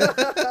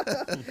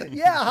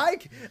 Yeah, hi.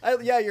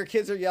 Your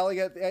kids are yelling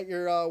at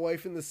your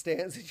wife in the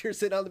stands, and you're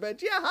sitting on the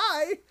bench. Yeah,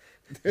 hi.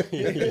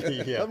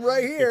 Yeah, I'm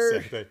right here.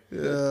 Exactly.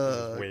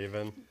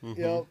 Waving.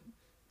 Mm-hmm. Yep.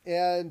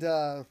 And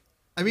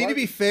I mean, to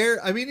be fair,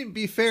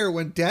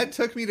 when Dad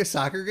took me to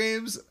soccer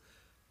games,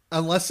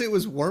 unless it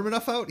was warm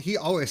enough out, he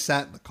always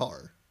sat in the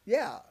car.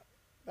 Yeah,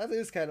 that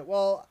is kind of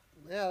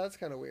that's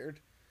kind of weird.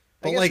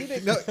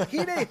 But he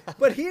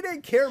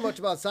didn't care much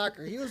about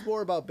soccer. He was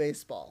more about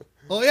baseball.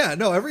 Oh yeah,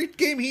 no, every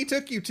game he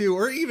took you to,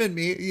 or even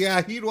me,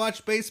 yeah, he'd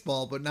watch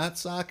baseball, but not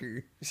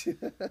soccer.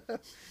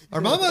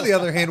 Our mom, on the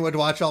other hand, would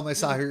watch all my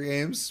soccer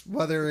games,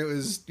 whether it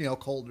was,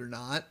 cold or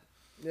not.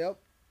 Yep.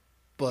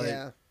 But,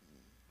 yeah.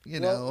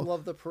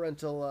 Love the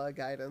parental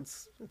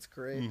guidance. It's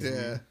great.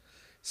 Yeah.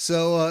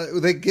 So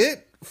they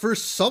get, for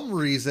some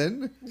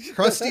reason,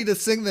 Krusty to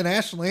sing the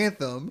national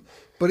anthem,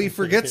 but he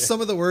forgets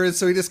some of the words,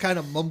 so he just kind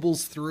of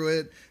mumbles through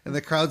it, and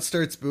the crowd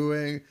starts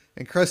booing.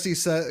 And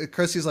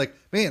Krusty's like,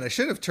 "Man, I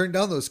should have turned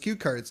down those cue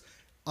cards."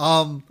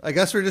 I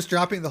guess we're just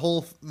dropping the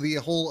whole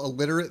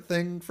illiterate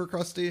thing for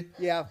Krusty.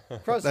 Yeah,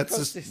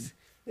 Krusty's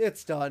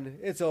it's done.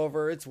 It's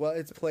over. It's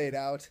played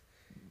out.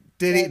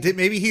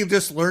 Maybe he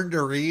just learned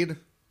to read?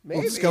 Maybe.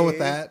 We'll just go with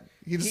that.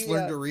 He just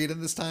learned to read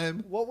in this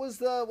time. What was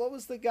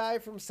the guy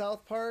from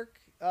South Park?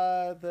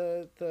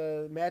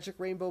 The Magic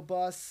Rainbow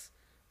Bus.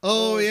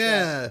 Oh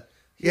yeah.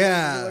 You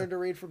learned to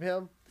read from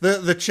him.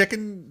 The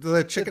chicken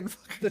the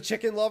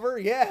chicken lover.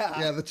 Yeah.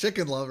 Yeah, the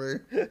chicken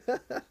lover.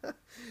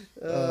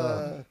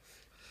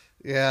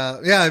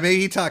 Yeah. Maybe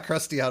he taught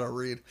Krusty how to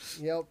read.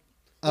 Yep.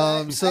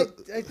 I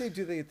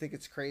do think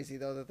it's crazy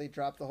though that they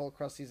dropped the whole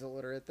Krusty's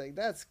illiterate thing.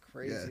 That's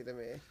crazy to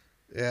me.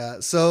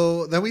 Yeah.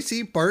 So then we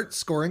see Bart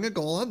scoring a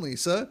goal on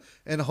Lisa,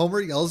 and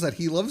Homer yells that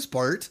he loves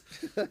Bart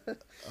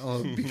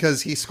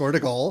because he scored a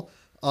goal.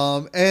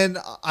 And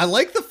I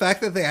like the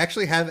fact that they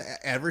actually have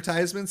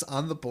advertisements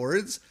on the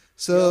boards.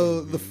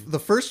 So the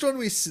first sign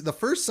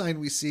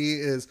we see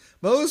is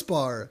Moe's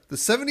Bar. The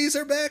 70s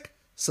are back,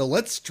 so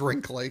let's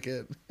drink like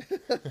it.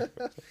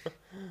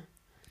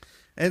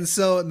 And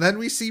then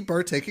we see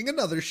Bart taking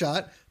another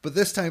shot, but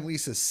this time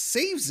Lisa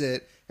saves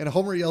it, and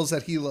Homer yells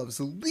that he loves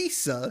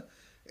Lisa.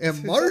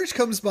 And Marge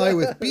comes by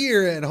with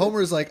beer, and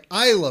Homer's like,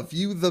 "I love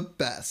you the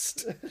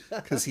best,"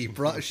 because she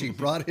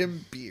brought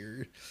him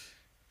beer.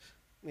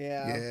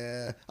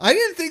 Yeah. I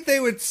didn't think they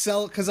would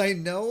sell, because I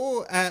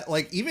know at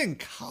even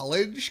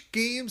college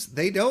games,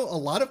 a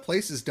lot of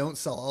places don't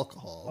sell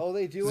alcohol. Oh,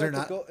 they do at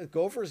the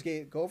Gophers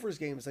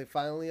games. They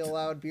finally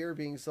allowed beer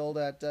being sold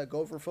at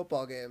Gopher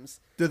football games.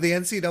 Did the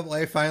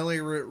NCAA finally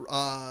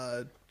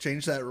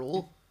change that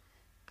rule?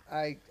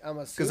 I'm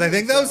assuming, because I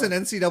think that was an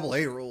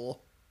NCAA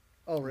rule.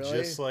 Oh, really?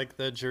 Just like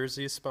the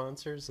jersey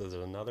sponsors, there's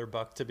another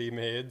buck to be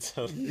made.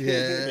 So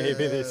yeah,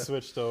 maybe they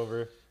switched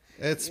over.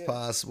 It's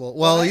possible.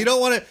 Well, you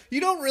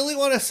don't really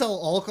want to sell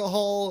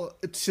alcohol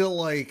to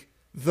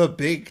the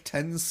Big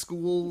Ten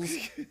schools,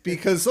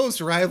 because those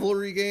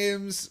rivalry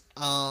games,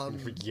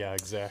 Yeah,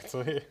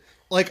 exactly.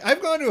 like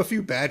I've gone to a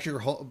few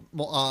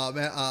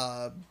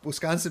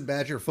Wisconsin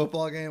Badger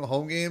football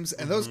home games,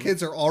 and those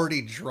kids are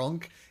already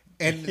drunk.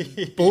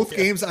 And both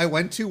games I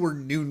went to were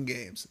noon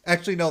games.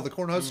 Actually, no, the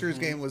Cornhuskers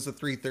game was a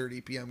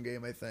 3:30 p.m.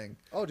 game, I think.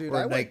 Oh, dude,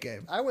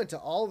 game. I went to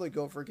all the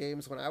Gopher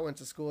games when I went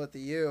to school at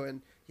the U,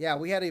 and yeah,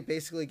 we had to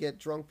basically get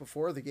drunk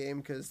before the game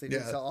because they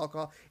didn't sell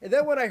alcohol. And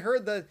then when I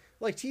heard the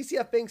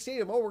TCF Bank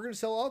Stadium, oh, we're going to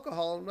sell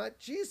alcohol, I'm like,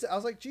 Jesus, I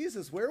was like,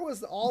 Jesus, where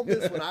was all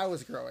this when I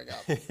was growing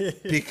up?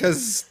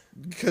 because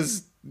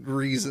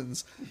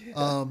reasons.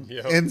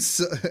 Yep. And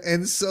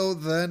so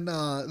then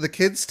the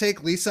kids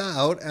take Lisa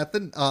out at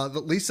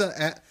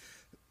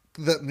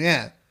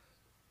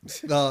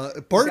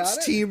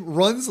Bart's team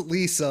runs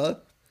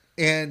Lisa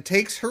and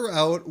takes her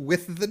out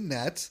with the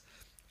net.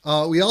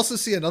 We also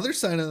see another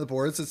sign on the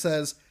boards that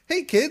says,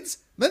 "Hey kids,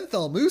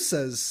 Menthol Moose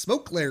says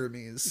smoke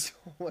Laramies."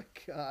 Oh my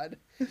God.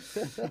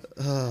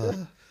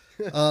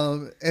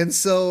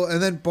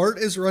 And then Bart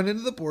is run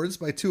into the boards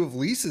by two of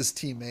Lisa's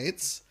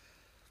teammates.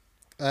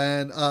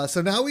 And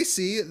so now we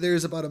see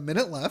there's about a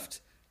minute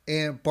left,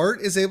 and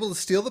Bart is able to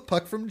steal the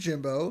puck from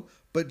Jimbo,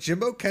 but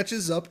Jimbo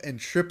catches up and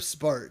trips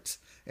Bart.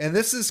 And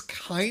this is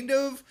kind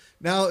of...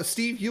 Now,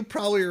 Steve, you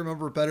probably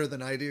remember better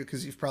than I do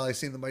because you've probably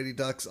seen the Mighty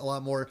Ducks a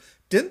lot more.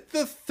 Didn't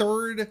the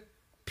third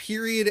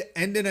period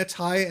end in a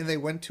tie and they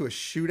went to a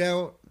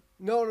shootout?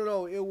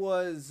 No. It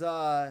was...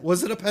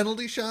 Was it a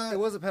penalty shot? It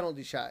was a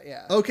penalty shot,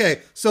 yeah.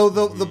 Okay, so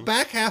the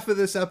back half of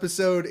this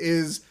episode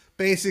is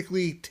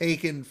basically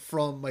taken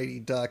from Mighty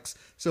Ducks.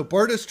 So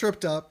Bart is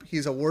tripped up.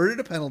 He's awarded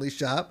a penalty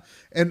shot.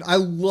 And I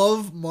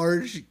love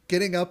Marge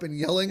getting up and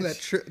yelling that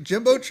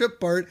Jimbo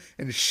tripped Bart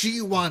and she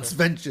wants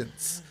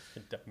vengeance.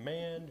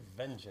 Demand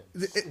vengeance.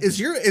 Is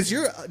your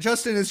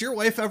Justin, is your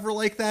wife ever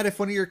like that? If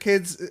one of your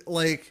kids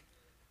like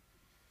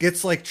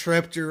gets like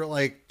tripped or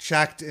like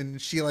checked and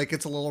she like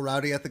gets a little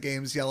rowdy at the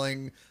games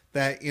yelling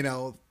that, you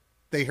know,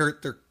 they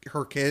hurt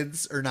her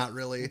kids, or not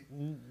really?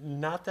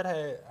 Not that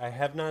I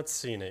have not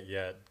seen it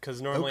yet,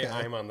 because normally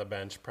I'm on the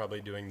bench probably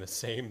doing the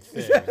same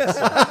thing.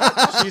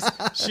 So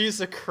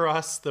she's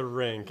across the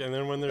rink, and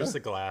then when there's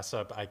the glass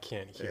up, I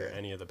can't hear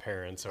any of the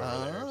parents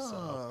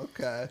over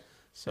there.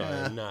 So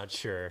I'm not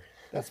sure.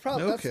 That's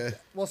probably okay.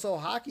 Well, so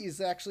hockey is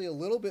actually a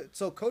little bit...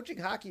 So coaching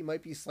hockey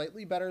might be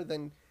slightly better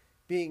than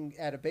being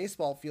at a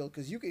baseball field,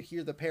 because you could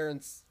hear the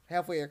parents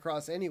halfway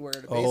across anywhere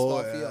at a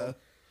baseball field.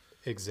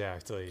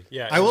 Exactly.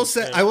 Yeah. I will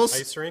say,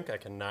 ice rink, I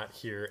cannot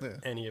hear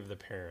any of the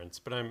parents,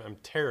 but I'm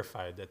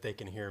terrified that they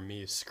can hear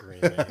me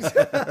screaming.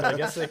 But I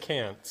guess they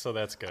can't, so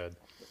that's good.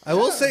 I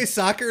will say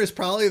soccer is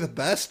probably the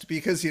best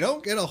because you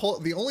don't get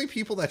the only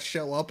people that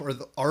show up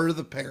are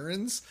the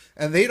parents,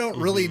 and they don't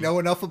really know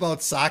enough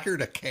about soccer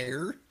to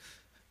care.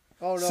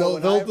 Oh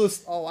no!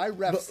 So I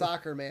ref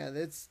soccer,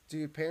 man.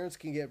 Dude, parents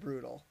can get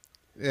brutal.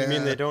 Yeah. You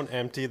mean they don't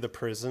empty the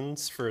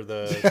prisons to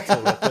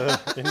let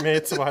the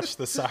inmates watch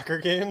the soccer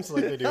games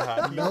like they do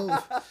hockey? No.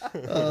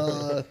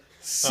 You're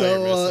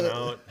missing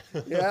out.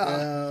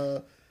 Yeah.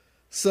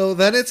 So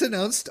then it's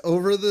announced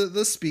over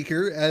the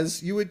speaker,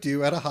 as you would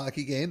do at a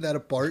hockey game, that a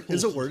Bart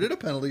is awarded a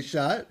penalty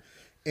shot.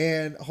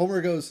 And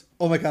Homer goes,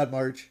 "Oh my God,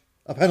 Marge,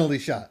 a penalty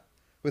shot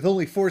with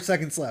only 4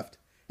 seconds left.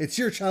 It's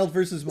your child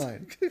versus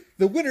mine.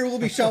 The winner will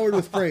be showered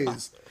with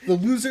praise. The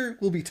loser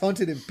will be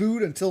taunted and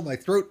booed until my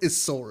throat is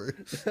sore."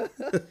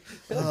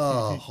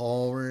 Oh,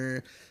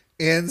 Homer.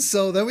 And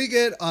so then we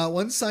get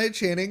one side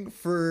chanting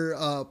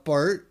for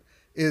Bart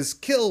is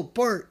 "Kill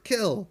Bart,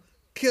 kill.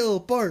 Kill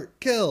Bart,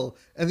 kill."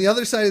 And the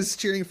other side is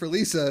cheering for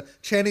Lisa,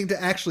 chanting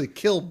to actually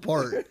kill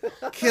Bart.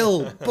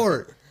 Kill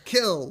Bart,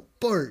 kill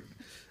Bart.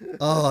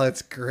 Oh,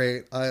 it's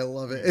great. I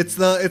love it. It's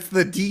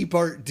the D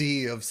Bart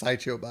D of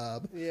Sideshow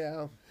Bob.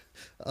 Yeah.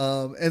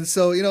 And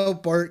so, you know,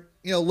 Bart,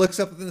 you know, looks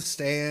up in the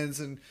stands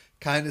and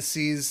kind of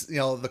sees, you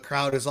know, the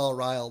crowd is all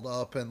riled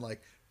up and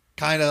like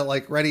kind of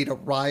like ready to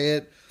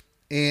riot.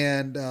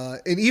 And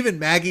even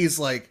Maggie's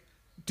like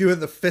doing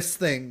the fist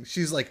thing.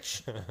 She's like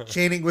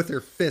chanting with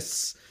her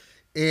fists.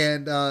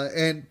 And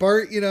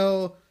Bart, you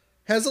know,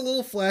 has a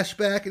little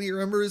flashback and he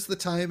remembers the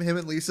time him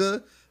and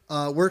Lisa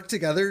worked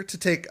together to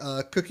take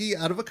a cookie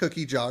out of a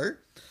cookie jar.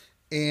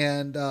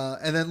 And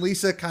then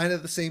Lisa, kind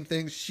of the same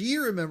thing. She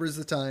remembers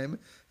the time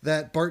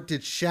that Bart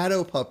did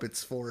shadow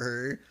puppets for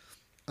her.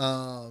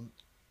 And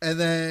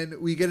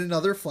then we get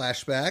another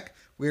flashback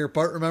where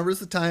Bart remembers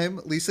the time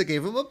Lisa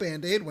gave him a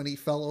Band-Aid when he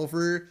fell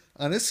over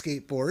on his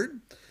skateboard.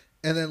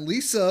 And then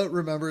Lisa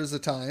remembers the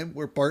time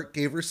where Bart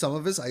gave her some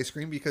of his ice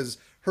cream because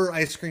her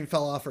ice cream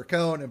fell off her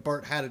cone and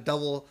Bart had a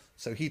double.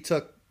 So he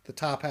took the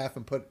top half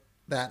and put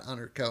that on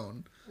her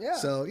cone. Yeah.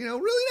 So, you know,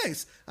 really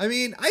nice. I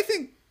mean, I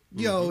think,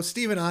 you know,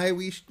 Steve and I,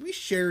 we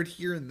shared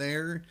here and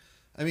there.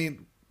 I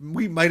mean,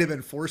 we might have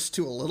been forced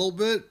to a little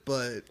bit,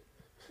 but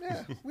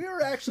yeah, we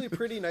were actually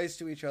pretty nice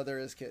to each other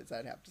as kids,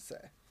 I'd have to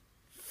say.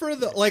 For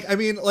the, like, I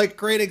mean, like,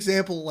 great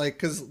example, like,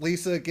 because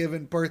Lisa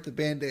giving Bart the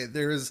Band-Aid,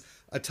 there was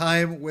a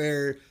time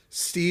where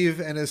Steve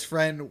and his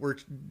friend were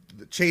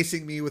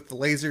chasing me with the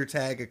laser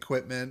tag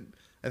equipment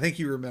I think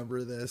you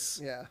remember this.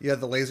 Yeah. You had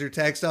the laser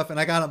tag stuff, and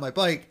I got on my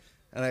bike,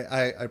 and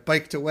I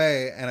biked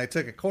away, and I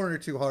took a corner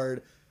too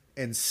hard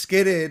and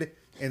skidded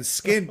and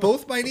skinned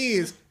both my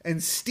knees,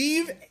 and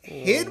Steve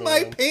hid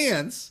my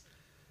pants.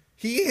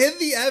 He hid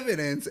the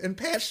evidence and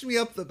patched me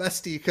up the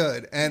best he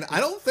could, and I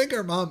don't think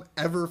our mom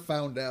ever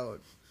found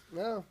out.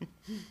 No.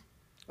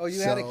 Oh,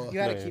 you had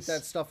to keep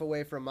that stuff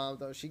away from Mom,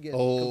 though. She gets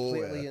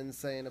completely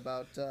insane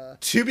about...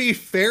 To be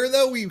fair,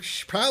 though, we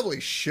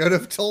probably should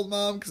have told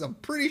Mom, because I'm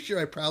pretty sure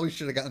I probably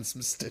should have gotten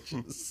some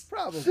stitches.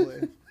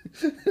 Probably.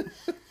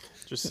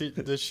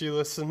 Did she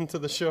listen to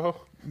the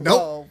show?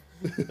 Nope.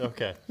 No.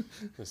 Okay.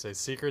 I say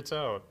secrets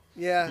out.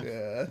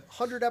 Yeah.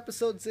 100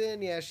 episodes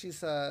in, yeah, she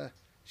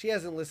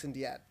hasn't listened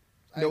yet.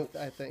 Nope.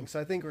 I think. So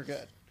I think we're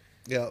good.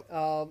 Yep.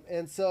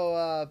 And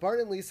so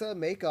Bart and Lisa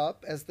make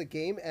up as the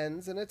game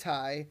ends in a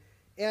tie.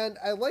 And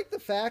I like the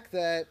fact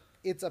that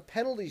it's a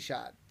penalty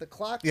shot. The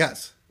clock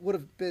would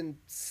have been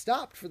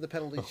stopped for the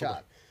penalty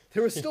shot.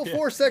 There was still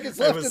 4 seconds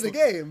left in the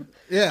game.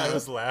 Yeah. I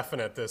was laughing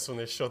at this when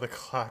they show the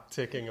clock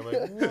ticking. I'm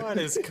like, what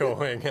is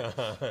going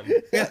on?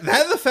 Yeah,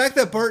 the fact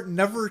that Bart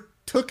never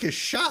took his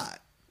shot.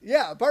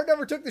 Yeah, Bart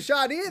never took the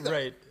shot either.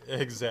 Right,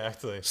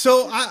 exactly.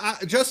 So,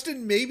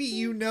 Justin, maybe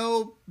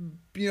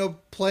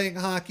playing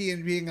hockey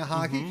and being a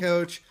hockey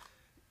coach,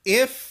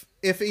 if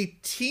a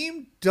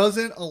team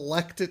doesn't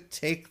elect to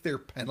take their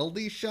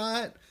penalty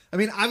shot, I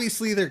mean,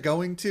 obviously they're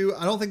going to.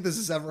 I don't think this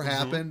has ever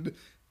happened.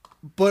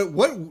 But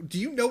what do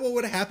you know what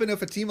would happen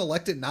if a team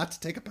elected not to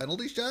take a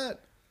penalty shot?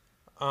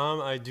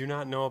 I do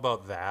not know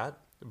about that,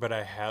 but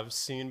I have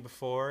seen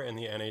before in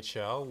the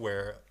NHL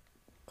where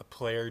a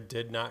player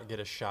did not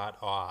get a shot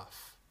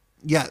off.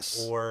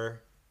 Yes.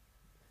 Or,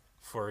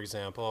 for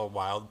example, a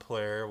Wild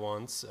player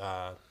once,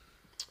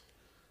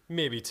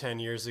 maybe 10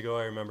 years ago,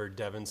 I remember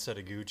Devin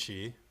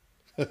Setaguchi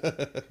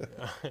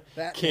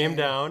came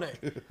down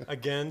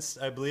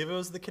against, I believe it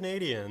was the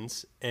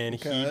Canadians, and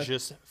he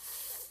just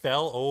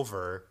fell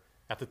over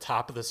at the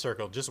top of the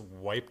circle, just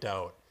wiped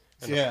out,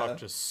 and the puck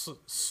just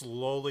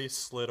slowly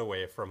slid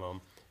away from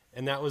him.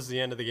 And that was the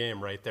end of the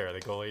game right there. The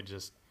goalie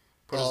just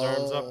put his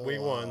arms up. We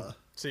won.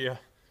 See ya.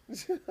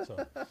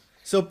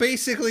 So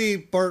basically,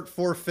 Bart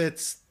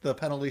forfeits the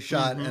penalty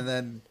shot, and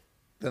then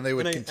they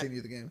would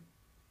continue the game.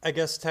 I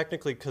guess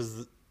technically,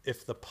 because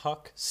if the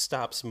puck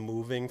stops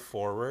moving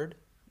forward,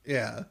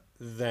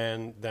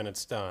 then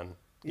it's done.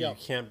 Yep.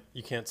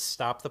 You can't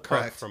stop the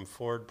puck from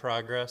forward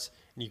progress,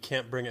 and you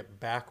can't bring it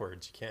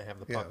backwards. You can't have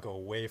the puck go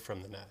away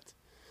from the net.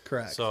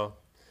 Correct. So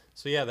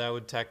yeah, that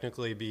would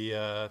technically be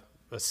a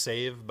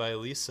save by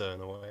Lisa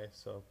in a way.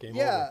 So game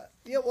over.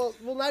 Yeah. Well,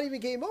 not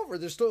even game over.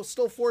 There's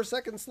still 4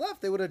 seconds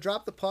left. They would have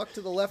dropped the puck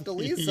to the left of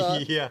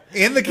Lisa. Yeah.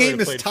 And the game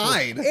is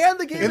tied. And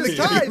the game is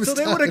tied. So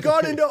they would have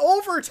gone into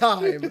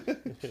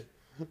overtime.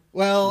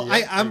 Well,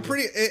 I'm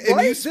pretty.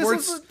 Right?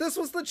 This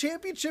was the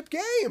championship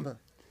game.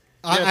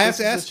 I have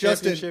to ask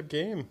Justin.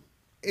 Game.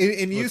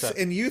 In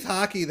youth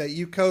hockey that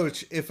you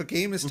coach, if a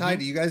game is tied,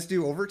 do you guys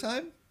do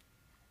overtime?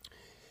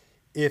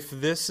 If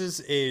this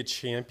is a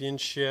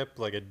championship,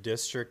 like a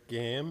district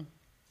game,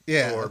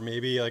 or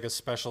maybe like a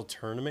special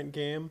tournament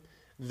game,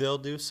 they'll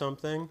do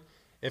something.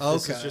 If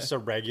this is just a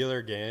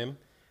regular game,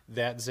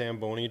 that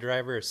Zamboni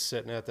driver is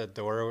sitting at that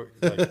door.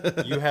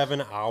 Like, you have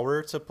an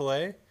hour to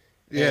play,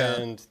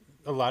 and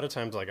a lot of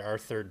times, like, our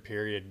third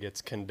period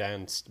gets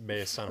condensed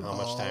based on how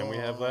much time we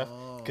have left,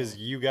 because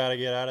you got to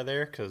get out of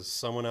there because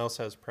someone else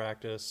has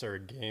practice or a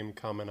game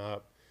coming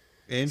up.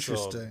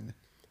 Interesting.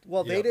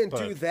 Well, they didn't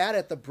do that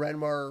at the Bryn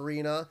Mawr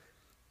Arena.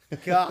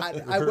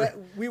 God,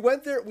 we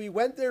went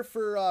there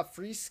for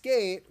free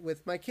skate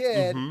with my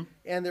kid,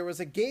 and there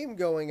was a game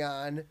going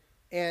on,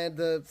 and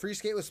the free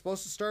skate was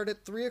supposed to start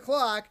at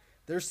 3:00.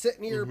 They're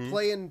sitting here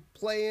playing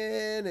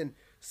and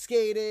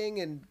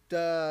skating, and it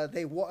had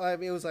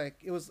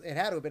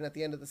to have been at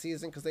the end of the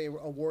season because they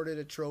awarded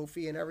a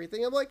trophy and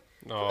everything. I'm like,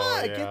 come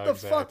on, get the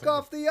fuck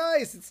off the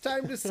ice. It's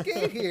time to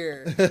skate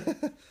here.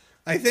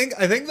 I think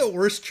the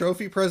worst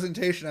trophy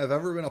presentation I've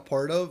ever been a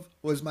part of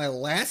was my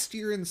last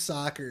year in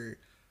soccer.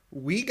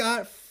 We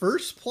got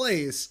first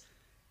place,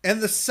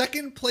 and the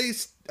second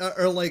place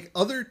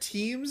other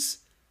teams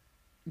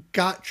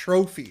got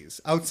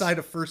trophies outside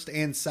of first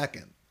and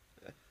second.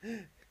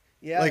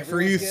 Yeah, like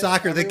for youth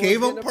soccer, they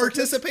gave them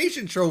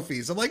participation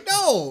trophies. I'm like,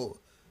 no,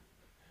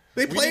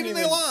 they played and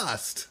they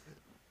lost.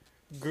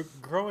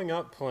 Growing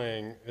up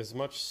playing as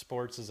much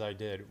sports as I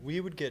did, we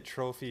would get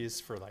trophies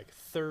for like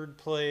third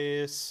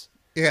place.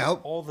 Yeah,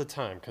 all the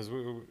time, because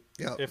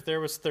if there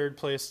was third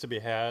place to be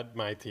had,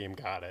 my team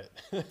got it.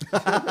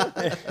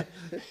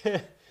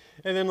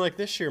 And then like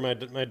this year,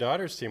 my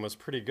daughter's team was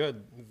pretty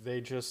good.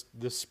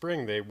 This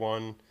spring they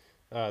won.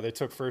 They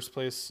took first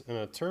place in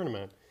a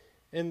tournament,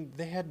 and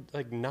they had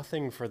like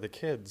nothing for the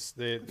kids.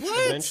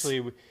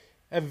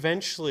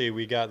 Eventually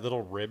we got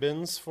little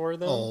ribbons for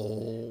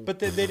them, but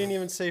they didn't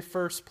even say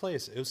first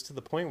place. It was to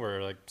the point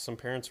where like some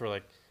parents were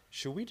like,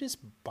 should we just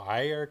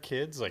buy our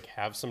kids, like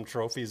have some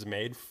trophies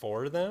made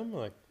for them?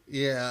 Like,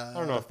 I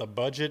don't know if the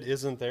budget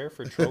isn't there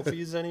for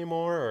trophies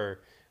anymore, or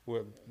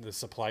the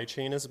supply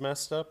chain is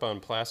messed up on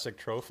plastic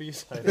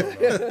trophies. I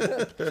don't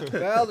know.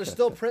 Well, they're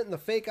still printing the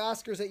fake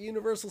Oscars at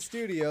Universal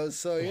Studios,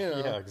 so you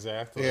know. Yeah,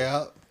 exactly.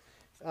 Yeah.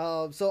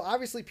 So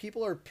obviously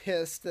people are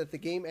pissed that the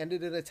game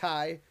ended in a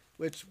tie,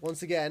 which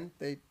once again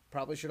they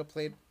probably should have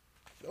played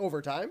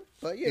overtime,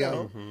 but you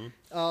know.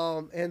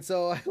 And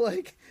so I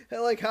like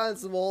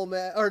Hans Mole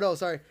man, or no,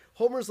 sorry,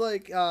 Homer's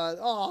like,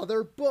 oh,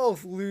 they're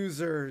both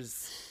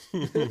losers.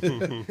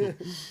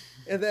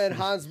 And then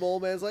Hans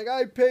Moleman's like,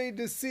 I paid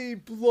to see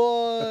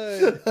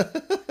blood.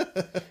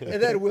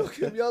 And then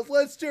Wilkin yells,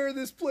 let's tear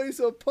this place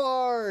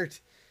apart.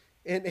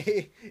 And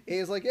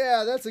A's like,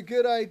 yeah, that's a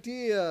good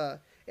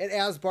idea. And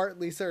as Bart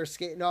and Lisa are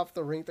skating off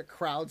the rink, the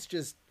crowd's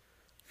just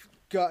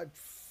got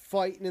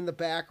fighting in the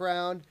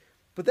background.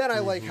 But then I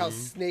like how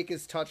Snake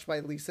is touched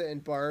by Lisa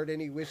and Bart,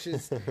 and he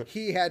wishes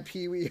he had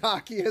Pee-wee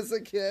hockey as a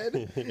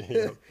kid.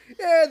 Yep.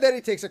 And then he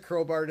takes a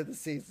crowbar to the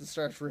seats and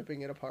starts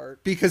ripping it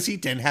apart. Because he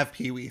didn't have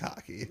Pee-wee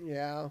hockey.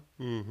 Yeah.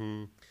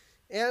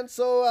 And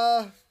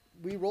so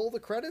we roll the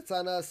credits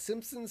on a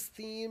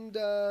Simpsons-themed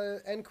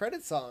end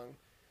credit song.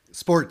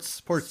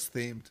 Sports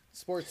themed.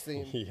 Sports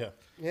themed.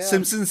 Yeah.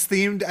 Simpsons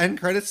themed end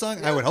credit song.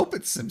 Yeah. I would hope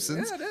it's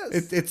Simpsons. Yeah, it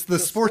is. It's the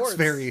sports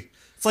very.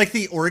 It's like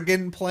the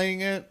organ playing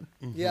it.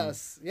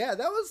 Yes. Yeah,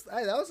 that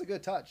was a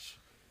good touch.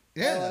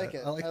 Yeah,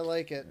 I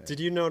like it. Did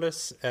you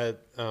notice I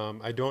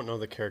don't know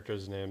the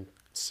character's name.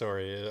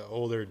 Sorry, an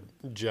older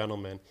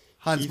gentleman.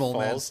 Hans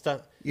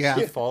Moleman.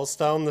 He falls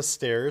down the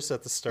stairs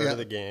at the start of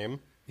the game.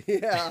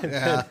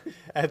 Yeah.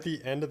 At the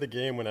end of the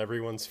game, when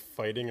everyone's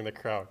fighting in the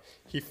crowd,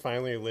 he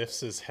finally lifts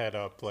his head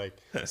up, like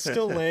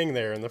still laying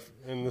there in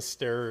the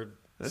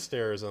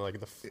stairs in like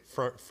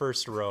the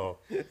first row.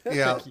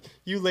 Yeah, like,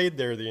 you laid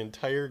there the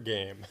entire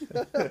game.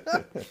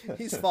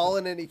 He's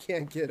fallen and he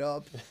can't get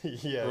up.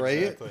 Yeah, right.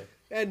 Exactly.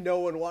 And no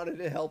one wanted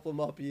to help him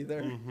up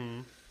either.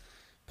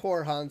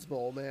 Poor Hans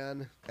Mole,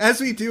 man.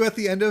 As we do at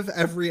the end of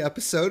every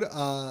episode,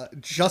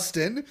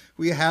 Justin,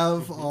 we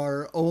have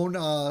our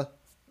own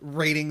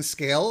rating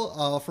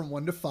scale from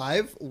 1 to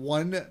 5.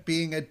 1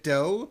 being a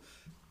doe,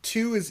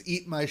 2 is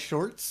eat my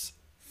shorts,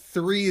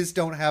 3 is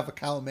don't have a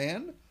cow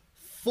man,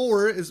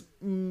 4 is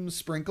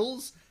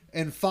sprinkles,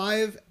 and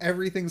 5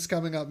 everything's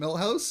coming up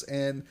Millhouse.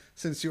 And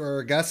since you are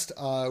a guest,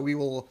 we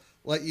will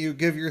let you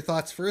give your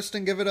thoughts first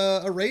and give it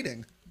a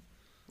rating.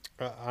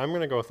 I'm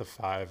gonna go with a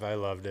 5. I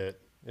loved it.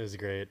 It was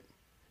great.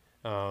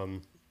 I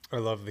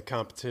love the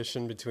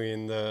competition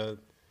between the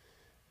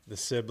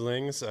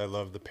siblings. I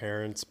love the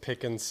parents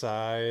picking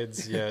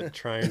sides, yet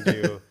trying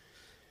to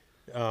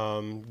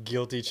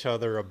guilt each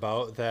other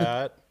about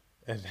that.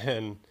 And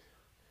then,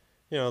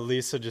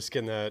 Lisa just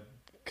getting that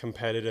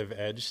competitive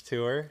edge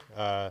to her.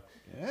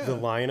 The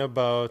line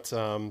about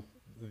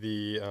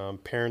the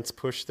parents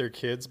push their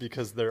kids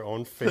because their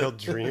own failed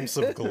dreams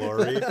of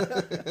glory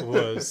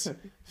was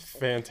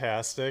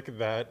fantastic.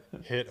 That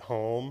hit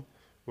home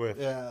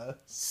with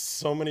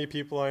so many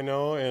people I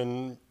know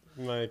in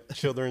my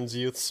children's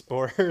youth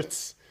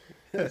sports.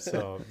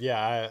 So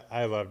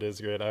I loved it. It's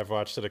great. I've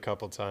watched it a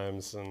couple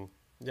times, and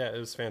it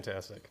was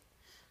fantastic.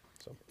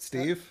 So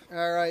Steve?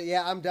 All right.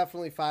 Yeah, I'm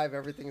definitely 5.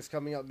 Everything's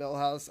coming up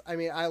Millhouse. I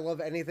mean, I love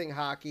anything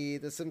hockey.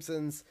 The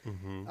Simpsons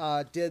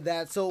did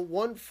that. So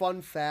one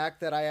fun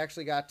fact that I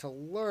actually got to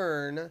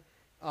learn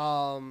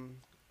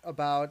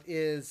about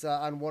is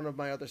on one of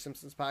my other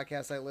Simpsons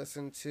podcasts I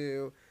listened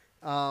to.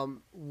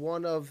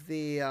 One of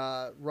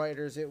the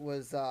writers, it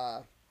was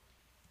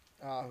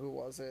who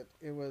was it?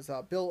 It was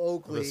Bill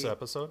Oakley. This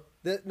episode?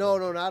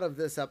 No, not of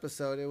this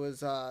episode. It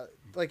was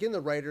like in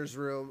the writer's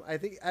room. I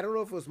don't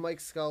know if it was Mike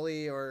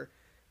Scully or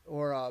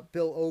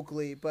Bill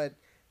Oakley, but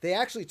they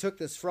actually took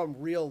this from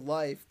real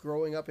life,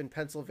 growing up in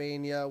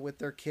Pennsylvania with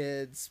their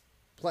kids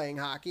playing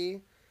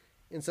hockey.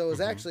 And so it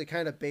was actually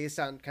kind of based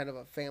on kind of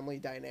a family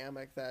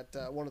dynamic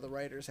that one of the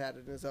writers had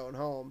in his own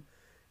home.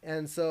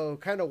 And so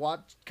kind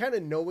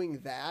of knowing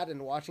that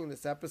and watching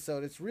this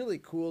episode, it's really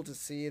cool to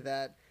see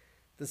that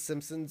the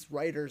Simpsons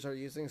writers are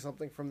using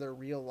something from their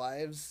real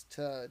lives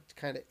to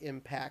kind of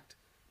impact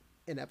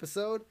an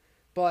episode.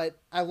 But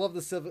I love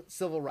the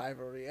civil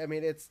rivalry. I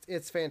mean,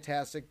 it's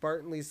fantastic.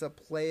 Bart and Lisa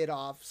play it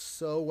off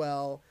so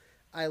well.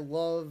 I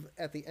love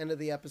at the end of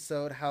the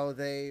episode how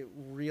they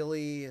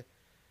really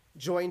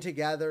join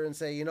together and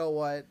say, you know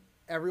what?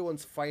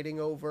 Everyone's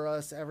fighting over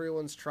us.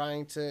 Everyone's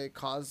trying to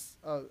cause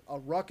a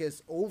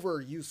ruckus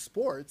over youth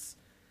sports.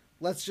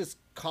 Let's just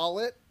call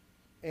it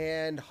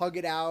and hug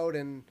it out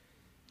and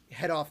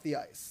head off the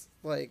ice.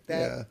 Like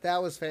that.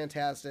 That was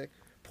fantastic.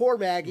 Poor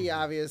Maggie,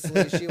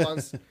 obviously,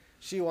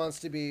 she wants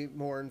to be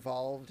more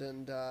involved,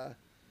 and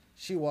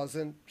she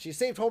wasn't. She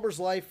saved Homer's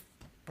life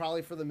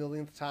probably for the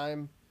millionth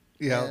time.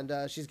 Yeah,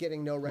 and she's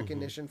getting no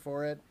recognition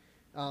for it.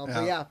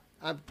 But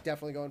I'm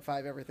definitely going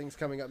 5. Everything's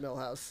coming up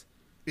Millhouse.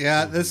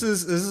 Yeah, this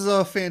is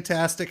a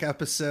fantastic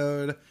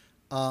episode.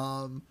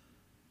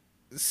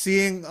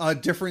 Seeing a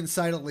different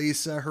side of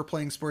Lisa, her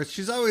playing sports.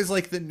 She's always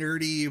like the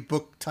nerdy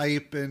book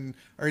type and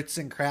arts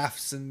and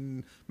crafts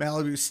and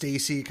Malibu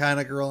Stacy kind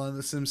of girl on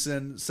The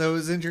Simpsons. So it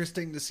was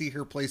interesting to see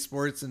her play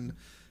sports and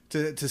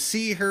to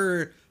see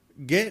her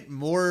get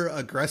more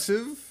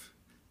aggressive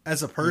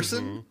as a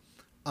person.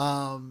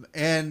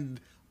 And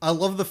I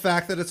love the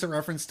fact that it's a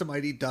reference to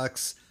Mighty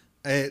Ducks,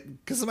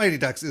 because the Mighty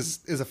Ducks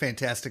is a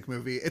fantastic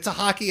movie. It's a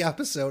hockey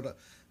episode.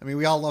 I mean,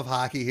 we all love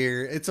hockey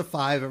here. It's a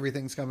 5.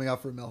 Everything's coming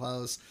up for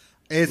Millhouse.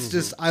 It's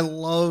just, I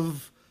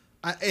love,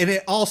 and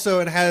it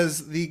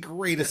has the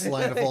greatest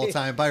line of all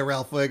time by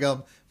Ralph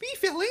Wiggum. "Me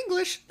feel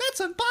English, that's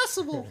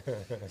impossible."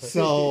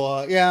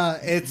 So yeah,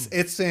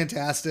 it's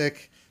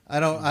fantastic.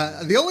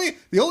 The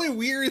only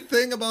weird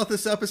thing about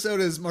this episode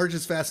is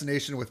Marge's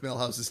fascination with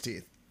Millhouse's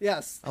teeth.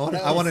 Yes. I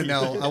want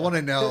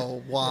to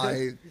know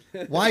why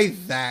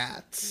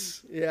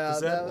that. Yeah.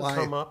 Does that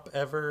come up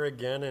ever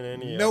again in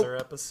any other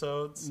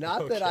episodes?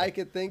 Not that I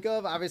could think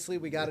of. Obviously,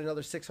 we got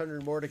another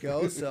 600 more to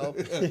go, so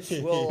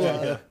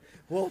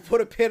we'll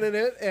put a pin in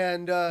it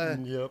and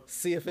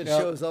see if it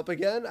shows up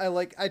again.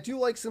 I do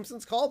like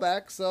Simpsons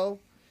callback, so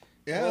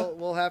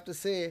we'll have to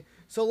see.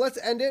 So let's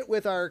end it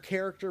with our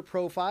character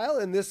profile,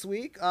 and this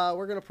week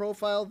we're going to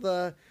profile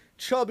the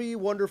chubby,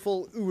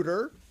 wonderful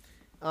Ooter.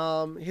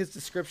 His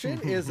description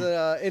is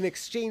an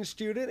exchange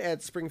student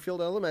at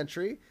Springfield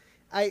Elementary.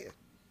 I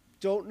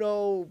don't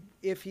know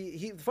if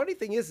the funny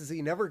thing is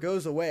he never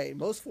goes away.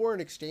 Most foreign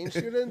exchange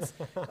students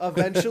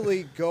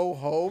eventually go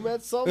home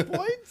at some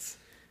point,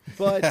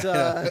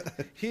 but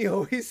he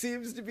always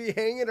seems to be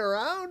hanging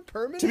around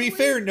permanently. To be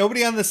fair,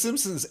 nobody on The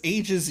Simpsons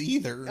ages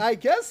either. I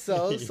guess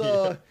so.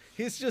 So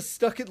he's just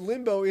stuck in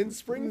limbo in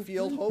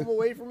Springfield, home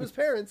away from his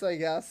parents, I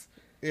guess.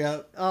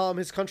 Yeah.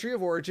 His country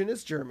of origin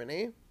is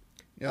Germany.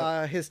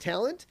 Yep. His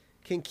talent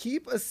can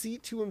keep a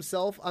seat to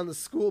himself on the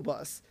school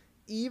bus,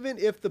 even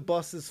if the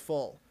bus is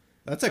full.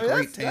 That's a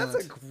great talent.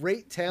 That's a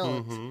great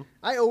talent.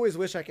 I always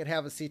wish I could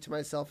have a seat to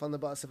myself on the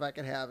bus if I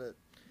could have it.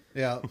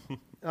 Yeah.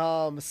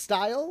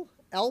 Style,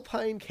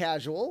 alpine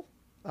casual,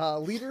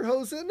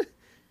 lederhosen.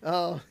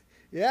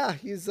 Yeah,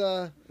 he's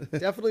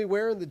definitely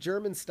wearing the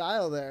German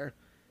style there.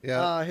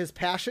 Yeah. His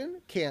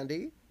passion,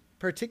 candy,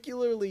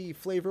 particularly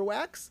flavor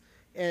wax,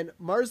 and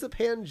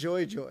marzipan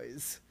joy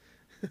joys.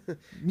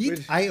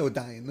 Meat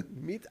iodine.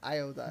 Meat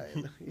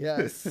iodine,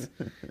 yes.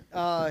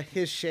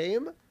 His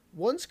shame,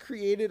 once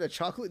created a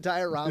chocolate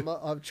diorama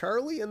of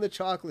Charlie and the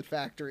Chocolate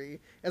Factory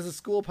as a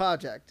school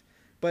project,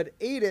 but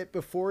ate it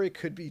before it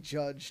could be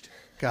judged.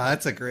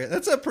 God,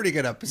 that's a pretty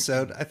good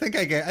episode. I think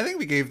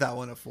we gave that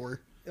one a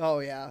 4. Oh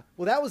yeah.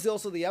 Well, that was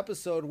also the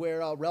episode where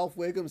Ralph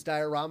Wiggum's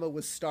diorama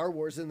was Star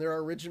Wars in their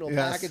original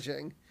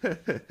packaging.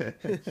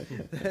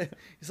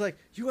 He's like,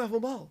 "You have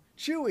them all.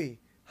 Chewie,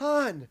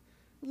 Han,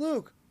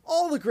 Luke.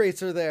 All the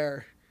greats are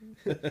there.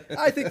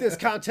 I think this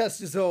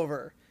contest is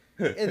over."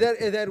 And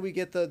then we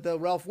get the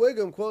Ralph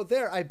Wiggum quote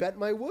there. "I bet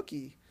my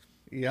Wookiee."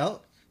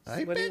 Yep.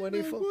 I bet my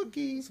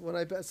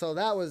Wookiees. So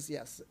that was,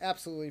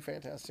 absolutely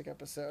fantastic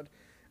episode.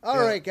 All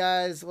right,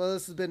 guys. Well,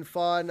 this has been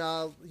fun.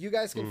 You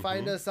guys can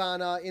find us on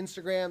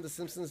Instagram, The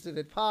Simpsons Did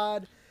It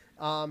Pod.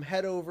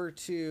 Head over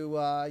to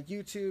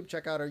YouTube.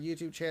 Check out our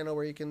YouTube channel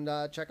where you can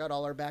check out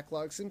all our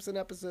backlog Simpson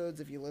episodes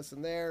if you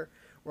listen there.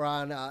 We're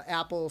on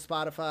Apple,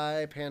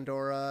 Spotify,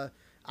 Pandora,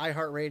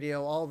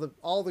 iHeartRadio,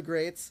 all the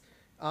greats.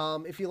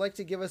 If you'd like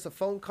to give us a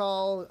phone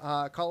call,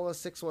 call us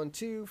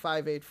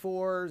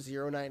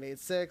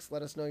 612-584-0986.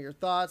 Let us know your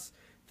thoughts,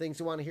 things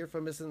you want to hear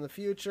from us in the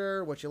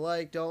future, what you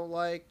like, don't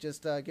like.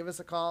 Just give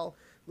us a call.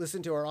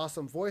 Listen to our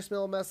awesome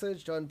voicemail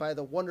message done by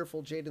the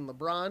wonderful Jaden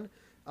LeBron.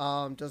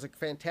 Does a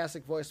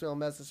fantastic voicemail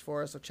message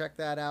for us, so check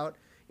that out.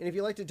 And if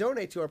you'd like to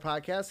donate to our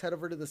podcast, head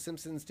over to The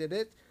Simpsons Did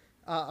It.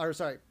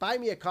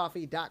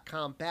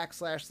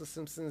 buymeacoffee.com/The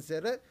Simpsons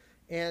Did It,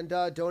 and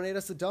donate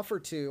us a duff or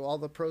two. All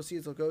the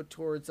proceeds will go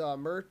towards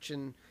merch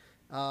and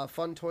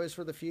fun toys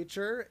for the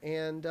future.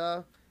 And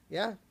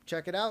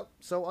check it out.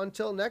 So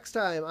until next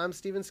time, I'm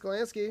Steven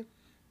Skolansky.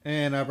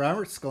 And I'm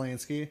Robert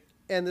Skolansky.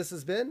 And this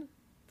has been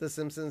The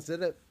Simpsons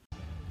Did It.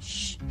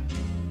 Shh.